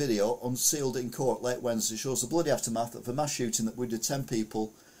video unsealed in court late Wednesday shows the bloody aftermath of a mass shooting that wounded 10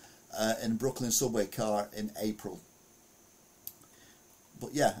 people in a Brooklyn subway car in April.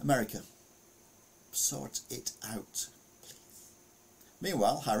 But yeah, America, sort it out, please.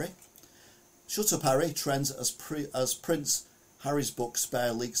 Meanwhile, Harry. Shut Up Harry trends as Prince Harry's book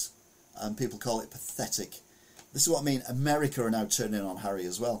Spare leaks, and people call it pathetic. This is what I mean. America are now turning on Harry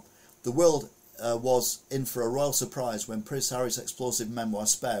as well. The world was in for a royal surprise when Prince Harry's explosive memoir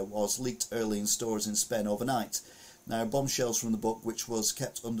Spare was leaked early in stores in Spain overnight. Now, bombshells from the book, which was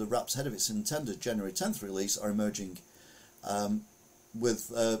kept under wraps ahead of its intended January 10th release, are emerging,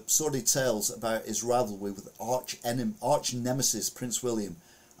 with sordid tales about his rivalry with arch nemesis Prince William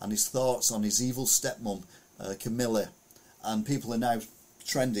and his thoughts on his evil stepmom Camilla. And people are now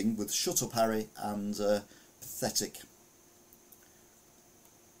trending with Shut Up Harry and pathetic.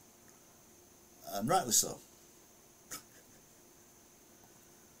 And rightly so.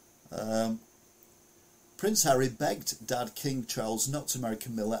 Prince Harry begged Dad King Charles not to marry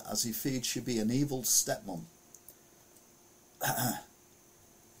Camilla as he feared she'd be an evil stepmom.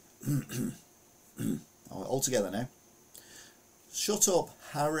 All together now. Shut up,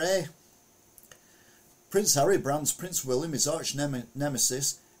 Harry. Prince Harry brands Prince William his arch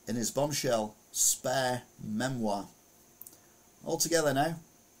nemesis in his bombshell Spare memoir. All together now.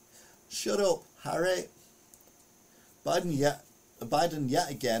 Shut up, Harry. Biden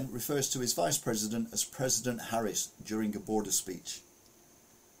yet again refers to his vice president as President Harris during a border speech.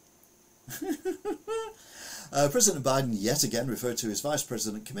 President Biden yet again referred to his vice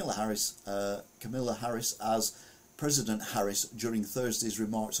president Camilla Harris as President Harris during Thursday's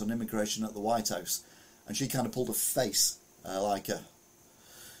remarks on immigration at the White House, and she kind of pulled a face, like a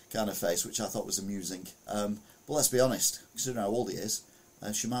kind of face, which I thought was amusing. But let's be honest, considering how old he is,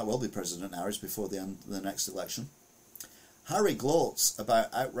 She might well be President Harris before the end of the next election. Harry gloats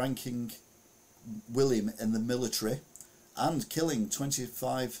about outranking William in the military and killing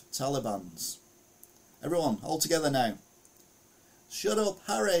 25 Talibans. Everyone, all together now. Shut up,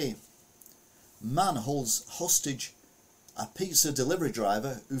 Harry! Man holds hostage a pizza delivery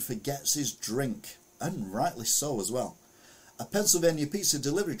driver who forgets his drink, and rightly so as well. A Pennsylvania pizza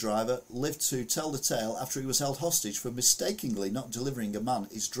delivery driver lived to tell the tale after he was held hostage for mistakenly not delivering a man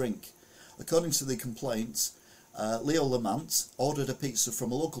his drink. According to the complaints, Leo Lamont ordered a pizza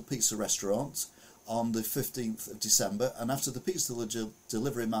from a local pizza restaurant on the 15th of December, and after the pizza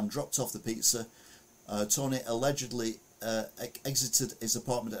delivery man dropped off the pizza, Tony allegedly exited his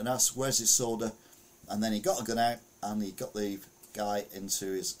apartment and asked, "Where's his soda?" And then he got a gun out and he got the guy into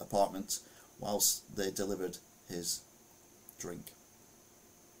his apartment whilst they delivered his drink.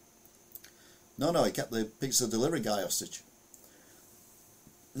 No, he kept the pizza delivery guy hostage.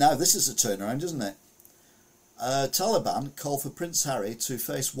 Now this is a turnaround, isn't it? Taliban call for Prince Harry to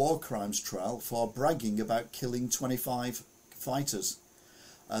face war crimes trial for bragging about killing 25 fighters.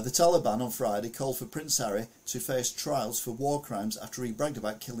 The Taliban on Friday called for Prince Harry to face trials for war crimes after he bragged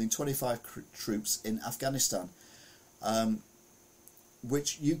about killing 25 troops in Afghanistan,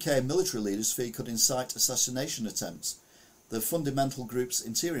 which UK military leaders fear could incite assassination attempts. The fundamental group's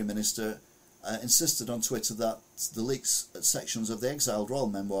interior minister insisted on Twitter that the leaks at sections of the exiled royal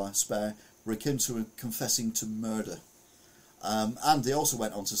memoir Spare were akin to confessing to murder. And they also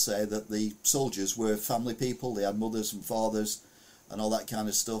went on to say that the soldiers were family people, they had mothers and fathers and all that kind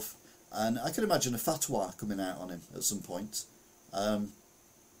of stuff. And I can imagine a fatwa coming out on him at some point.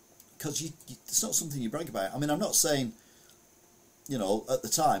 Because it's not something you brag about. I mean, I'm not saying, you know, at the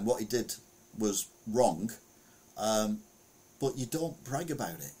time what he did was wrong, but you don't brag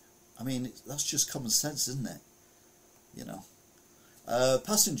about it. I mean, that's just common sense, isn't it? You know.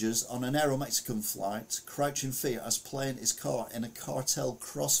 Passengers on an Aero-Mexican flight crouch in fear as plane is caught in a cartel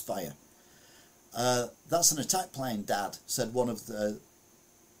crossfire. That's an attack plane, Dad, said one of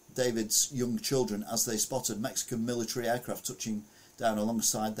David's young children as they spotted Mexican military aircraft touching down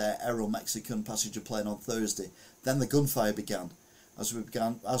alongside their Aero-Mexican passenger plane on Thursday. Then the gunfire began. As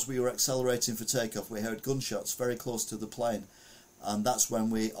we were accelerating for takeoff, we heard gunshots very close to the plane, and that's when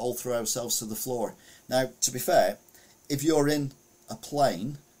we all threw ourselves to the floor. Now, to be fair, if you're in a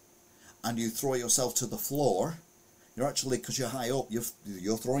plane and you throw yourself to the floor, you're actually, because you're high up,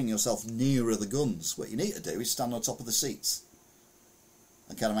 you're throwing yourself nearer the guns. What you need to do is stand on top of the seats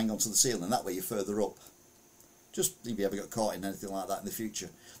and kind of hang on to the ceiling. That way you're further up. Just if you ever got caught in anything like that in the future.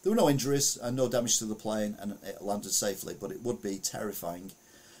 There were no injuries and no damage to the plane, and it landed safely, but it would be terrifying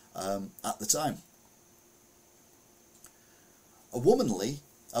at the time. A woman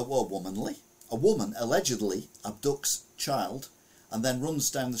allegedly abducts child and then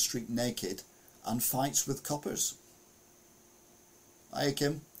runs down the street naked and fights with coppers. Hi,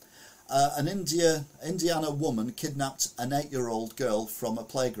 Kim. An Indiana woman kidnapped an 8-year-old girl from a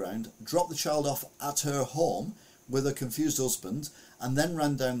playground, dropped the child off at her home with a confused husband, and then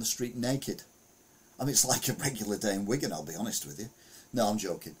ran down the street naked. I mean, it's like a regular day in Wigan, I'll be honest with you. No, I'm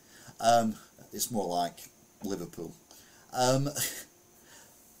joking. It's more like Liverpool. And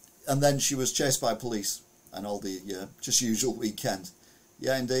then she was chased by police and all the just usual weekend.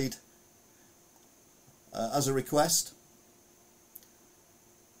 Yeah, indeed. As a request.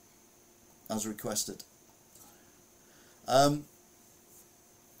 As requested. I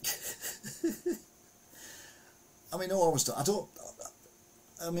mean, no,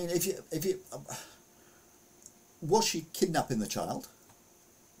 I mean, if you was she kidnapping the child?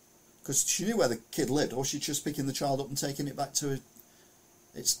 Because she knew where the kid lived, or was she just picking the child up and taking it back to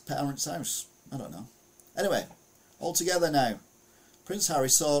its parents' house? I don't know. Anyway, all together now. Prince Harry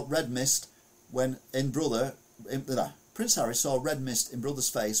saw red mist Prince Harry saw red mist in brother's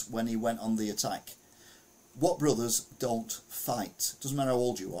face when he went on the attack. What brothers don't fight? Doesn't matter how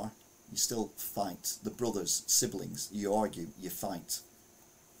old you are, you still fight. The brothers, siblings, you argue, you fight.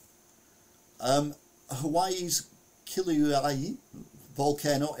 Hawaii's Kilauea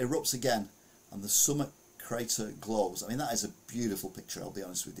volcano erupts again and the summit crater glows. I mean, that is a beautiful picture, I'll be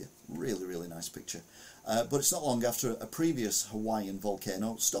honest with you. Really, really nice picture. But it's not long after a previous Hawaiian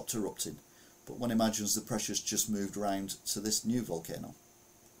volcano stopped erupting. But one imagines the pressure's just moved round to this new volcano.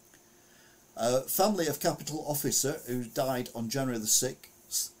 Family of Capitol officer who died on January the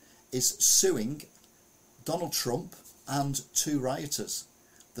 6th is suing Donald Trump and 2 rioters.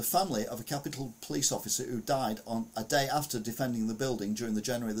 The family of a Capitol police officer who died on a day after defending the building during the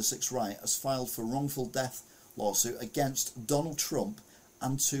January the 6th riot has filed for wrongful death lawsuit against Donald Trump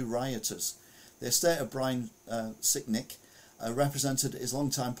and 2 rioters. The estate of Brian Sicknick represented his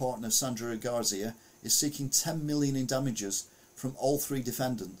longtime partner Sandra Garcia, is seeking $10 million in damages from all three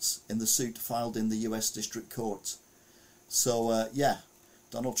defendants in the suit filed in the US District Court. So, yeah,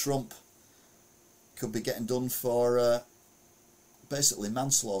 Donald Trump could be getting done for basically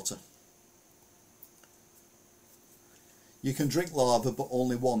manslaughter. You can drink lava, but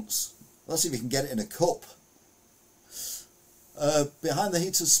only once. Let's see if you can get it in a cup. Behind the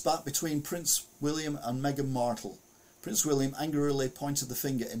heated spat between Prince William and Meghan Markle. Prince William angrily pointed the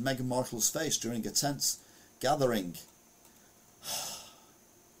finger in Meghan Markle's face during a tense gathering.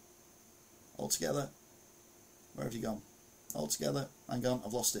 All together. Where have you gone? All together. Hang on,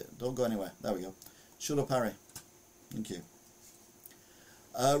 I've lost it. Don't go anywhere. There we go. Shut up, Harry. Thank you.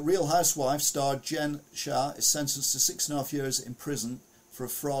 Real Housewife star Jen Shah is sentenced to 6.5 years in prison for a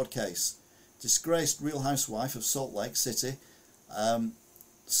fraud case. Disgraced Real Housewife of Salt Lake City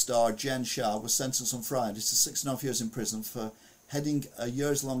star Jen Shah was sentenced on Friday to 6.5 years in prison for heading a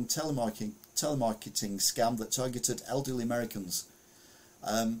years-long telemarketing scam that targeted elderly Americans.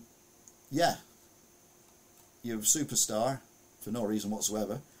 Yeah, you're a superstar for no reason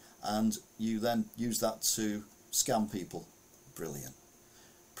whatsoever, and you then use that to scam people. Brilliant.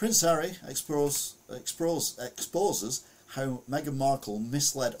 Prince Harry exposes how Meghan Markle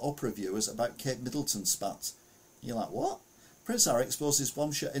misled Oprah viewers about Kate Middleton spat. You're like, what? Prince Harry exposes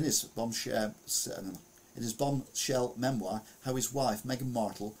in his bombshell memoir how his wife Meghan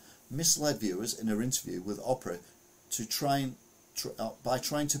Markle misled viewers in her interview with Oprah by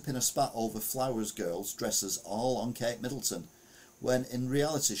trying to pin a spat over Flowers Girls dresses all on Kate Middleton, when in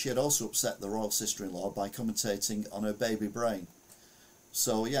reality she had also upset the royal sister-in-law by commentating on her baby brain.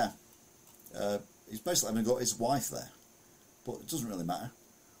 So yeah, he's basically having a go at his wife there, but it doesn't really matter.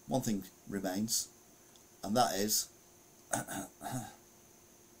 One thing remains, and that is,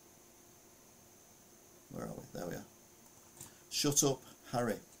 where are we? There we are. Shut up,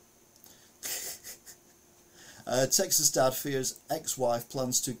 Harry. Texas dad fears ex-wife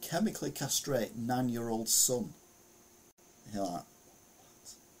plans to chemically castrate 9-year-old son. You're like, what?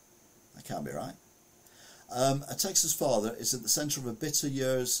 That can't be right. A Texas father is at the centre of a bitter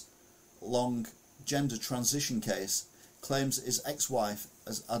years-long gender transition case, claims his ex-wife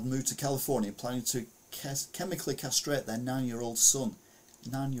had moved to California planning to chemically castrate their 9-year-old son.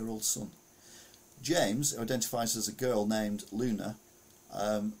 9-year-old son. James, who identifies as a girl named Luna,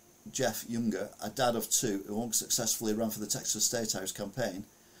 Jeff Younger, a dad of two who unsuccessfully ran for the Texas State House campaign,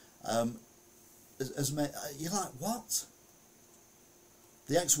 has made... You're like, what?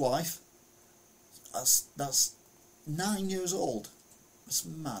 The ex-wife... That's 9 years old. That's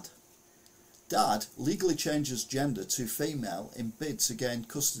mad. Dad legally changes gender to female in bid to gain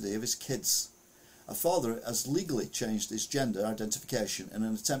custody of his kids. A father has legally changed his gender identification in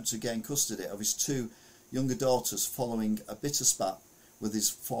an attempt to gain custody of his two younger daughters following a bitter spat with his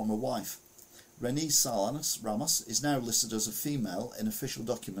former wife. Renee Ramos is now listed as a female in official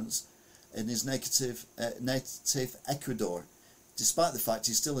documents in his native Ecuador, despite the fact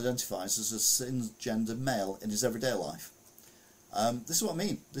he still identifies as a cisgender male in his everyday life. This is what I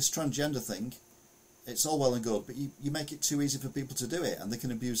mean. This transgender thing, it's all well and good, but you make it too easy for people to do it, and they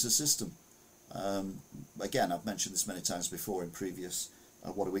can abuse the system. Again, I've mentioned this many times before in previous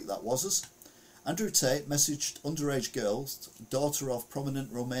What a Week That Was-us. Andrew Tate messaged underage girls, daughter of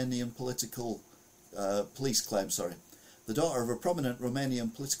prominent Romanian the daughter of a prominent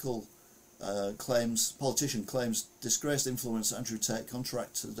Romanian politician claims disgraced influencer Andrew Tate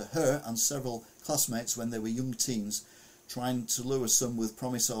contracted her and several classmates when they were young teens, trying to lure some with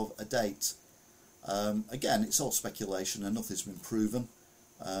promise of a date. Again, it's all speculation and nothing's been proven,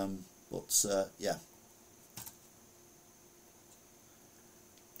 but yeah.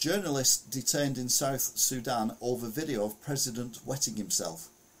 Journalist detained in South Sudan over video of president wetting himself.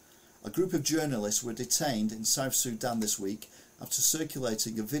 A group of journalists were detained in South Sudan this week after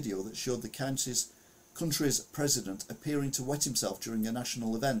circulating a video that showed the country's president appearing to wet himself during a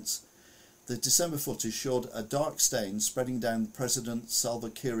national event. The December footage showed a dark stain spreading down President Salva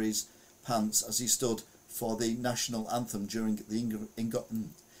Kiir's pants as he stood for the national anthem during the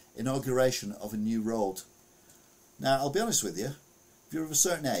inauguration of a new road. Now, I'll be honest with you, if you're of a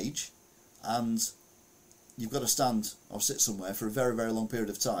certain age and you've got to stand or sit somewhere for a very, very long period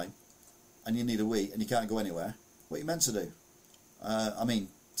of time and you need a wee and you can't go anywhere, what are you meant to do? I mean,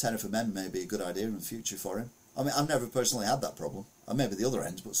 tenor for men may be a good idea in the future for him. I mean, I've never personally had that problem. I may be the other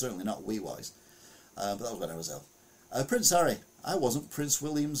end, but certainly not wee-wise. But that was when I was ill. Prince Harry. I wasn't Prince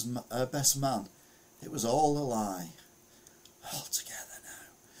William's best man. It was all a lie. All together now.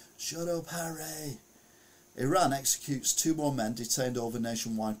 Shut up, Harry. Iran executes 2 more men detained over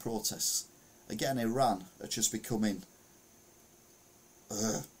nationwide protests. Again, Iran are just becoming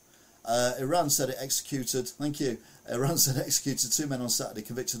Iran said it executed, thank you, Iran said it executed 2 men on Saturday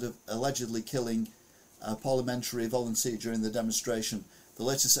convicted of allegedly killing a parliamentary volunteer during the demonstration. The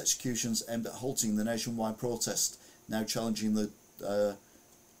latest executions aimed at halting the nationwide protest, now challenging the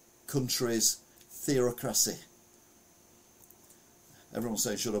country's theocracy. Everyone's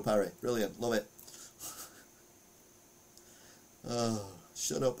saying shut up Harry, brilliant, love it. Oh,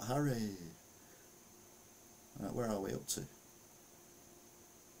 shut up Harry. Right, where are we up to?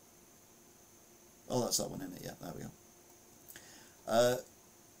 Oh, that's that one, isn't it? Yeah, there we go.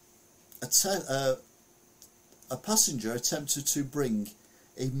 A passenger attempted to bring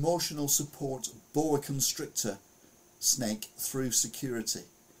emotional support boa constrictor snake through security.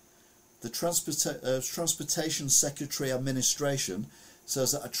 The Transportation Secretary Administration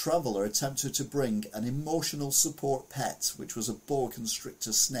says that a traveller attempted to bring an emotional support pet, which was a boa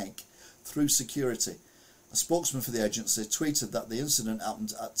constrictor snake, through security. A spokesman for the agency tweeted that the incident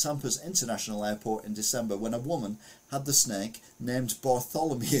happened at Tampa's International Airport in December when a woman had the snake named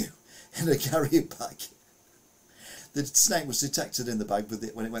Bartholomew in a carrier bag. The snake was detected in the bag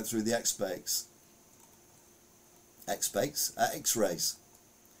when it went through the X-rays.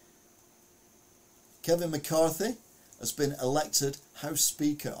 Kevin McCarthy has been elected House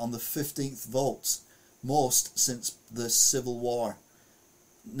Speaker on the 15th vote, most since the Civil War.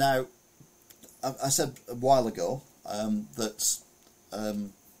 Now, I said a while ago that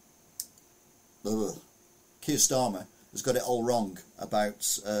Keir Starmer has got it all wrong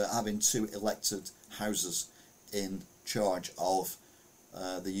about having 2 elected houses in charge of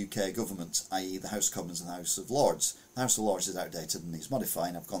the UK government, i.e. the House of Commons and the House of Lords. The House of Lords is outdated and needs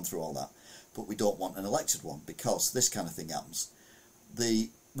modifying, I've gone through all that. But we don't want an elected one because this kind of thing happens. The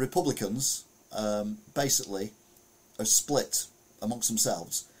Republicans basically are split amongst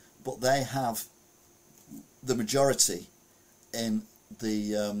themselves, but they have the majority in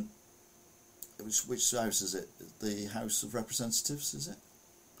the which house is it? The House of Representatives, is it?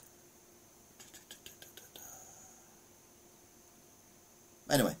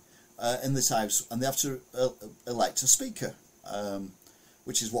 Anyway, in this house, and they have to elect a speaker,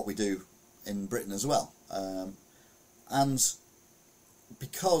 which is what we do in Britain as well. And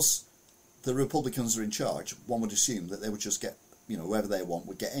because the Republicans are in charge, one would assume that they would just get, whoever they want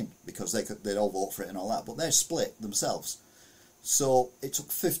would get in, because they'd all vote for it and all that, but they're split themselves. So it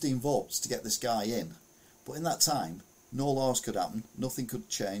took 15 votes to get this guy in, but in that time, no laws could happen, nothing could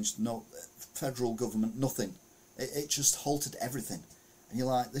change, no federal government, nothing. It just halted everything. And you're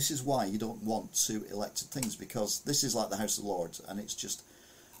like, this is why you don't want 2 elected things, because this is like the House of Lords, and it's just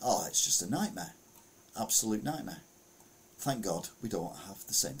a nightmare. Absolute nightmare. Thank God we don't have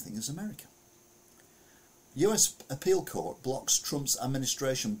the same thing as America. US appeal court blocks Trump's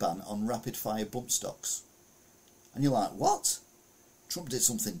administration ban on rapid-fire bump stocks. And you're like, what? Trump did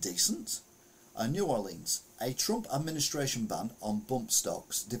something decent? New Orleans. A Trump administration ban on bump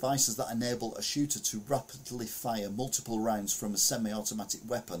stocks, devices that enable a shooter to rapidly fire multiple rounds from a semi-automatic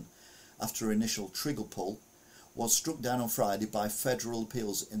weapon after initial trigger pull, was struck down on Friday by federal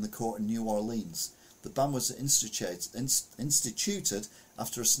appeals in the court in New Orleans. The ban was instituted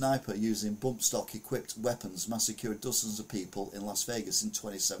after a sniper using bump stock equipped weapons massacred dozens of people in Las Vegas in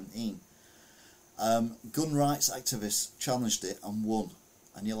 2017. Gun rights activists challenged it and won.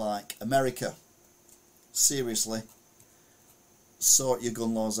 And you're like, America, seriously, sort your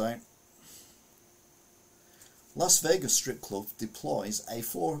gun laws out. Las Vegas strip club deploys a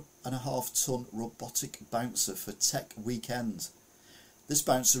 4.5-ton robotic bouncer for Tech Weekend. This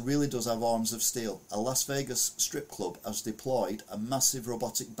bouncer really does have arms of steel. A Las Vegas strip club has deployed a massive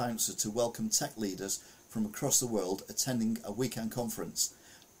robotic bouncer to welcome tech leaders from across the world attending a weekend conference.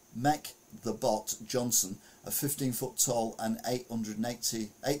 Mech the Bot Johnson, a 15-foot tall and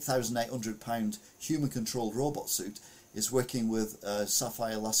 8,800 pound human-controlled robot suit, is working with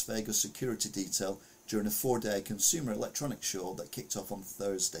Sapphire Las Vegas security detail during a 4-day consumer electronics show that kicked off on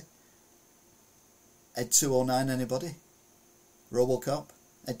Thursday. Ed 209, anybody? Robocop?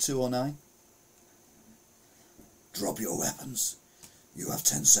 Ed 209? Drop your weapons. You have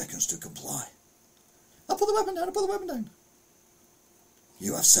 10 seconds to comply. I'll put the weapon down, I'll put the weapon down.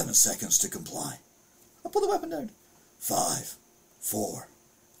 You have 7 seconds to comply. I'll put the weapon down. 5, 4,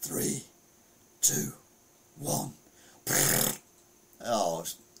 3, 2, 1. Oh,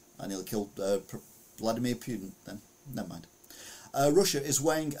 I nearly killed Vladimir Putin then. Never mind. Russia is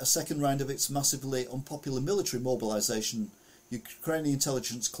weighing a second round of its massively unpopular military mobilisation, Ukrainian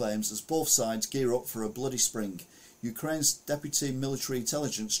intelligence claims, as both sides gear up for a bloody spring. Ukraine's deputy military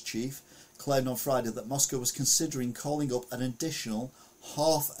intelligence chief claimed on Friday that Moscow was considering calling up an additional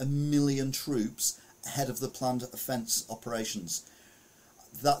 500,000 troops ahead of the planned offence operations.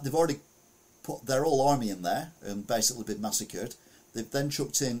 that they've already put their whole army in there and basically been massacred. They've then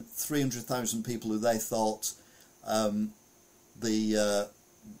chucked in 300,000 people who they thought were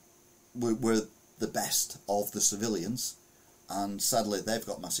the best of the civilians, and sadly they've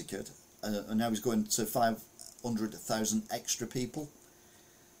got massacred. And now he's going to 500,000 extra people.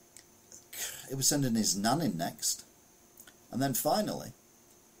 He was sending his nan in next. And then finally,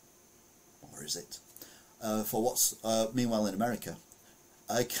 or is it, for what's meanwhile in America,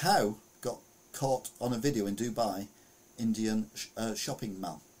 a cow got caught on a video in Dubai, Indian shopping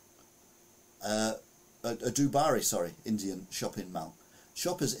mall. A Dubai, sorry, Indian shopping mall.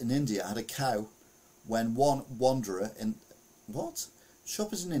 Shoppers in India had a cow when one wanderer in... What?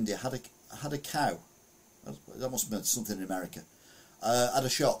 Shoppers in India had a cow. That must have been something in America. Had a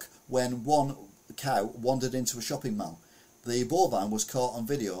shock when one cow wandered into a shopping mall. The bovine was caught on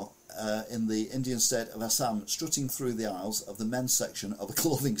video in the Indian state of Assam strutting through the aisles of the men's section of a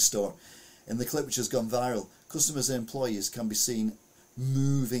clothing store. In the clip, which has gone viral, customers and employees can be seen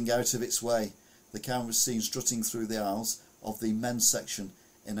moving out of its way. The cow was seen strutting through the aisles of the men's section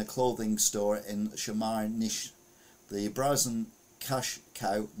in a clothing store in Shamar Nish. The browsing cash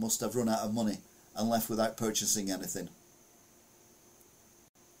cow must have run out of money and left without purchasing anything.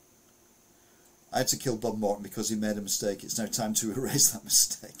 I had to kill Bob Morton because he made a mistake. It's now time to erase that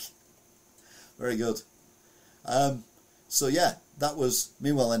mistake. Very good. So yeah, that was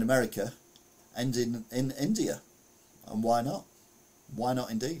meanwhile in America, ending in India. And why not? Why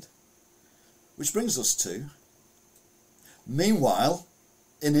not indeed? Which brings us to meanwhile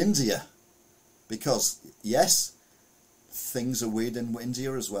in India. Because, yes, things are weird in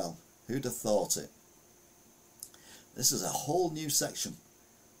India as well. Who'd have thought it? This is a whole new section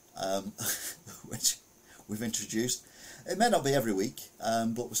which we've introduced. It may not be every week,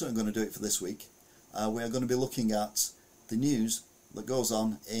 but we're certainly going to do it for this week. We are going to be looking at the news that goes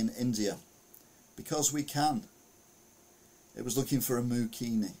on in India. Because we can. It was looking for a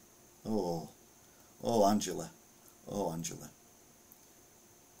mookini. Oh, Angela. Oh, Angela.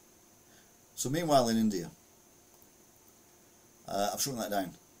 So meanwhile in India, I've shrunk that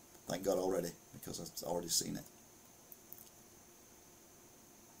down, thank God already, because I've already seen it.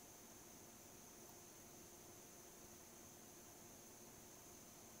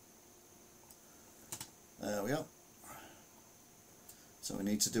 There we go. So we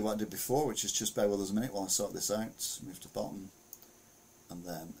need to do what I did before, which is just bear with us a minute while I sort this out. Move to bottom, and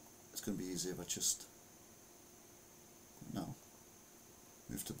then it's going to be easy if I just... No.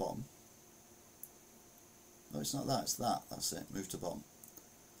 Move to bottom. No, it's not that, it's that. That's it. Move to bottom.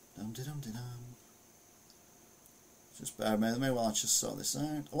 Dum-de-dum-de-dum. Just bear with me while I just sort this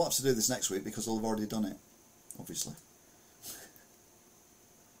out. I'll have to do this next week because I'll have already done it, obviously.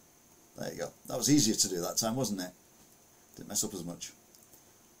 There you go. That was easier to do that time, wasn't it? Didn't mess up as much.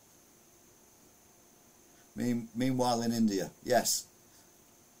 Meanwhile in India, yes.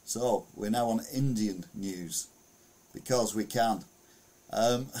 So, we're now on Indian news. Because we can.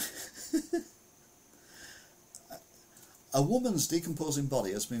 A woman's decomposing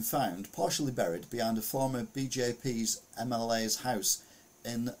body has been found partially buried behind a former BJP's MLA's house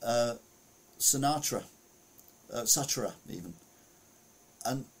in Satara even,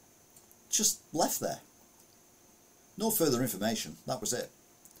 and just left there. No further information, that was it.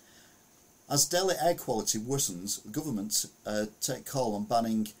 As Delhi air quality worsens, governments take call on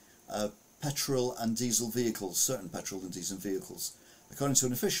banning petrol and diesel vehicles, certain petrol and diesel vehicles. According to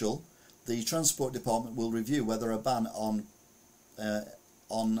an official, the Transport Department will review whether a ban on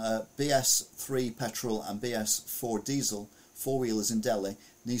BS3 petrol and BS4 diesel four-wheelers in Delhi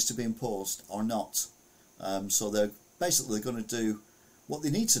needs to be imposed or not. So they're basically going to do what they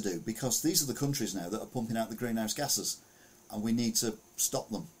need to do, because these are the countries now that are pumping out the greenhouse gases, and we need to stop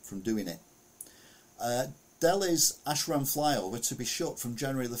them from doing it. Delhi's Ashram flyover to be shut from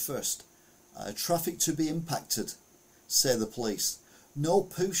January the 1st. Traffic to be impacted, say the police. No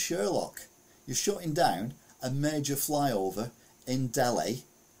poo Sherlock. You're shutting down a major flyover in Delhi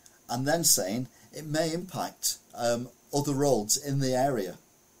and then saying it may impact other roads in the area.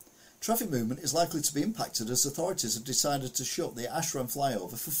 Traffic movement is likely to be impacted as authorities have decided to shut the Ashram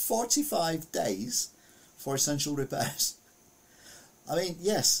flyover for 45 days for essential repairs. I mean,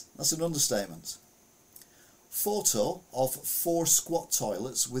 yes, that's an understatement. Photo of 4 squat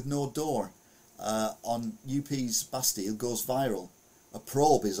toilets with no door on UP's Bastille goes viral. A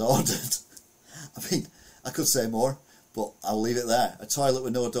probe is ordered. I mean, I could say more, but I'll leave it there. A toilet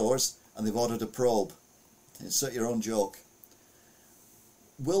with no doors, and they've ordered a probe. Insert your own joke.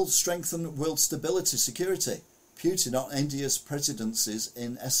 Will strengthen world stability security. Putin on India's presidencies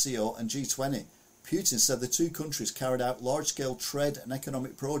in SCO and G20. Putin said the two countries carried out large-scale trade and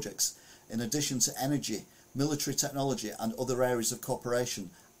economic projects in addition to energy, military technology and other areas of cooperation,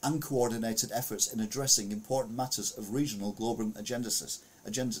 and coordinated efforts in addressing important matters of regional global agendas.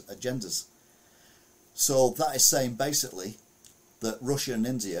 So that is saying basically that Russia and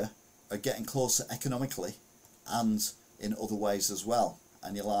India are getting closer economically and in other ways as well.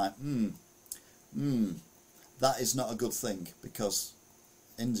 And you're like, that is not a good thing, because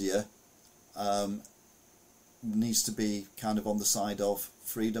India needs to be kind of on the side of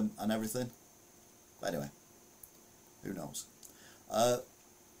freedom and everything. But anyway, who knows?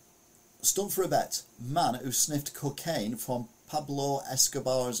 Stunt for a bet. Man who sniffed cocaine from Pablo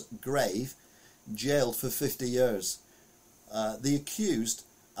Escobar's grave, jailed for 50 years. The accused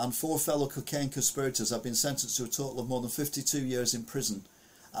and 4 fellow cocaine conspirators have been sentenced to a total of more than 52 years in prison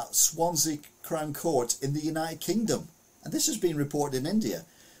at Swansea Crown Court in the United Kingdom. And this has been reported in India.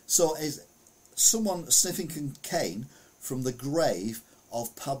 So is someone sniffing cocaine from the grave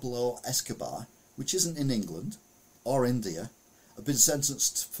of Pablo Escobar, which isn't in England or India, have been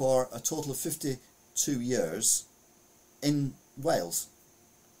sentenced for a total of 52 years in Wales.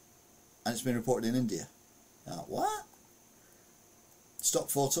 And it's been reported in India. What? Stock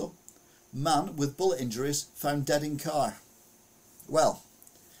photo. Man with bullet injuries found dead in car. Well,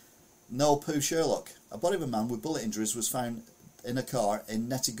 no poo Sherlock. A body of a man with bullet injuries was found in a car in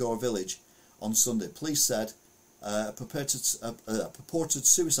Nettigore village on Sunday. Police said a purported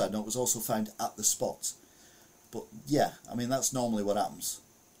suicide note was also found at the spot. But yeah, I mean, that's normally what happens.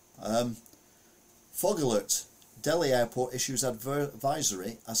 Fog alert. Delhi airport issues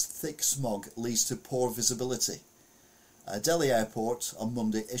advisory as thick smog leads to poor visibility. Delhi airport on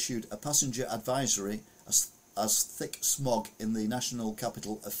Monday issued a passenger advisory as thick smog in the national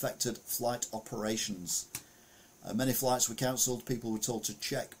capital affected flight operations. Many flights were cancelled. People were told to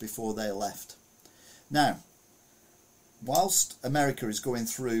check before they left. Now, whilst America is going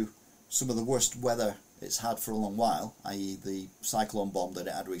through some of the worst weather it's had for a long while, i.e. the cyclone bomb that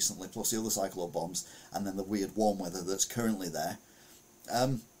it had recently, plus the other cyclone bombs, and then the weird warm weather that's currently there,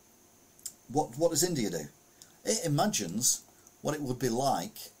 what does India do? It imagines what it would be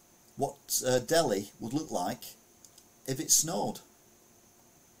like, what Delhi would look like if it snowed.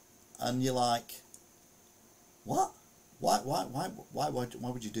 And you're like, what? Why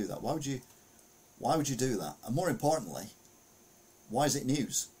would you do that? Why would you do that? And more importantly, why is it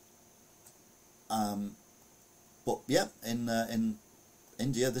news? But yeah, in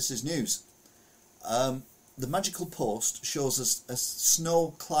India, this is news. The Magical Post shows us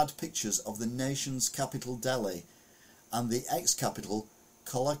snow-clad pictures of the nation's capital, Delhi, and the ex-capital,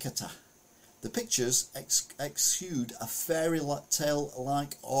 Kolkata. The pictures exude a fairy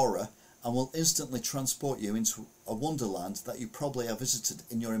tale-like aura and will instantly transport you into a wonderland that you probably have visited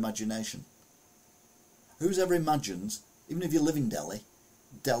in your imagination. Who's ever imagined, even if you live in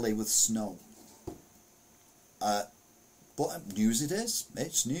Delhi with snow? But news it is.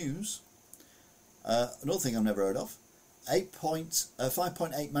 It's news. Another thing I've never heard of.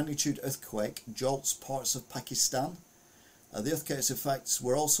 5.8 magnitude earthquake jolts parts of Pakistan. The earthquake's effects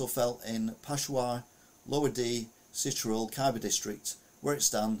were also felt in Peshawar, Lower D, Chitral, Khyber district,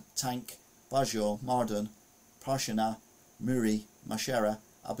 Waziristan, Tank, Bajo, Mardan, Parshana, Muri, Mashera,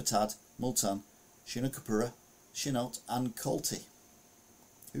 Abatad, Multan, Shinakapura, Shinot and Kolti.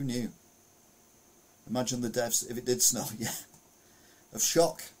 Who knew? Imagine the deaths if it did snow, yeah. Of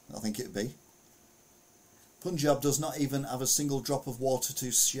shock, I think it'd be. Punjab does not even have a single drop of water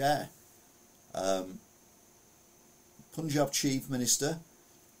to share. Punjab Chief Minister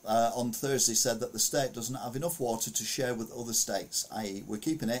on Thursday said that the state does not have enough water to share with other states, i.e. we're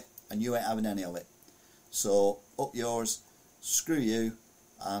keeping it and you ain't having any of it. So up yours, screw you,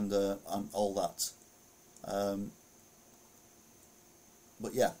 and all that.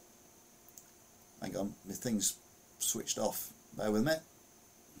 But yeah. Hang on, my thing's switched off. Bear with me.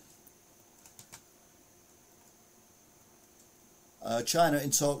 China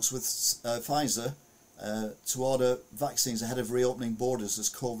in talks with Pfizer to order vaccines ahead of reopening borders as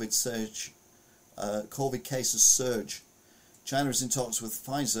COVID cases surge. China is in talks with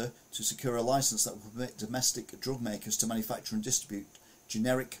Pfizer to secure a license that will permit domestic drug makers to manufacture and distribute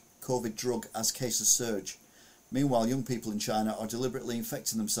generic COVID drug as cases surge. Meanwhile, young people in China are deliberately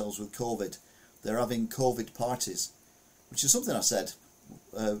infecting themselves with COVID. They're having COVID parties, which is something I said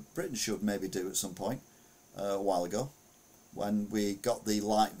Britain should maybe do at some point a while ago, when we got the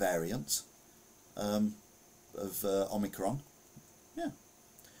light variant of Omicron. Yeah.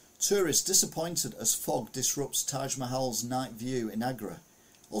 Tourists disappointed as fog disrupts Taj Mahal's night view in Agra.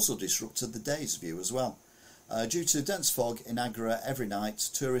 Also disrupted the day's view as well. Due to dense fog in Agra every night,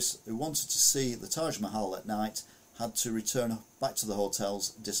 tourists who wanted to see the Taj Mahal at night had to return back to the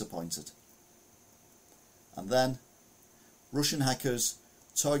hotels disappointed. And then Russian hackers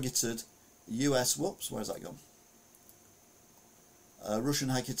targeted US... Whoops, where's that gone? Russian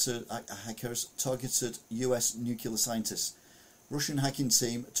hackers targeted US nuclear scientists. Russian hacking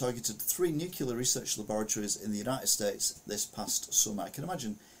team targeted 3 nuclear research laboratories in the United States this past summer. I can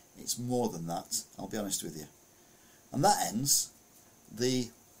imagine it's more than that, I'll be honest with you. And that ends the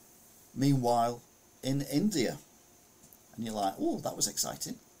Meanwhile in India. And you're like, oh, that was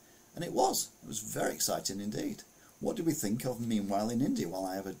exciting. And it was very exciting indeed. What do we think of Meanwhile in India while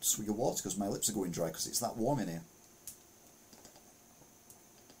I have a swig of water because my lips are going dry because it's that warm in here?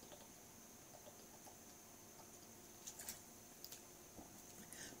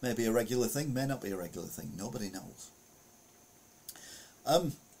 Maybe a regular thing, may not be a regular thing, nobody knows.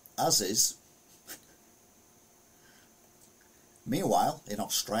 As is, meanwhile, in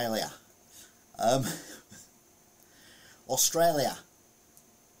Australia. Australia.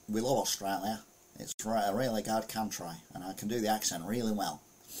 We love Australia. It's a really good country, and I can do the accent really well.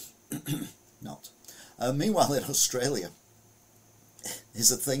 Not. Meanwhile, in Australia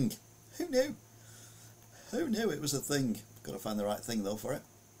is a thing. Who knew? Who knew it was a thing? Got to find the right thing though for it.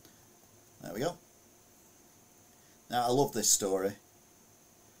 There we go. Now, I love this story.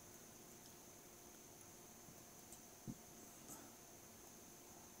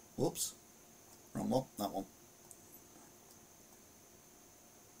 Whoops. Wrong one. That one.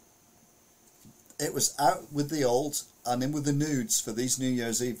 It was out with the old and in with the nudes for these New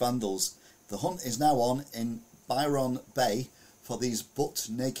Year's Eve vandals. The hunt is now on in Byron Bay for these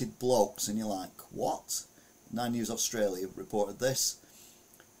butt-naked blokes. And you're like, what? 9 News Australia reported this.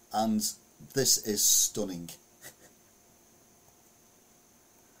 And this is stunning.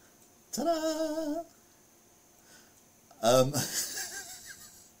 Ta-da!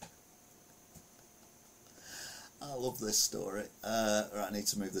 I love this story. Right, I need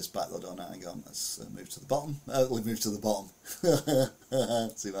to move this back though, don't I? Hang on, let's move to the bottom. We'll move to the bottom.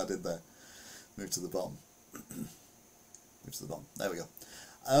 See what I did there? Move to the bottom. Move to the bottom. There we go.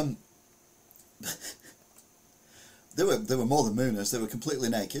 They were more than mooners. They were completely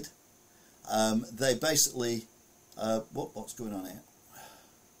naked. They basically... what's going on here?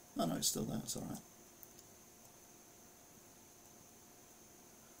 Oh no, it's still there. It's all right.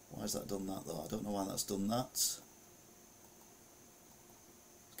 Why has that done that though? I don't know why that's done that. Let's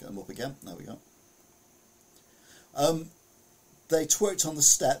get them up again. There we go. They twerked on the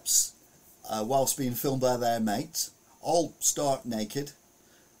steps whilst being filmed by their mate, all stark naked,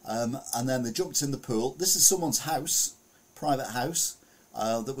 and then they jumped in the pool. This is someone's house, private house,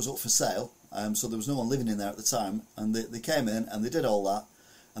 that was up for sale, so there was no one living in there at the time, and they came in and they did all that,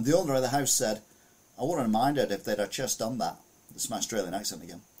 and the owner of the house said, I wouldn't have minded if they'd have just done that. This is my Australian accent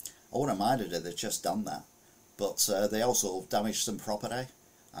again. I wouldn't have minded if they'd just done that, but they also damaged some property,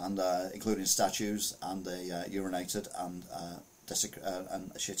 and including statues, and they urinated and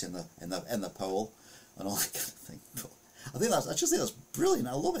shit in the pool and all that kind of thing. But I just think that's brilliant.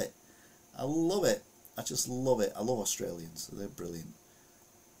 I love it. I love it. I just love it. I love Australians. They're brilliant.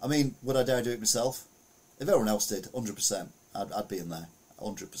 I mean, would I dare do it myself? If everyone else did, 100%, I'd be in there,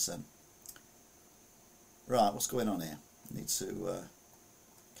 100%. Right, what's going on here? I need to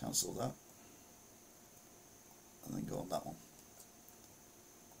cancel that and then go on that one.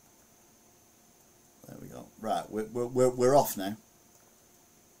 There we go. Right, we're off now.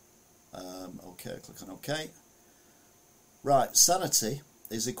 Okay, click on OK. Right, sanity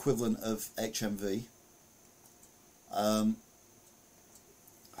is equivalent of HMV.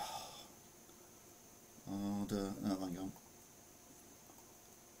 No, hang on.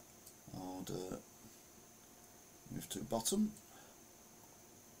 Move to bottom.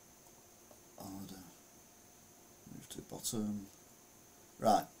 Move to bottom.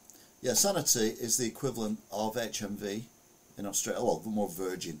 Right. Yeah, sanity is the equivalent of HMV in Australia. Well, more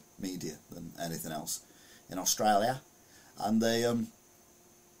Virgin Media than anything else in Australia, and they've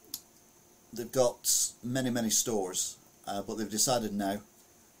got many stores, but they've decided now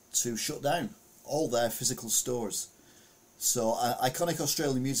to shut down all their physical stores. So, iconic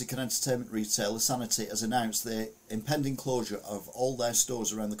Australian music and entertainment retailer Sanity has announced the impending closure of all their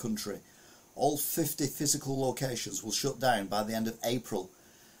stores around the country. All 50 physical locations will shut down by the end of April,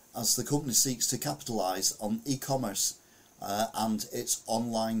 as the company seeks to capitalise on e-commerce and its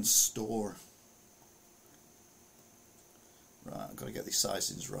online store. Right, I've got to get these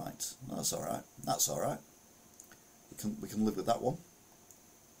sizings right. That's all right. That's all right. We can live with that one.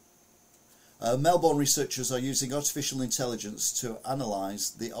 Melbourne researchers are using artificial intelligence to analyse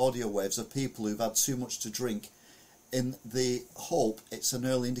the audio waves of people who've had too much to drink in the hope it's an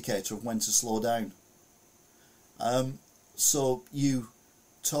early indicator of when to slow down. So you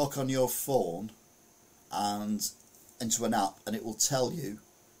talk on your phone and into an app and it will tell you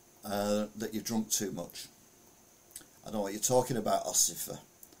that you've drunk too much. I don't know what you're talking about, Ossifer.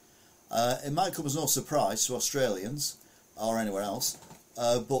 It might come as no surprise to Australians or anywhere else,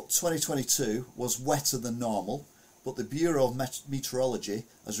 but 2022 was wetter than normal, but the Bureau of Meteorology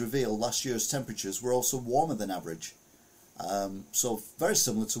has revealed last year's temperatures were also warmer than average. So very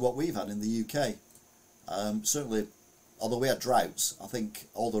similar to what we've had in the UK. Certainly, although we had droughts, I think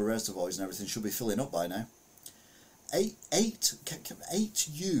all the reservoirs and everything should be filling up by now. Eight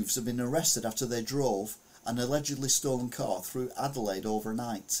youths have been arrested after they drove an allegedly stolen car through Adelaide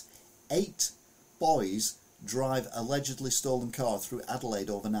overnight. 8 boys drive allegedly stolen car through Adelaide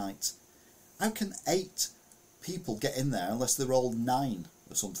overnight. How can 8 people get in there unless they're all 9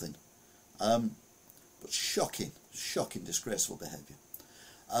 or something? But shocking, disgraceful behaviour.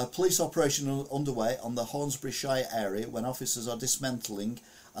 Police operation underway on the Hornsby Shire area when officers are dismantling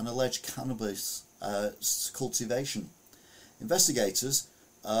an alleged cannabis cultivation. Investigations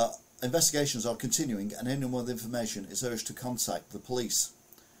are continuing, and anyone with information is urged to contact the police.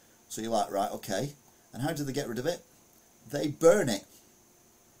 So you're like, right, okay. And how do they get rid of it? They burn it.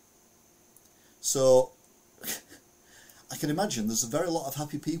 So I can imagine there's a very lot of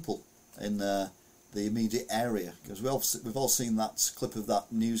happy people in the immediate area, because we've all seen that clip of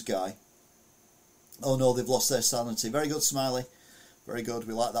that news guy. Oh no, they've lost their sanity. Very good, Smiley. Very good.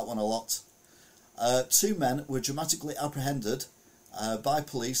 We like that one a lot. 2 men were dramatically apprehended by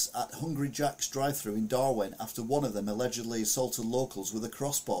police at Hungry Jack's drive-thru in Darwin after one of them allegedly assaulted locals with a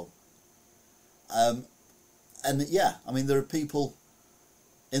crossbow. And yeah, I mean, there are people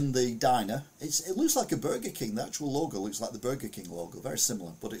in the diner. It looks like a Burger King. The actual logo looks like the Burger King logo, very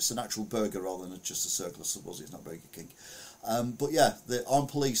similar, but it's an actual burger rather than just a circle. I suppose it's not Burger King. But yeah, the armed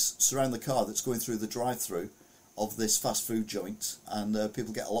police surround the car that's going through the drive-thru of this fast food joint, and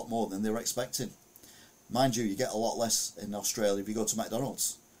people get a lot more than they were expecting. Mind you, you get a lot less in Australia if you go to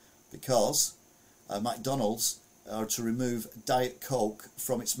McDonald's, because McDonald's are to remove Diet Coke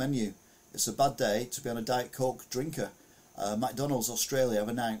from its menu. It's a bad day to be on a Diet Coke drinker. McDonald's Australia have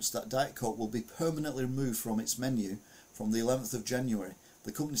announced that Diet Coke will be permanently removed from its menu from the 11th of January.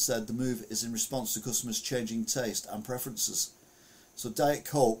 The company said the move is in response to customers' changing taste and preferences. So Diet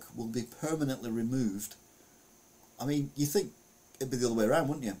Coke will be permanently removed. I mean, you think it'd be the other way around,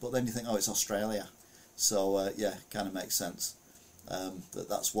 wouldn't you? But then you think, oh, it's Australia. So yeah, kind of makes sense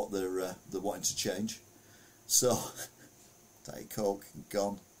that's what they're wanting to change. So Diet Coke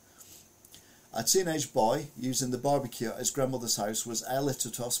gone. A teenage boy using the barbecue at his grandmother's house was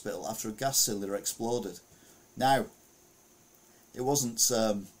airlifted to hospital after a gas cylinder exploded. Now, it wasn't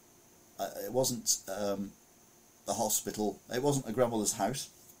a hospital. It wasn't a grandmother's house.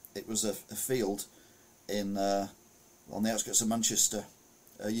 It was a field in on the outskirts of Manchester,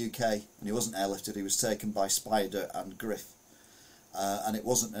 UK, and he wasn't airlifted. He was taken by spider and griff, and it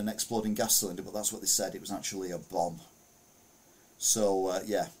wasn't an exploding gas cylinder, but that's what they said. It was actually a bomb. So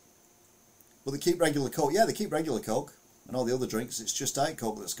yeah. But they keep regular Coke. Yeah, they keep regular Coke and all the other drinks. It's just Diet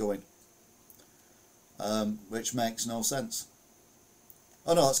Coke that's going, which makes no sense.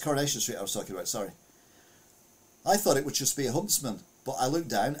 Oh no, that's Coronation Street I was talking about, sorry. I thought it would just be a huntsman, but I looked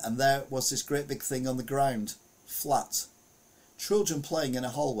down and there was this great big thing on the ground, flat. Children playing in a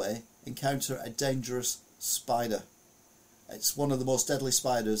hallway encounter a dangerous spider. It's one of the most deadly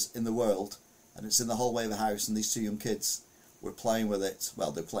spiders in the world, and it's in the hallway of a house, and these 2 young kids were playing with it.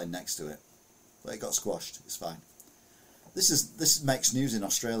 Well, they're playing next to it. But it got squashed. It's fine. This makes news in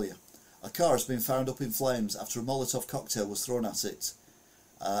Australia. A car has been found up in flames after a Molotov cocktail was thrown at it.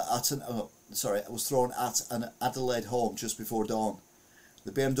 It was thrown at an Adelaide home just before dawn.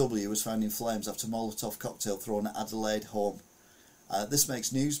 The BMW was found in flames after a Molotov cocktail thrown at Adelaide home. This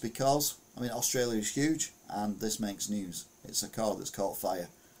makes news because, I mean, Australia is huge, and this makes news. It's a car that's caught fire.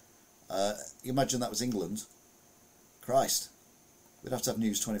 You imagine that was England. Christ. We'd have to have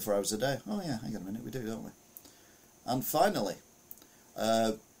news 24 hours a day. Oh yeah, hang on a minute, we do, don't we? And finally,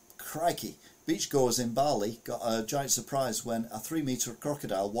 crikey, beachgoers in Bali got a giant surprise when a 3-metre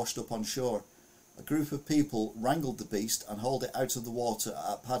crocodile washed up on shore. A group of people wrangled the beast and hauled it out of the water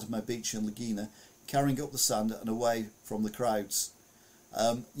at Padma Beach in Laguna, carrying up the sand and away from the crowds.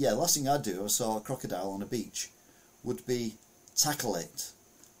 Yeah, last thing I'd do if I saw a crocodile on a beach would be tackle it,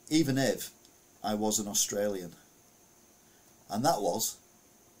 even if I was an Australian. And that was,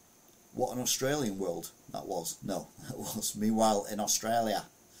 what an Australian world that was. No, that was, meanwhile, in Australia.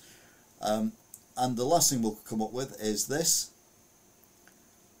 And the last thing we'll come up with is this.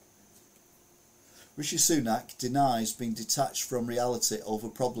 Rishi Sunak denies being detached from reality over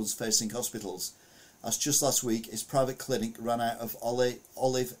problems facing hospitals, as just last week his private clinic ran out of olive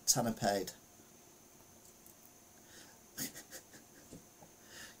tanapade.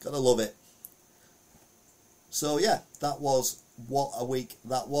 Gotta love it. So yeah, that was what a week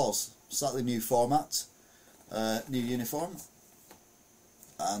that was. Slightly new format, new uniform,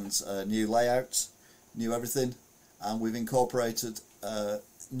 and new layout, new everything, and we've incorporated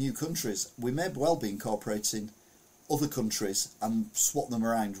new countries. We may well be incorporating other countries and swap them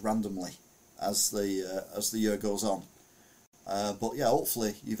around randomly as the year goes on. But yeah,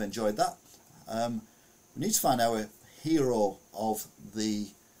 hopefully you've enjoyed that. We need to find our hero of the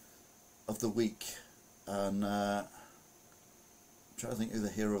week, and I'm trying to think who the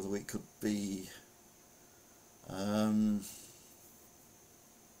hero of the week could be.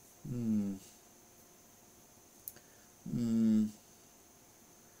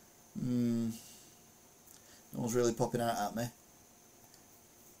 No one's really popping out at me.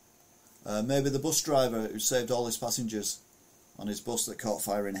 Maybe the bus driver who saved all his passengers on his bus that caught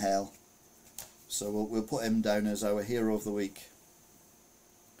fire in hell. So we'll put him down as our hero of the week.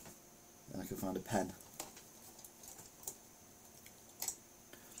 And I can find a pen.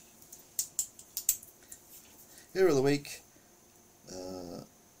 Hero of the week.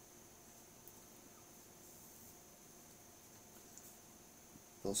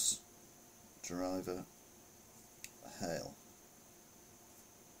 Bus driver hail.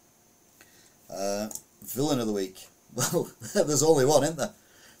 Villain of the week. Well, there's only one, isn't there?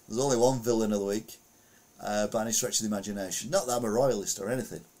 There's only one villain of the week, by any stretch of the imagination. Not that I'm a royalist or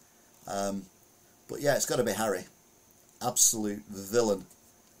anything, but yeah, it's got to be Harry. Absolute villain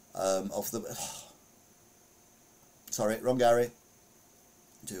of the... Sorry, wrong Harry.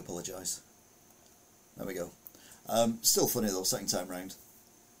 I do apologise. There we go. Still funny though, second time round.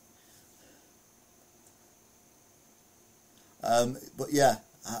 But yeah,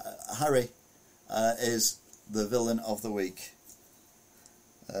 Harry is the villain of the week.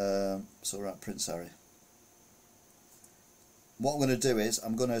 So right, Prince Harry. What I'm going to do is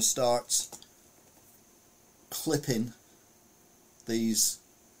I'm going to start clipping these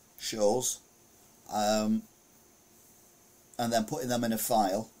shows, and then putting them in a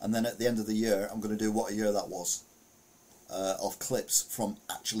file, and then at the end of the year I'm going to do what a year that was, of clips from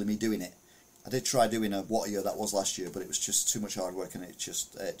actually me doing it. I did try doing a what a year that was last year, but it was just too much hard work and it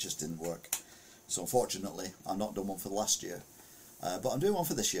just didn't work. So unfortunately I've not done one for last year, but I'm doing one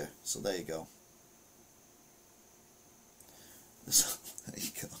for this year, so there you go. So, there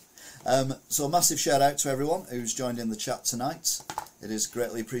you go. So a massive shout out to everyone who's joined in the chat tonight. It is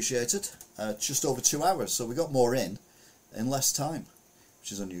greatly appreciated. Just over 2 hours, so we got more in less time,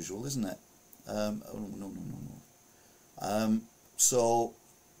 which is unusual, isn't it? Oh, no. So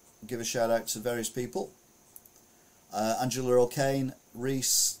give a shout out to various people. Angela O'Kane,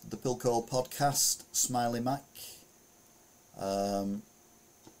 Reese, the Pilcold Podcast, Smiley Mac,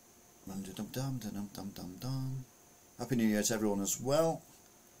 Happy New Year to everyone as well.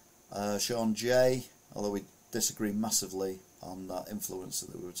 Sean J, although we disagree massively on that influencer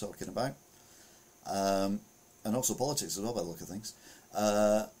that we were talking about, and also politics as well by the look of things.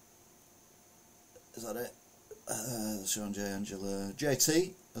 Is that it? Sean J, Angela,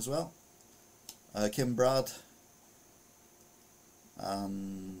 JT as well, Kim Brad,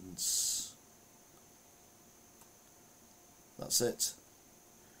 and that's it.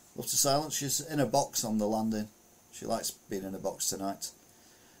 Love to Silence, she's in a box on the landing. She likes being in a box tonight.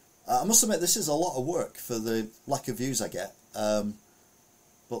 I must admit this is a lot of work for the lack of views I get,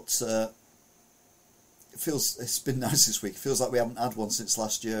 but it's been nice this week. It feels like we haven't had one since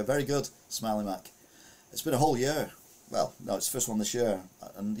last year. Very good, Smiley Mac. It's been a whole year. Well, no, it's the first one this year,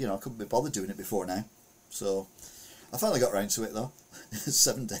 and I couldn't be bothered doing it before now. So I finally got around to it though.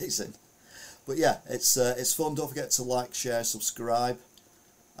 7 days in. But yeah, it's fun. Don't forget to like, share, subscribe.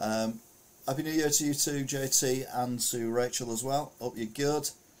 Happy New Year to you too, JT, and to Rachel as well. Hope you're good.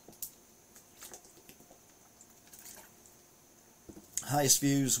 Highest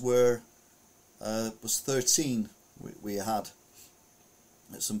views was 13 we had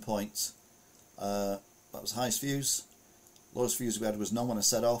at some point. That was highest views. Lowest views we had was none when I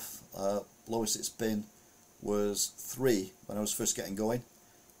set off. Lowest it's been was 3 when I was first getting going,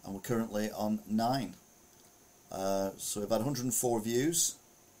 and we're currently on 9. So we've had 104 views,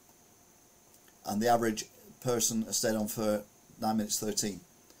 and the average person has stayed on for 9 minutes 13.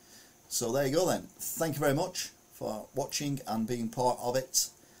 So there you go then. Thank you very much for watching and being part of it.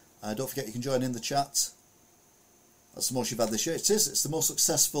 Don't forget you can join in the chat. That's the most you've had this year. It's the most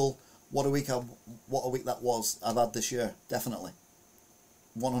successful what a week that was I've had this year, definitely.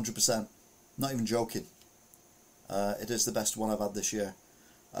 100%. Not even joking. It is the best one I've had this year.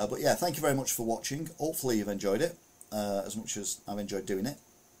 But yeah, thank you very much for watching. Hopefully you've enjoyed it as much as I've enjoyed doing it.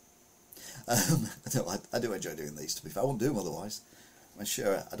 I do enjoy doing these, to be fair. I won't do them otherwise. I'm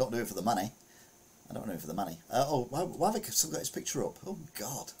sure I don't do it for the money. I don't do it for the money. Why have I still got his picture up? Oh,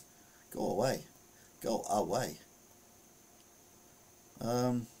 God. Go away. Go away.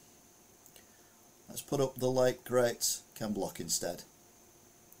 Let's put up the late great Ken Block instead.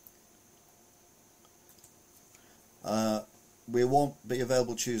 We won't be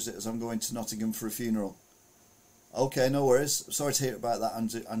available Tuesday as I'm going to Nottingham for a funeral. Okay, no worries. Sorry to hear about that,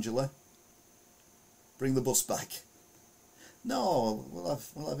 Angela. Bring the bus back. No, we'll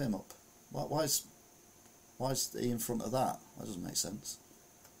have him up. Why is he in front of that? That doesn't make sense.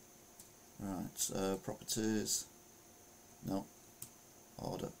 Right, properties. No.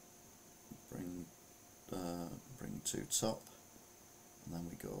 Order. Bring to top, and then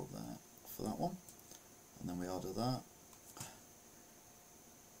we go there for that one, and then we order that.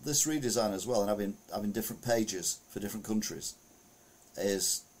 This redesign as well, and having different pages for different countries,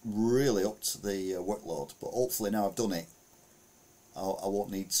 is really up to the workload. But hopefully now I've done it, I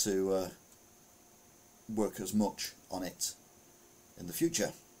won't need to work as much on it in the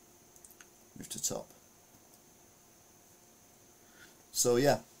future. Move to top. So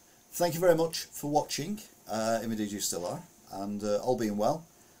yeah, thank you very much for watching, if indeed you still are, and all being well,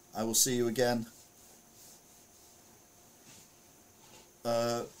 I will see you again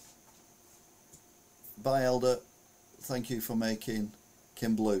bye Elder, thank you for making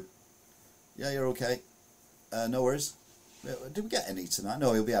Kim blue. Yeah, you're okay. No worries. Did we get any tonight?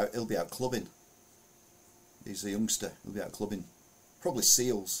 No, he'll be out clubbing. He's a youngster, he'll be out clubbing. Probably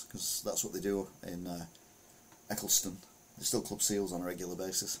seals, because that's what they do in Eccleston. They still club seals on a regular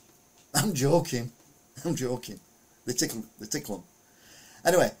basis. I'm joking. I'm joking. They tickle them.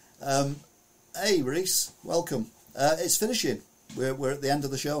 Anyway, hey Reese, welcome. It's finishing. We're at the end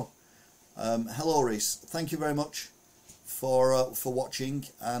of the show. Hello Reese. Thank you very much for watching,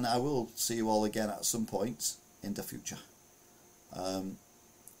 and I will see you all again at some point in the future.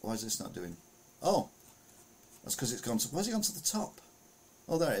 Why is this not doing? Oh, that's because it's gone to. Why's it gone to the top?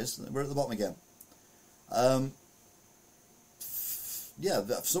 Oh, there it is. We're at the bottom again. Yeah,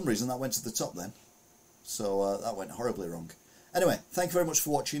 for some reason that went to the top then. So that went horribly wrong. Anyway, thank you very much for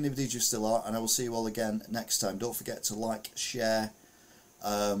watching, if indeed you still are, and I will see you all again next time. Don't forget to like, share,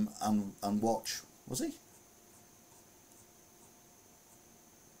 and watch. Was he?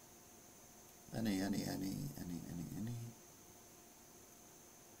 Any.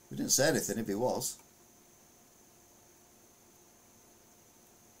 We didn't say anything if he was.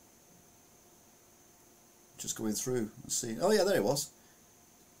 Just going through and seeing. Oh yeah, there he was.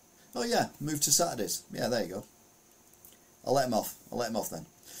 Oh yeah, move to Saturdays. Yeah, there you go. I'll let him off. then.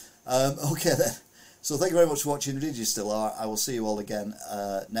 Okay then. So thank you very much for watching. If you still are, I will see you all again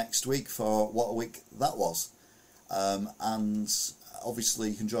next week for what a week that was. And obviously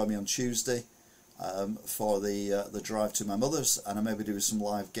you can join me on Tuesday for the drive to my mother's, and I may be doing some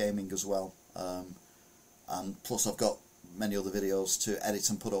live gaming as well. And plus I've got many other videos to edit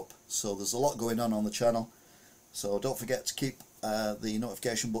and put up. So there's a lot going on the channel. So don't forget to keep the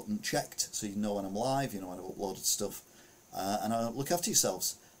notification button checked so you know when I'm live, you know when I've uploaded stuff. And look after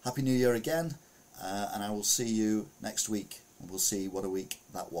yourselves. Happy New Year again, and I will see you next week, and we'll see what a week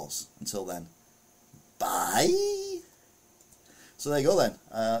that was. Until then, bye! So there you go then.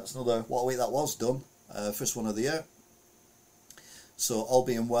 It's another what a week that was done. First one of the year. So all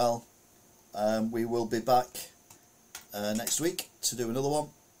being well, we will be back next week to do another one.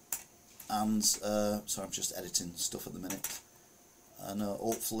 And sorry, I'm just editing stuff at the minute, and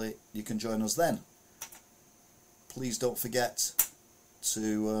hopefully you can join us then. Please don't forget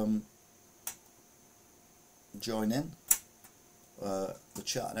to join in the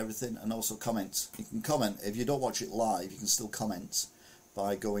chat and everything, and also comment. You can comment if you don't watch it live. You can still comment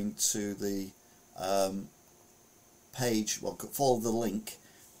by going to the page. Well, follow the link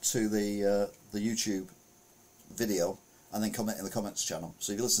to the YouTube video, and then comment in the comments channel.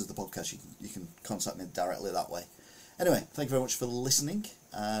 So if you listen to the podcast, you can contact me directly that way. Anyway, thank you very much for listening,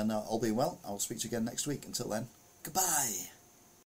 and all being well, I will speak to you again next week. Until then, goodbye.